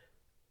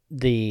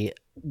the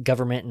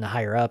government and the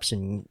higher ups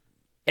and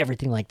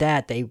everything like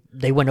that,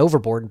 they went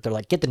overboard. And they're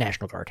like, get the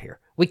National Guard here.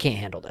 We can't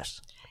handle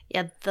this.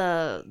 Yeah,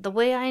 the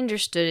way I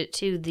understood it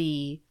too,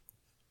 the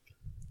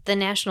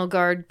National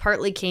Guard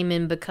partly came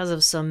in because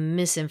of some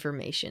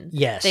misinformation.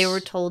 Yes. They were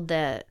told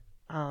that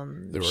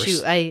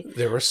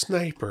There were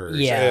snipers.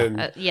 Yeah.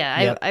 And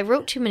Yep. I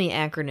wrote too many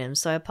acronyms,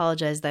 so I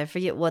apologize that I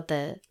forget what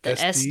the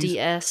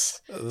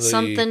SDS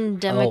something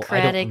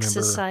Democratic remember.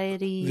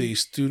 Society. the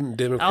Student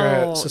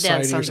Democrat Oh,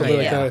 Society or something, something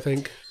like yeah. that, I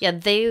think. Yeah,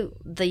 the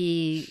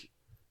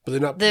But they're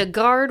not. the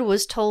guard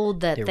was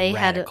told that They're they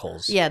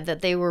radicals.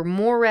 that they were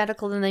more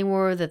radical than they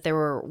were, that there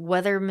were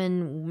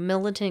Weatherman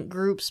militant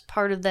groups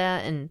part of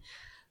that, and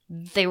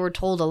they were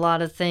told a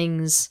lot of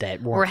things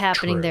That were weren't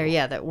happening true.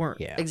 there, that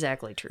weren't Yeah.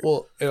 exactly true.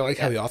 Well, and I like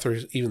how the author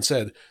even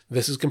said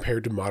this is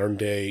compared to modern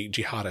day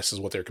jihadists is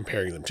what they're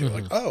comparing them to. Mm-hmm.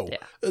 Like, oh,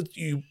 Yeah.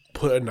 you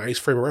put a nice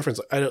frame of reference.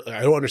 I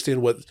don't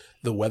understand what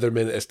the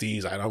Weathermen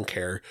SDs. I don't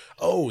care.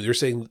 Oh, you're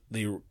saying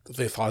they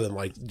thought of them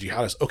like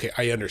jihadists. Okay,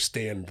 I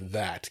understand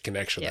that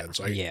connection Yeah. then.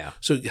 So Yeah.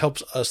 so it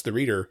helps us, the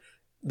reader,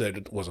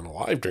 that wasn't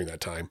alive during that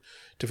time,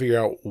 to figure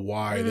out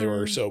why they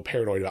were so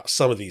paranoid about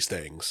some of these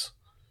things.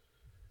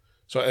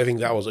 So I think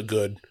that was a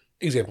good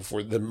example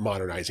for them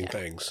modernizing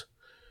things.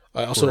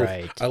 I also,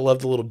 Right. I love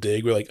the little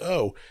dig. We're like,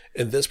 oh,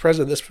 and this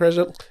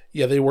president,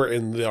 yeah, they weren't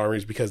in the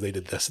armies because they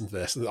did this and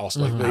this, and also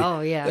like, Oh,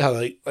 yeah. how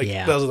like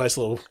Yeah. that was a nice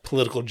little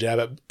political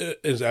jab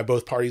at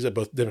both parties, at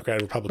both Democrat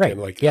and Republican.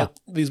 Right. Like, Yeah.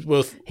 oh, these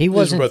were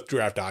wasn't- both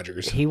draft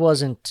dodgers. He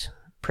wasn't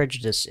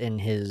prejudiced in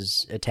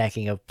his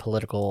attacking of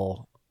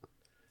political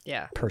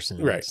Yeah.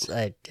 persons. Right.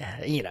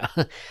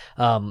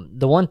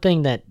 The one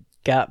thing that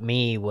got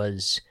me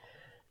was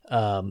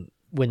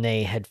when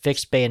they had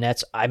fixed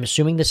bayonets, I'm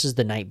assuming this is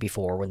the night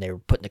before when they were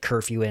putting the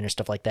curfew in and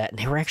stuff like that, and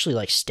they were actually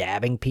like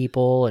stabbing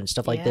people and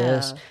stuff like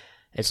this.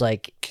 It's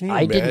like,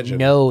 I didn't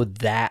know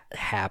that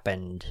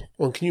happened.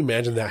 Well, can you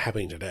imagine that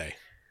happening today?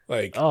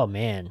 Like, oh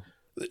man.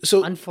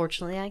 So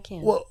unfortunately, I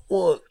can't.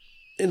 Well,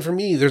 and for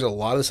me, there's a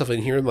lot of stuff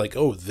in here. I'm like,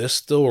 oh, this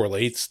still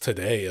relates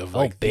today. Of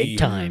like big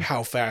time.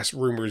 How fast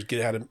rumors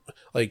get out of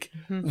like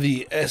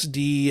the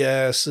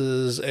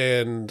SDSs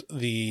and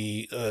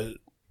the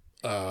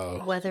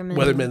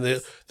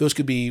Weathermen. Those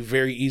could be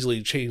very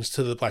easily changed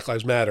to the Black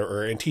Lives Matter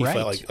or Antifa.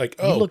 Right. Like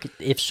you look,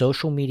 if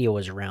social media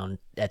was around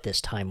at this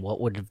time, what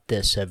would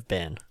this have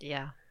been?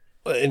 Yeah,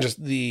 and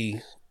just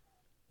the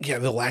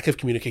lack of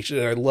communication.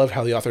 And I love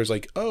how the author's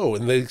like, oh,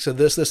 and they said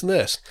this, this, and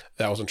this.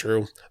 That wasn't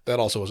true. That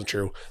also wasn't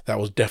true. That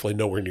was definitely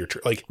nowhere near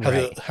true. Like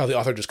how the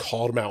author just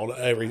called him out on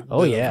every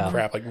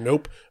crap. Like,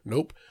 nope.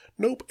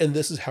 And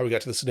this is how we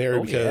got to the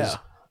scenario because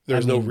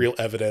there's no real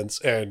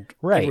evidence and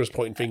everyone was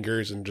pointing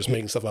fingers and just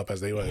making stuff up as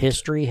they went.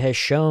 History has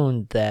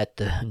shown that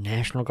the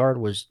National Guard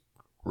was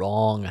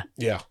wrong.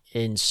 Yeah.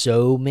 In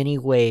so many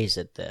ways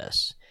at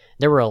this.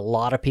 There were a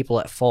lot of people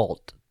at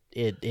fault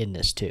in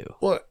this too.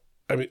 Well,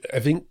 I mean, I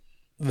think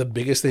the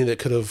biggest thing that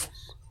could have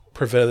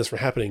prevented this from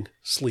happening,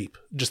 sleep.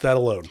 Just that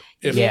alone.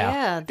 They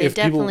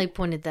definitely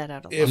pointed that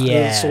out a lot. If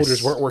the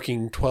soldiers weren't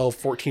working 12,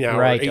 14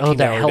 hour, 18 hour days.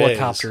 That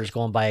helicopter is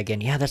going by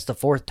again. Yeah, that's the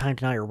fourth time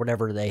tonight or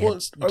whatever they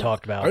had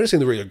talked about. I'm just saying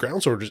the regular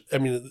ground soldiers, I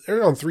mean,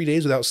 they're on 3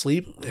 days without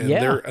sleep and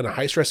they're in a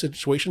high stress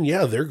situation.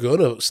 Yeah, they're going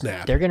to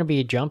snap. They're going to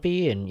be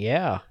jumpy and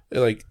And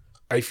like,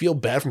 I feel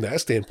bad from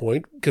that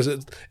standpoint because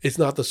it's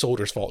not the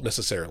soldiers' fault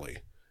necessarily.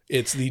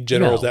 It's the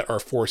generals that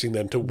are forcing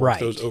them to work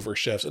those over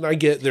shifts. And I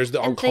get there's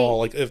the on-call,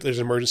 like if there's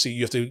an emergency,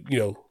 you have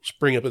to,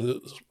 spring up in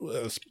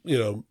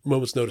the,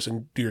 moment's notice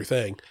and do your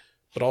thing.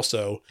 But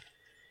also,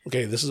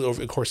 okay, this is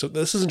over the course of,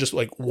 this isn't just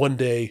like one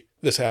day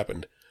this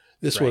happened.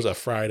 This was a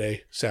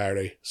Friday,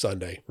 Saturday,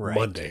 Sunday,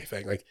 Monday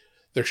thing. Like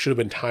there should have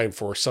been time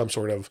for some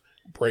sort of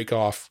break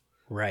off.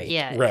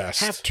 Rest.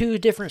 Have 2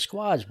 different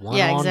squads,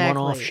 one on, one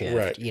off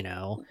shift,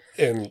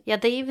 And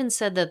they even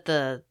said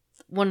that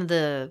one of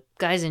the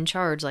guys in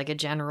charge, like a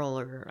general,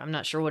 or I'm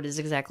not sure what his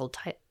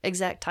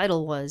exact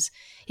title was,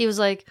 he was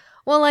like,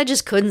 well, I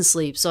just couldn't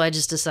sleep, so I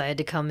just decided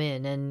to come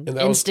in and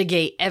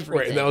instigate everything.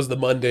 Right, and that was the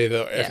Monday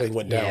that everything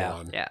went down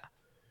on. Yeah.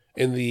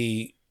 And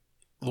the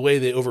way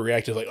they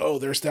overreacted, like, oh,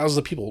 there's thousands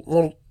of people.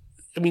 Well,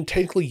 I mean,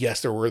 technically,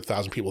 yes, there were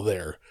 1,000 people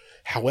there.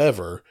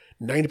 However,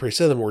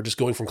 90% of them were just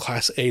going from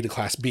Class A to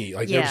Class B.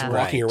 Like, they're just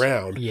walking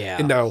around. Yeah.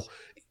 And now,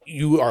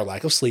 you are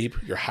lack of sleep,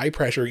 you're high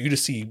pressure, you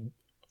just see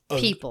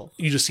people.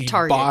 You just see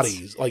targets.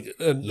 Bodies, like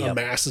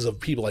masses of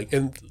people, like,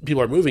 and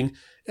people are moving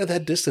at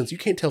that distance. You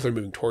can't tell if they're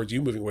moving towards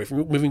you, moving away from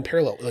you, moving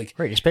parallel. Like,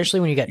 especially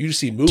when you just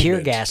see movement.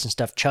 Tear gas and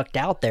stuff chucked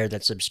out there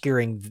that's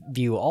obscuring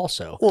view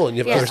also. Well, and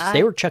you have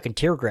they were chucking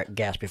tear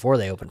gas before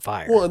they opened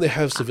fire. Well, and they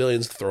have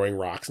civilians throwing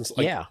rocks and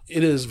stuff. Like,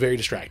 it is very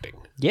distracting.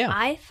 Yeah.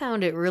 I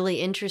found it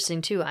really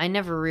interesting too. I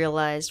never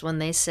realized when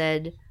they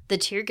said the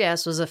tear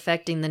gas was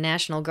affecting the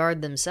National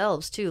Guard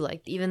themselves too.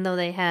 Like, even though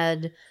they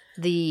had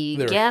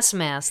gas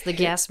masks, the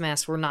gas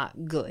masks were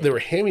not good. They were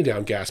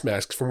hand-me-down gas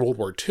masks from World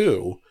War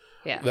II.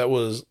 Yeah. That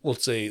was,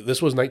 let's say,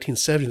 this was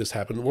 1970 this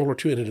happened. World War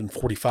II ended in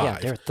 45. Yeah,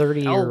 they're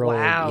 30-year-old. Oh,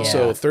 wow. Yeah.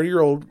 So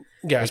 30-year-old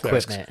gas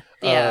equipment.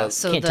 Masks.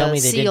 So can't the tell me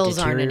they seals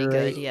didn't aren't any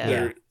deteriorate. good.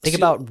 Yeah. Think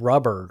about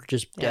rubber,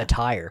 just a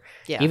tire.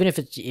 Yeah. Even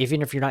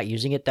if you're not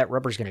using it, that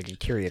rubber's going to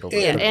deteriorate over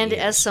time. And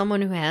as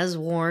someone who has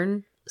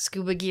worn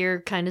scuba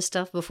gear kind of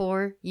stuff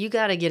before, you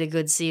got to get a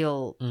good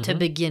seal to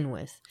begin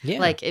with. Yeah.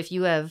 Like if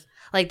you have,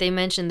 like they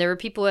mentioned, there were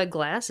people who had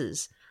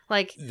glasses.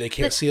 Like they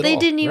can't see at all. They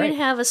didn't even Right.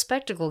 have a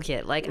spectacle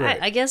kit. Like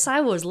I guess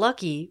I was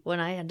lucky when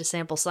I had to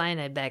sample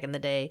cyanide back in the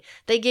day.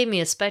 They gave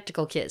me a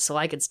spectacle kit so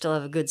I could still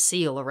have a good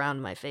seal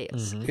around my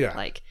face. Yeah.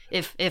 Like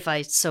if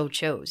I so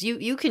chose.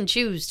 You can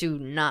choose to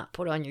not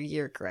put on your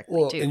gear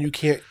correctly too. And you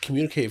can't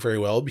communicate very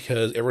well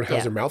because everyone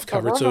has their mouth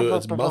covered, so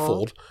it's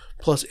muffled.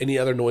 Plus any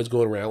other noise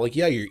going around. Like,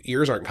 yeah, your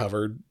ears aren't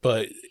covered,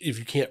 but if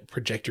you can't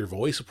project your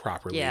voice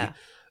properly,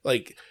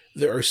 like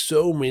there are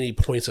so many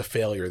points of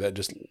failure that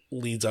just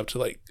leads up to,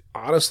 like,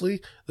 honestly,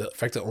 the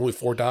fact that only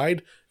 4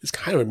 died is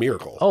kind of a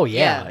miracle. Oh,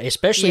 yeah.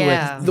 Especially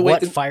with the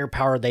what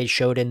firepower they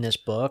showed in this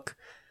book.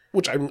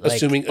 Which I'm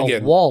assuming,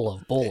 again, a wall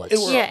of bullets.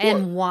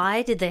 And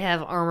why did they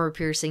have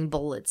armor-piercing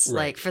bullets,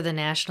 like, for the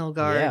National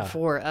Guard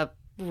for a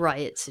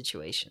riot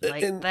situation?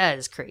 Like, that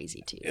is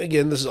crazy, too.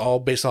 Again, this is all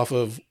based off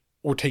of,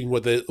 we're taking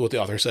what the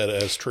author said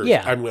as truth.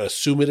 Yeah. I'm going to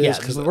assume it is.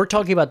 Because we're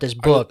talking about this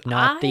book,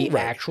 not the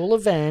actual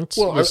event.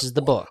 Well, this is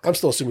the book. I'm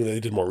still assuming that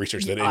they did more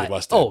research than any of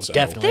us did. Oh,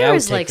 definitely. There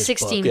is like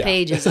 16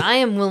 pages. I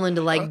am willing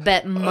to like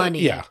bet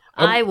money.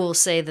 I will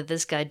say that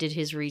this guy did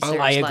his research.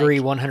 I agree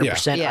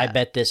 100%. I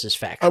bet this is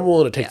factual. I'm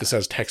willing to take this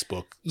as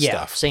textbook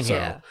stuff. Same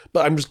here.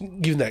 But I'm just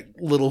giving that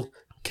little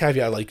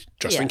caveat, like,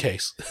 just in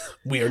case.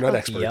 We are not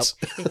experts.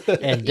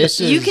 And this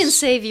is... You can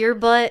save your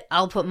butt.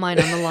 I'll put mine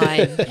on the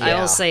line. I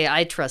will say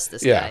I trust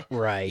this guy.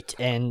 Right.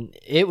 And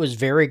it was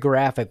very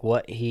graphic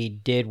what he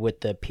did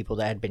with the people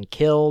that had been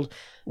killed.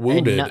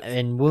 Wounded.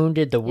 And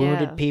wounded, the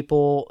wounded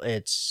people.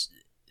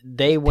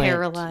 they went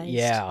paralyzed.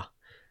 Yeah.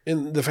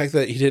 And the fact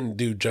that he didn't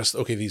do just,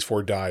 okay, these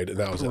 4 died, and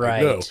that was it.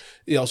 Right. Like, no,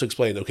 he also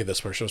explained, okay,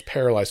 this person was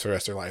paralyzed for the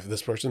rest of their life.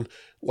 This person,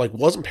 like,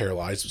 wasn't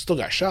paralyzed, still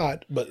got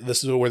shot, but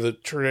this is where the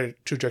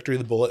trajectory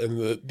of the bullet and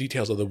the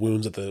details of the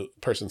wounds that the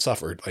person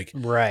suffered. Like,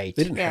 Right.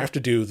 they didn't have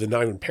to do the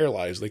 9 when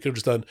paralyzed. They could have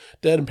just done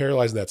dead and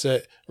paralyzed, and that's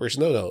it. Versus,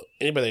 no,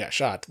 anybody that got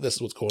shot, this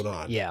is what's going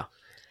on. Yeah.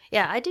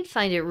 Yeah, I did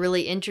find it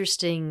really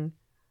interesting.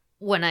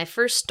 When I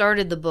first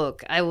started the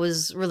book, I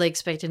was really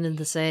expecting him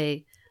to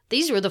say,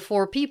 these were the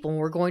 4 people and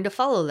we're going to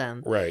follow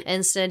them. Right.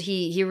 Instead,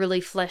 he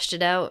really fleshed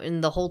it out,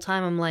 and the whole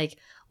time I'm like,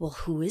 well,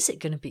 who is it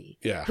going to be?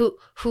 Yeah.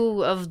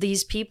 Who of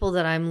these people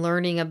that I'm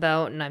learning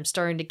about and I'm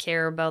starting to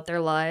care about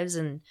their lives,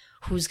 and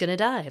who's going to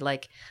die?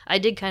 Like, I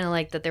did kind of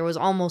like that there was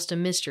almost a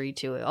mystery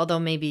to it, although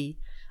maybe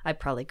I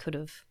probably could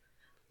have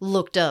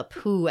looked up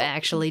who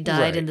actually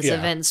died in this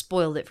event and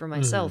spoiled it for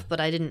myself, but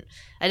I didn't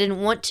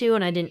want to,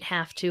 and I didn't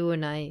have to,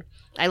 and I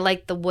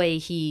liked the way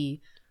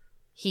he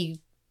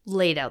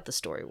laid out the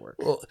story work.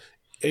 Well,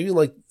 even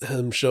like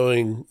him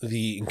showing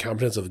the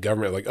incompetence of the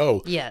government, like,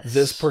 oh, yes,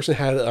 this person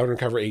had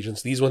undercover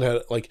agents. These one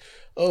had, like,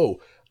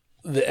 oh,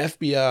 the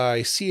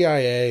FBI,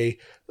 CIA,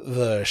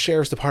 the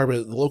sheriff's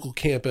department, the local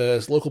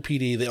campus, local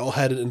PD, they all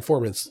had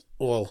informants.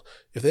 Well,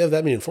 if they have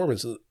that many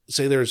informants,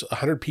 say there's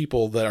 100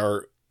 people that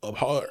are a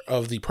part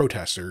of the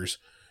protesters,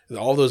 and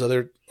all those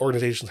other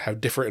organizations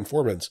have different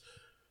informants.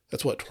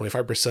 That's what,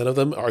 25% of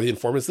them are the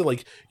informants. That,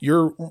 like,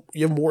 you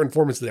have more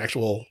informants than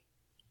actual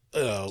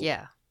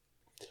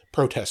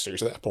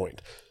protesters at that point.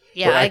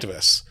 Yeah, or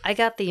activists. I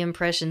got the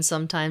impression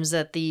sometimes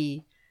that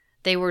they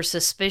were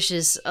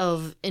suspicious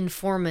of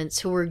informants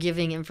who were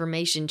giving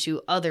information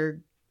to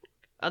other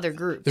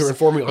groups. They were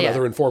informing on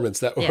other informants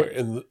that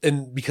were,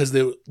 and because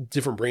the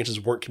different branches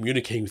weren't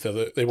communicating with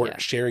other, they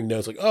weren't sharing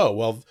notes like, oh,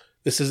 well,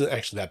 this isn't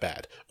actually that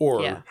bad,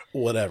 or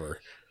whatever.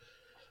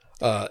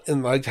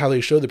 And like how they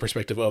showed the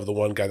perspective of the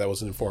one guy that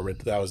was an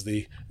informant, that was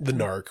the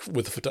narc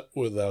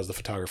that was the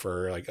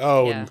photographer. Like,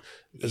 and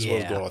this is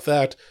what's going on with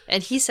that.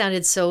 And he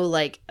sounded so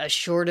like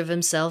assured of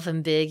himself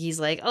and big. He's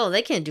like, oh,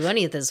 they can't do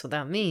any of this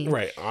without me.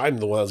 Right. I'm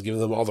the one that's giving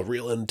them all the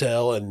real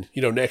intel. And,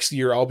 next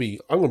year I'm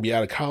going to be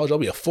out of college. I'll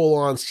be a full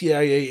on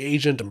CIA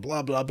agent and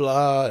blah, blah,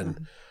 blah.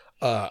 And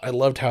I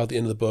loved how at the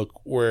end of the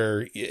book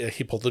where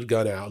he pulled the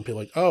gun out and people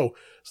like, oh,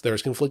 so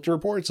there's conflicting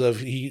reports of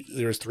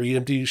there's 3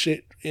 empty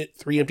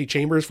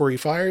chambers where he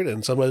fired,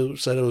 and somebody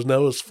said it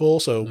was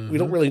full. So we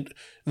don't really,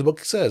 the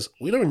book says,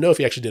 we don't even know if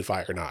he actually did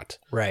fire or not.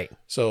 Right.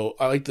 So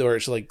I like where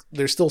it's like,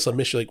 there's still some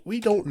mystery, like, we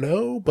don't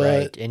know, but.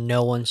 Right. And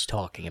no one's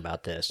talking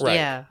about this. Right.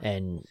 Yeah.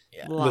 And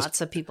lots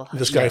of people.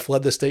 This guy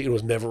fled the state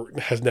and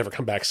has never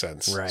come back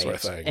since. Right. Sort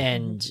of thing.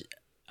 And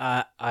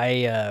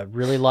I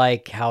really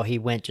like how he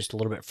went just a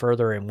little bit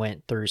further and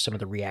went through some of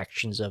the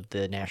reactions of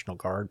the National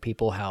Guard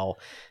people, how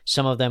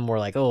some of them were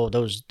like, oh,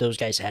 those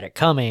guys had it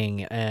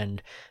coming,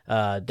 and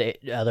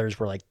others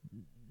were like,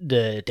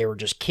 they were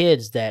just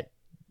kids, that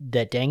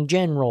dang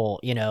general,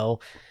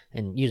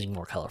 and using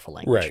more colorful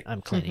language. Right.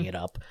 I'm cleaning it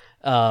up.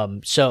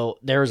 So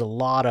there was a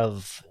lot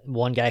of,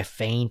 one guy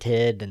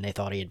fainted and they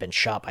thought he had been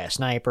shot by a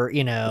sniper,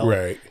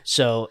 Right.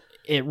 So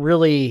it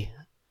really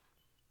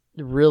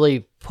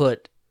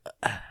put...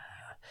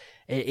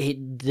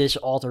 this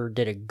author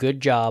did a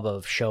good job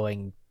of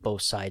showing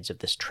both sides of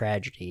this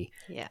tragedy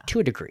to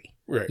a degree.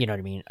 Right. You know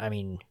what I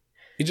mean?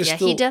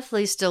 He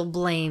definitely still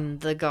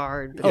blamed the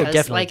guard. Because,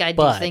 definitely. Like, I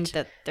do think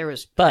that there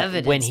was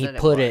evidence. But when he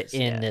put it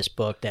in this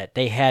book that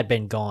they had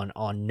been gone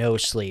on no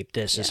sleep,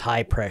 this is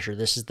high pressure,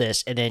 this is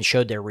this, and then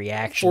showed their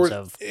reactions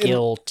of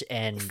guilt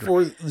and...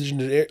 For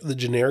the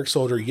generic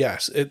soldier,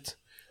 yes,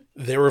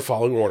 they were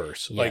following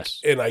orders.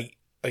 Yes. Like,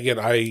 and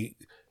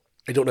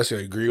I don't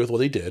necessarily agree with what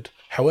they did.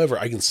 However,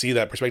 I can see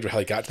that perspective of how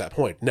they got to that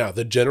point. Now,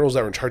 the generals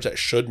that were in charge that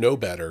should know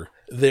better,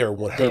 they are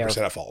 100%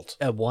 at fault.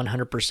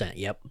 100%,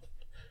 yep.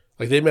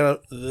 Like, they may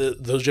not,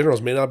 those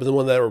generals may not have been the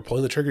one that were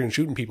pulling the trigger and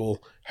shooting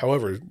people.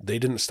 However, they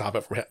didn't stop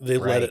it from they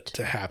let it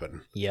to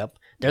happen. Yep.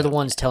 They're the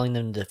ones telling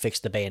them to fix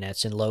the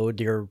bayonets and load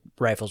your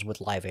rifles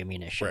with live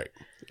ammunition. Right.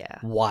 Yeah.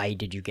 Why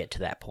did you get to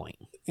that point?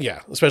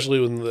 Yeah, especially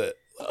when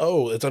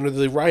it's under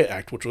the Riot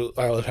Act, which was,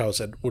 I love how it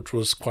said, which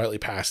was quietly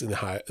passed in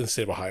the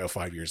state of Ohio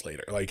 5 years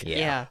later. Like,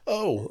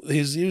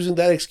 he's using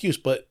that excuse,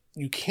 but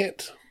you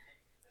can't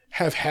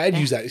have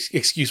used that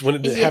excuse when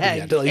it didn't happen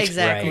yet. Like,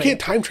 exactly. You can't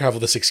time travel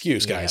this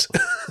excuse, guys.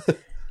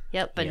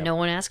 Yep, but no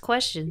one asked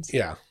questions.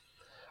 Yeah.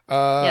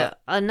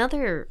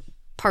 Another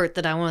part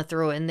that I want to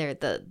throw in there,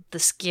 the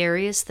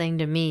scariest thing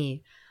to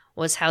me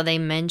was how they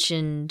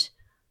mentioned,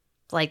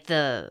 like,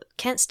 the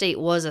Kent State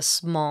was a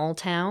small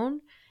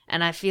town,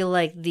 and I feel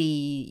like the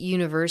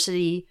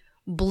university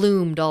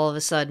bloomed all of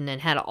a sudden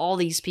and had all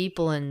these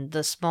people, and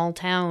the small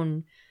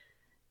town,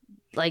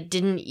 like,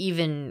 didn't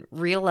even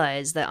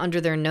realize that under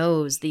their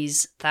nose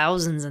these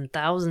thousands and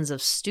thousands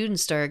of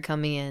students started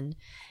coming in,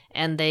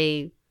 and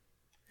they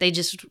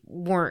just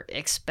weren't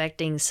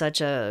expecting such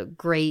a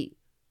great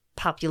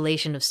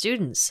population of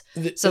students.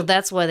 So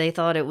that's why they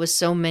thought it was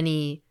so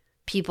many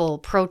people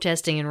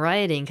protesting and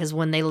rioting, because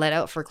when they let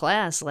out for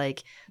class,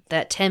 like,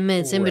 that 10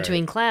 minutes in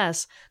between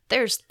class,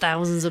 there's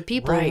thousands of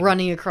people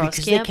running across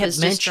because campus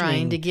just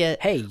trying to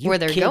get where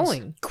they're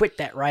going. Quit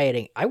that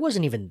rioting. I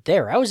wasn't even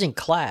there. I was in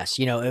class.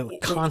 It was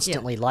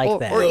constantly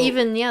that. Or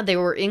even,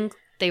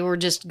 they were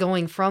just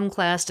going from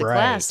class to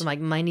class and like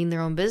minding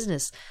their own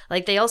business.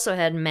 Like they also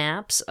had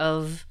maps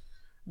of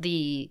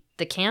the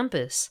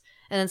campus,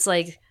 and it's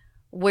like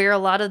where a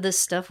lot of this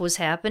stuff was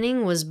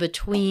happening was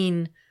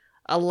between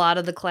a lot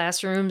of the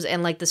classrooms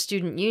and like the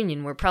student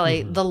union, where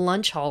probably the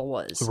lunch hall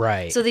was.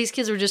 Right. So these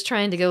kids were just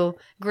trying to go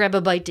grab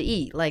a bite to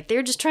eat. Like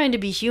they're just trying to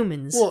be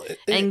humans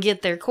and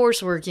get their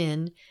coursework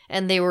in,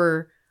 and they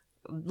were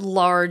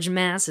large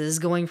masses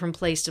going from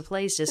place to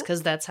place just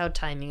because that's how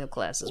timing of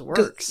classes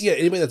works. Yeah,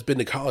 anybody that's been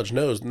to college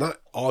knows not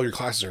all your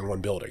classes are in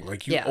one building.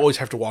 Like you always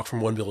have to walk from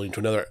one building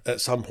to another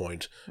at some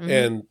point.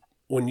 And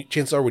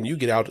chances are when you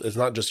get out, it's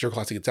not just your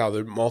class that gets out.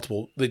 There are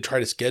multiple. They try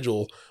to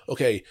schedule.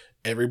 Okay,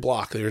 every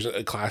block there's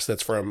a class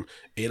that's from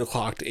 8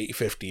 o'clock to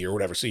 8:50 or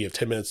whatever. So you have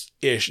 10 minutes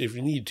ish if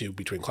you need to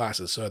between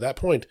classes. So at that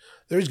point,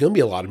 there's going to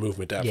be a lot of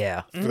movement for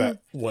that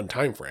one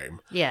time frame.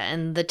 Yeah,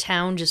 and the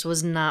town just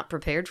was not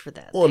prepared for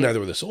that. Well,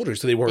 neither were the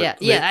soldiers, so they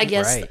weren't. I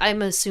guess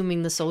I'm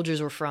assuming the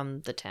soldiers were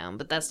from the town,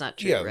 but that's not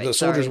true. Yeah, right? the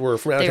soldiers were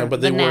from out of town,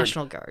 but they weren't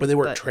National Guard. But they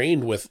weren't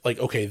trained with like,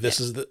 okay, this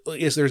is the.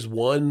 Yes, there's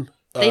one.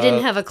 They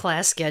didn't have a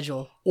class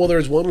schedule. Well,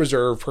 there's one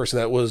reserve person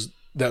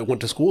that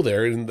went to school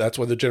there, and that's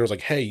why the general's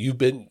like, hey, you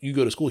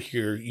go to school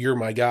here, you're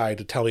my guy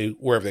to tell me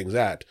where everything's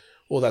at.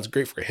 Well, that's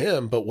great for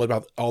him, but what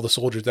about all the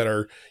soldiers that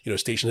are,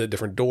 stationed at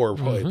different door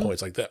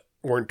points like that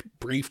weren't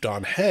briefed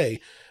on,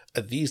 hey,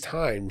 at these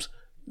times,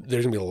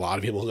 there's going to be a lot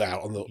of people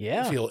out on the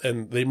field,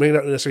 and they may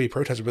not necessarily be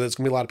protesters, but it's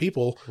going to be a lot of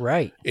people.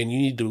 Right. And you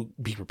need to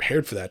be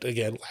prepared for that.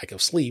 Again, lack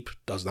of sleep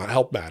does not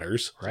help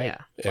matters. Right.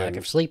 Yeah. Lack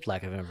of sleep,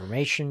 lack of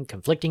information,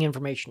 conflicting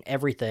information,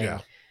 everything. Yeah.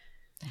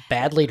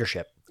 Bad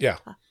leadership. Yeah.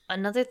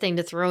 Another thing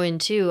to throw in,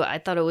 too, I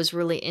thought it was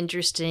really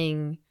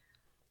interesting.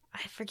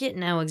 I forget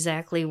now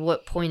exactly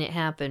what point it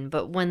happened,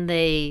 but when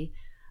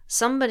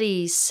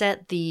somebody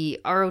set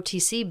the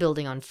ROTC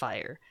building on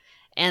fire,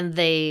 and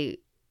they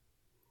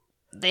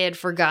had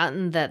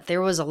forgotten that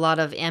there was a lot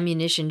of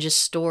ammunition just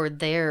stored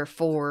there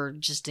for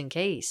just in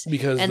case.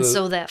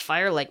 So that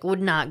fire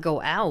would not go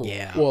out.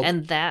 Yeah. Well,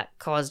 and that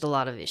caused a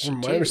lot of issues.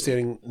 From my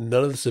understanding,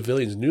 none of the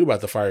civilians knew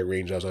about the fire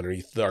range that was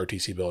underneath the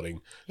RTC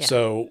building. Yeah.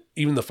 So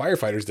even the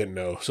firefighters didn't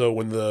know. So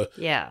when the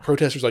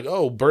protesters like,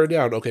 oh, burn it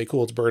down. Okay,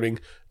 cool, it's burning.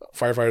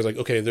 Firefighters like,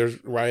 okay,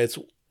 there's riots.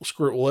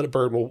 Screw it, we'll let it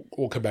burn.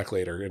 We'll come back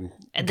later. And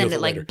then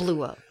it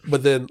blew up.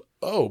 But then,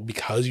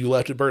 because you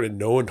left it burn and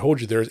no one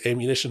told you there's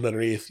ammunition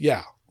underneath.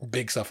 Yeah.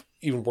 Big stuff,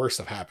 even worse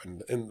stuff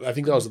happened. And I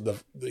think that was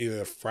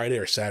either Friday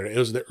or Saturday. It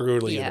was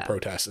early in the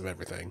protests and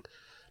everything.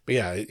 But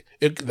yeah,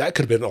 that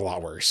could have been a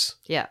lot worse.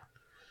 Yeah.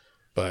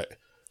 But.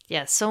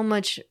 Yeah, so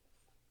much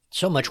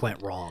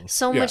went wrong.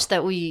 So much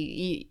that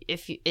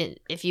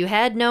if you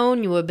had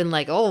known, you would have been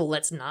like, oh,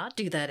 let's not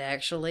do that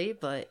actually.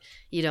 But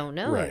you don't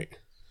know. Right.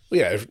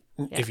 Well, yeah,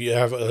 if you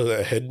have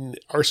a hidden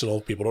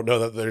arsenal, people don't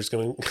know that it's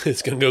going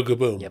to go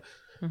kaboom. Yep.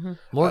 Mm-hmm.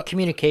 More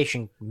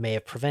communication may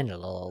have prevented a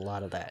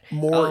lot of that.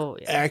 More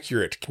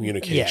accurate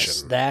communication.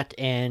 Yes, that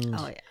and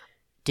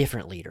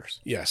different leaders.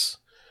 Yes.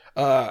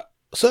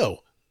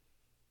 So,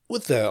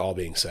 with that all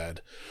being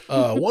said,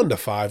 1 to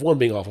 5, 1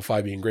 being awful,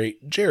 5 being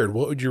great. Jared,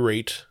 what would you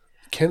rate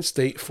Kent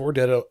State for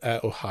Dead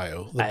at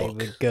Ohio, the book? I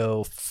would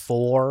go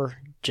 4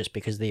 just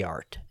because of the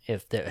art.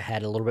 If it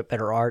had a little bit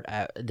better art,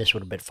 this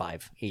would have been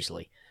 5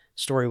 easily.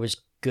 Story was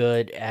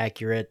good,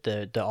 accurate.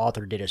 The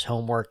author did his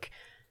homework.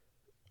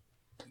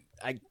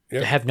 I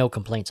have no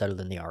complaints other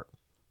than the art.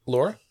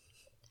 Laura?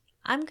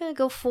 I'm going to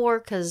go 4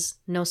 because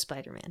no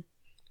Spider-Man.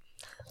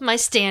 My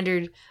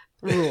standard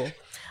rule.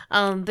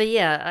 But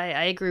yeah,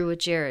 I agree with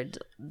Jared.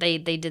 They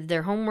did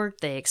their homework.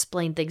 They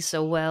explained things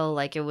so well.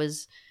 Like it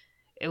was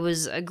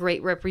a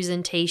great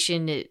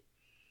representation. It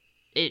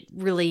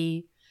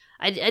really,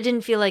 I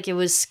didn't feel like it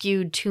was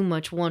skewed too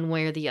much one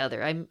way or the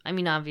other. I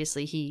mean,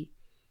 obviously he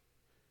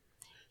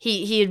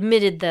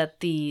admitted that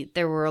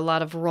there were a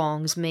lot of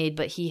wrongs made,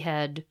 but he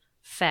had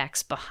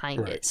facts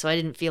behind it. So I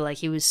didn't feel like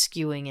he was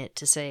skewing it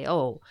to say,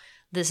 oh,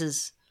 this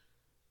is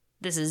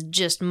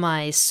just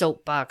my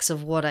soapbox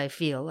of what I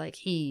feel. Like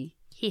he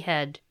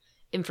had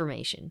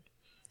information.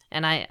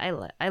 And I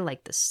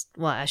like this.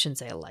 Well, I shouldn't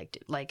say I liked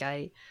it. Like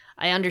I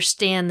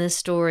understand this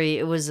story.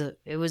 It was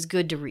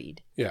good to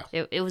read. Yeah.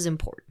 It was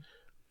important.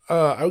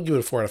 I would give it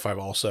a 4 out of 5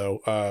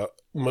 also.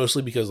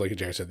 Mostly because, like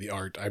Jared said, the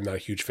art I'm not a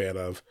huge fan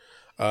of.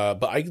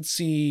 But I could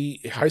see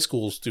high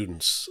school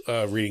students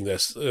reading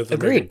this.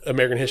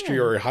 American history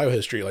or Ohio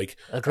history. Like,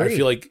 Agreed. I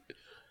feel like,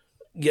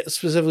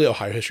 specifically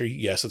Ohio history,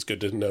 yes, it's good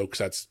to know because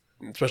that's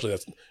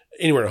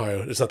anywhere in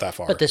Ohio, it's not that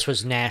far. But this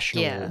was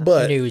national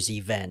news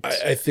event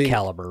I think,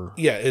 caliber.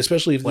 Yeah,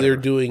 especially if they're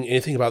doing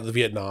anything about the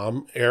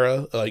Vietnam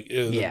era, like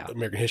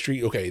American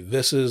history. Okay,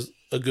 this is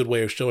a good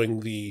way of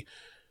showing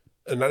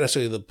not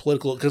necessarily the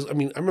political, because I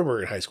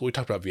remember in high school we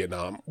talked about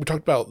Vietnam. We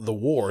talked about the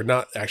war,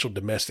 not actual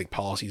domestic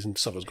policies and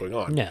stuff that was going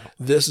on. No.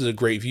 This is a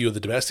great view of the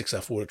domestic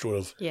stuff, which would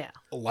have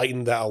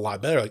lightened that a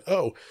lot better. Like,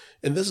 oh,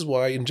 and this is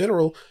why in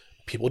general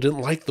people didn't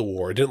like the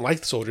war, didn't like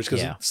the soldiers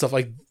because Yeah. stuff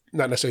like,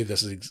 not necessarily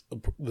this is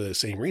the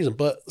same reason,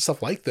 but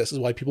stuff like this is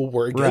why people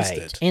were against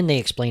it. And they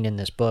explain in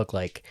this book,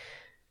 like,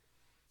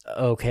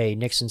 okay,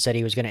 Nixon said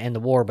he was going to end the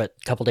war, but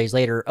a couple days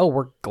later,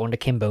 we're going to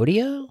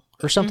Cambodia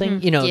or something.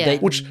 Mhm. You know, Yeah.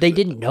 they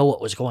didn't know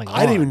what was going on.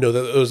 I didn't even know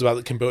that it was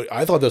about Cambodia.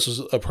 I thought this was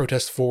a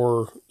protest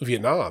for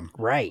Vietnam.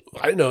 Right.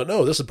 I didn't know.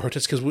 No, this is a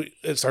protest because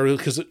it started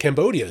because of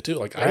Cambodia too.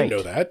 Like I didn't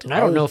know that. And I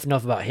don't know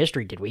enough about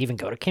history. Did we even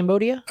go to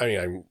Cambodia? I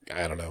mean,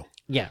 I don't know.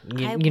 Yeah,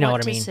 I you know want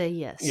what I to mean. say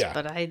yes, Yeah.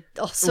 but I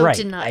also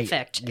did not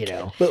fact check. You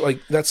know, But like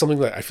that's something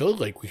that I feel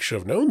like we should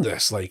have known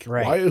this. Like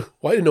Right.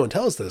 why did no one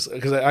tell us this?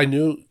 Because I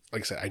knew,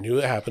 like I said, I knew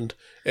it happened,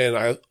 and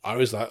I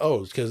always thought,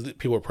 oh, it's because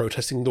people were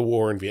protesting the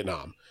war in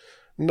Vietnam.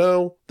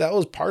 No, that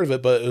was part of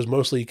it, but it was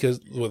mostly because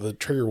the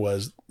trigger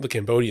was the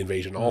Cambodia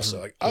invasion. Also,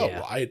 like, oh, Yeah.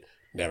 well, I'd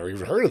never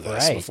even heard of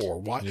this Right. before.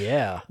 Why?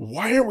 Yeah.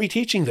 Why aren't we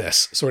teaching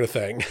this sort of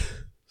thing?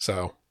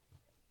 So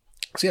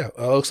yeah,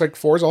 looks like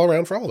 4's all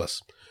around for all of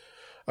us.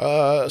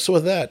 So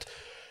with that,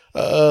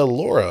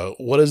 Laura,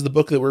 what is the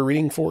book that we're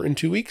reading for in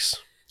 2 weeks?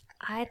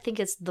 I think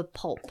it's The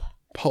Pulp.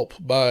 Pulp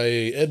by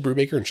Ed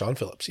Brubaker and Sean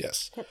Phillips.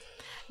 Yes.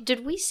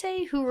 Did we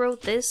say who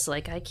wrote this?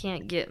 Like, I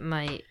can't get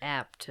my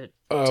app to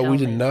tell We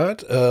did me.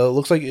 not.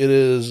 Looks like it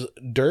is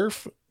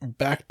Durf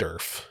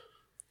Backdurf.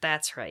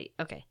 That's right.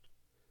 Okay.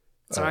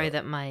 Sorry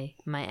that my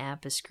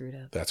app is screwed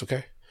up. That's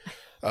okay.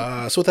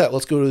 So with that,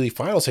 let's go to the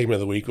final segment of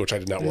the week, which I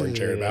did not warn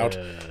Jared about,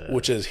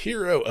 which is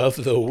Hero of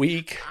the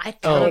Week. I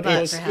thought about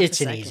it it's, for half a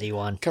it's an second. easy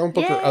one. Comic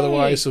book or Yay!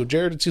 otherwise. So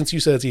Jared, since you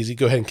said it's easy,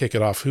 go ahead and kick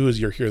it off. Who is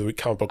your Hero of the Week,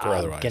 comic book or I'm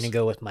otherwise? gonna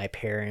go with my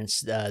parents.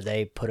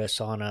 They put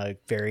us on a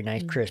very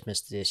nice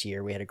Christmas this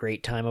year. We had a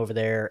great time over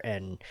there,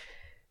 and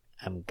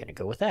I'm gonna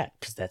go with that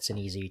because that's an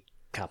easy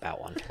cop out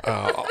one.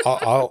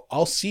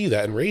 I'll see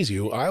that and raise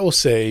you. I will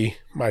say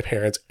my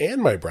parents and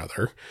my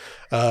brother,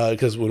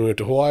 because when we went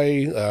to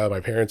Hawaii, my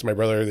parents and my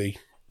brother, they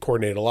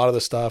coordinated a lot of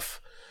the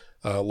stuff.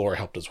 Laura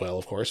helped as well,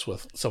 of course,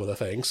 with some of the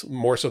things,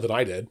 more so than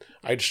I did.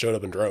 I just showed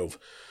up and drove,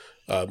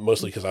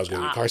 mostly because I was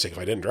going to get car sick if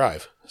I didn't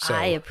drive. So,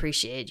 I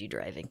appreciate you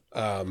driving.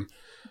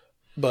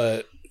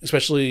 but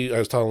especially, I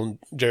was telling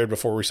Jared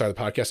before we started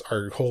the podcast,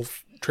 our whole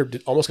trip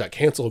almost got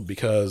canceled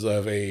because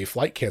of a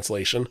flight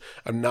cancellation.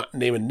 I'm not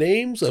naming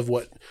names of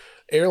what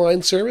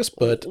airline service,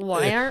 but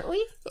Why aren't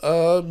we?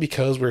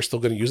 because we're still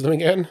going to use them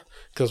again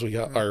because we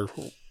got our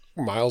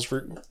miles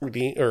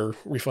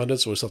refunded,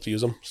 so we still have to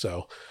use them.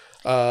 So,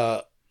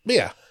 but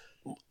yeah.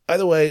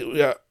 Either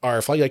way,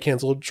 our flight got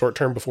canceled short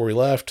term before we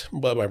left,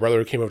 but my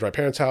brother came over to my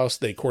parents' house.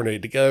 They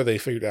coordinated together. They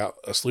figured out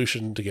a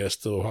solution to get us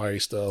to Hawaii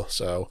still.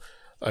 So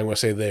I'm going to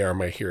say they are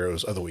my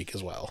heroes of the week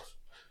as well.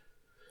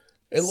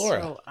 And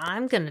Laura. So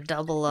I'm going to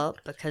double up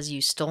because you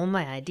stole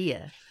my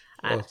idea.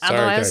 Well, Although sorry,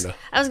 I was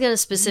kinda. going to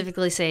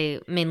specifically say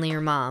mainly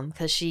your mom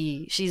because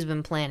she's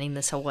been planning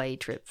this Hawaii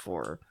trip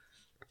for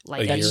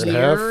like A a year and a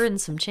half? year and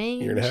some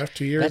change. Year and a half,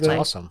 2 years That's now?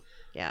 awesome.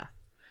 Yeah.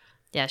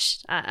 Yeah,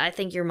 I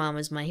think your mom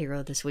is my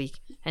hero this week,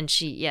 and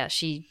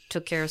she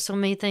took care of so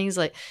many things.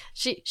 Like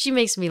she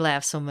makes me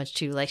laugh so much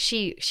too. Like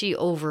she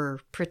over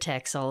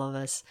protects all of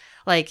us.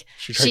 Like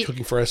She tried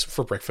cooking for us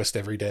for breakfast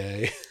every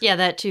day. yeah,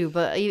 that too.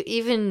 But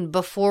even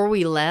before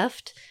we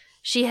left,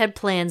 she had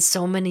planned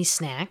so many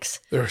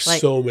snacks. There are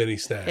Like, so many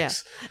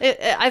snacks.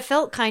 I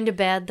felt kind of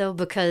bad though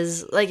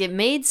because like it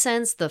made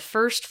sense. The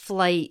first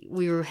flight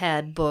we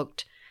had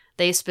booked,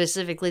 they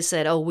specifically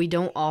said, "Oh, we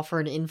don't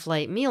offer an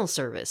in-flight meal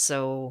service,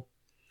 so."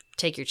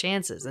 Take your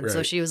chances. And so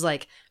Right. she was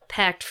like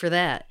packed for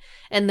that.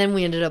 And then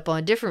we ended up on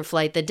a different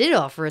flight that did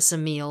offer us a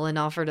meal and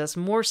offered us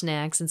more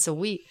snacks. And so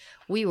we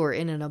were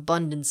in an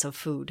abundance of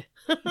food.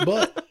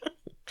 But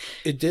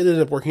it did end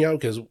up working out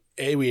because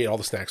we ate all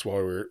the snacks while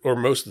we were, or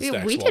most of the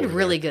snacks. We while did were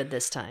really there. good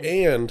this time.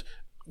 And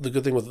the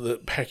good thing with the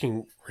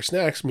packing for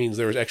snacks means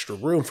there was extra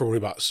room for when we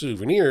bought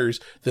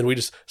souvenirs. Then we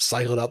just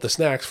cycled out the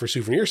snacks for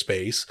souvenir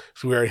space.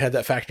 So we already had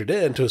that factored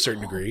in to a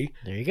certain degree.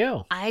 There you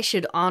go. I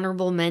should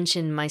honorable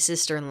mention my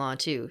sister-in-law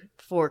too.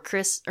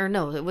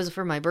 It was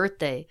for my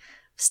birthday.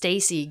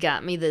 Stacy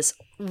got me this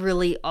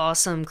really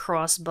awesome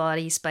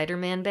crossbody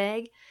Spider-Man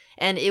bag.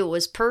 And it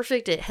was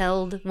perfect. It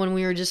held when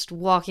we were just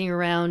walking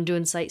around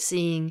doing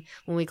sightseeing.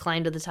 When we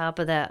climbed to the top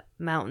of that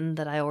mountain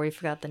that I already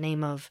forgot the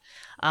name of.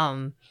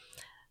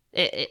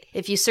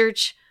 If you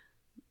search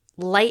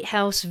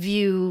Lighthouse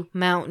View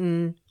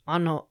Mountain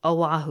on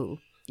Oahu,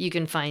 you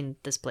can find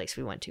this place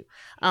we went to.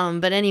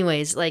 But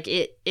anyways, like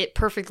it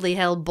perfectly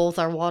held both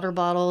our water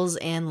bottles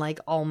and like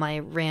all my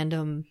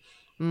random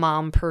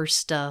mom purse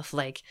stuff,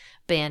 like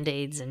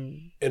Band-Aids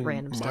and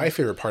random stuff. My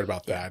favorite part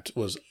about that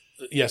was,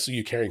 yes,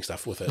 you carrying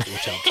stuff with it,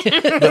 which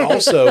helped. But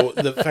also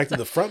the fact that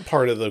the front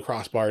part of the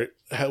crossbar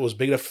was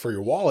big enough for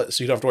your wallet,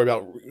 so you don't have to worry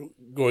about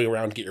going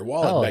around to get your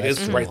wallet Oh, back. that's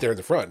It's cool. right there in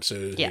the front. So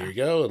Yeah. there you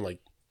go. And like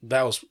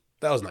that was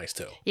nice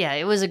too. Yeah,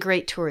 it was a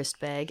great tourist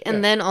bag. And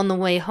Yeah. then on the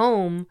way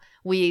home,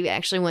 we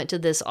actually went to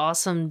this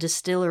awesome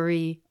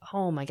distillery.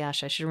 Oh my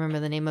gosh, I should remember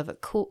the name of it.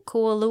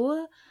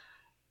 Kualua?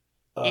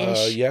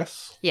 Ish.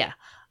 Yes. Yeah.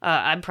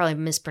 I'm probably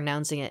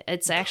mispronouncing it.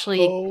 It's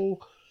actually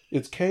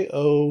It's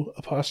KO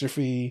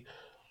apostrophe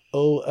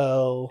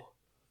OL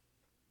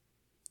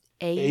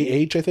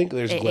AH, I think.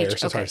 There's glare, so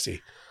it's hard okay. to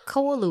see.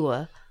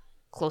 Koalua.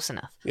 Close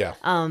enough. Yeah.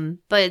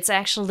 But it's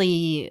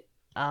actually,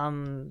 I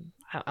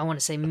want to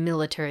say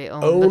military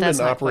owned, but Owned that's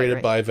and not quite operated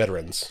right. by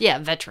veterans. Yeah,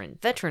 veteran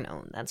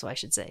owned. That's what I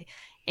should say.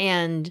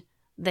 And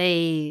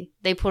they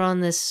put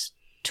on this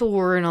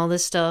tour and all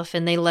this stuff,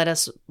 and they let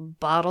us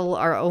bottle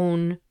our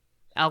own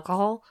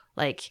alcohol,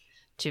 like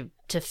to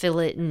fill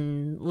it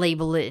and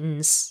label it,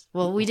 and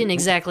well, we didn't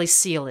exactly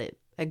seal it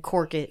and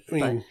cork it. I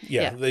mean, but,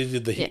 yeah, they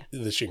did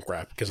the shrink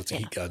wrap because it's a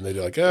heat gun. They're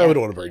like, we don't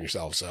want to burn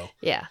yourself, so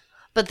yeah.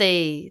 But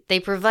they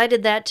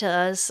provided that to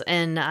us,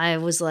 and I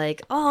was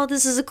like, oh,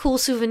 this is a cool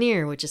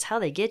souvenir, which is how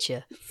they get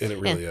you. And it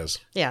really is.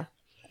 Yeah.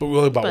 But we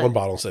only bought one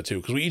bottle instead too,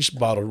 because we each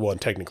bottled one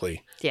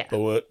technically. Yeah.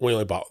 But we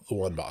only bought the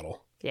one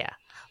bottle. Yeah.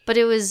 But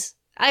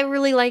I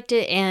really liked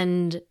it,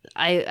 and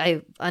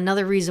I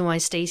another reason why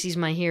Stacy's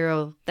my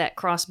hero, that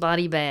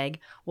crossbody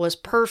bag was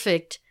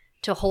perfect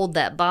to hold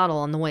that bottle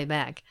on the way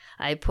back.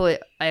 I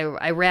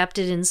wrapped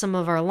it in some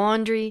of our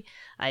laundry,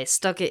 I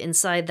stuck it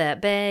inside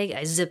that bag,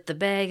 I zipped the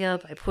bag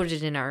up, I put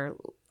it in our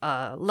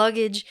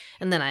luggage,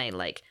 and then I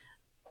like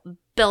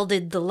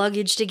belted the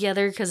luggage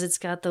together because it's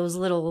got those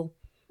little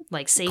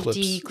like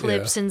safety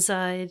clips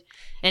inside,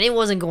 and it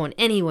wasn't going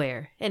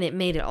anywhere, and it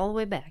made it all the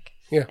way back.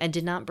 Yeah. And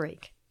did not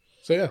break.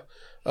 So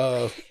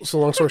yeah. So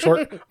long story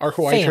short, our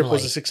Hawaii trip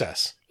was a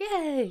success.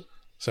 Yay!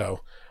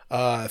 So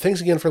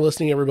thanks again for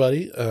listening,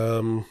 everybody.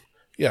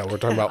 Yeah, we're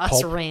talking about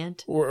us pulp.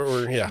 Rant.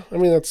 Yeah, I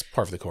mean that's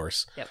part of the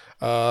course. Yep.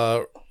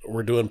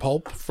 We're doing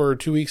pulp for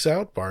 2 weeks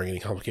out, barring any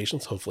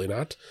complications. Hopefully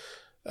not.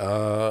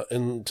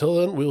 Until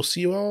then, we'll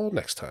see you all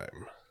next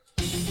time.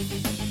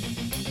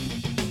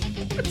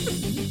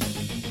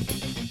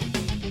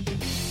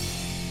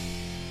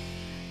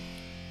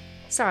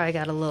 Sorry, I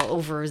got a little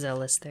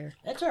overzealous there.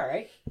 That's all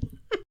right.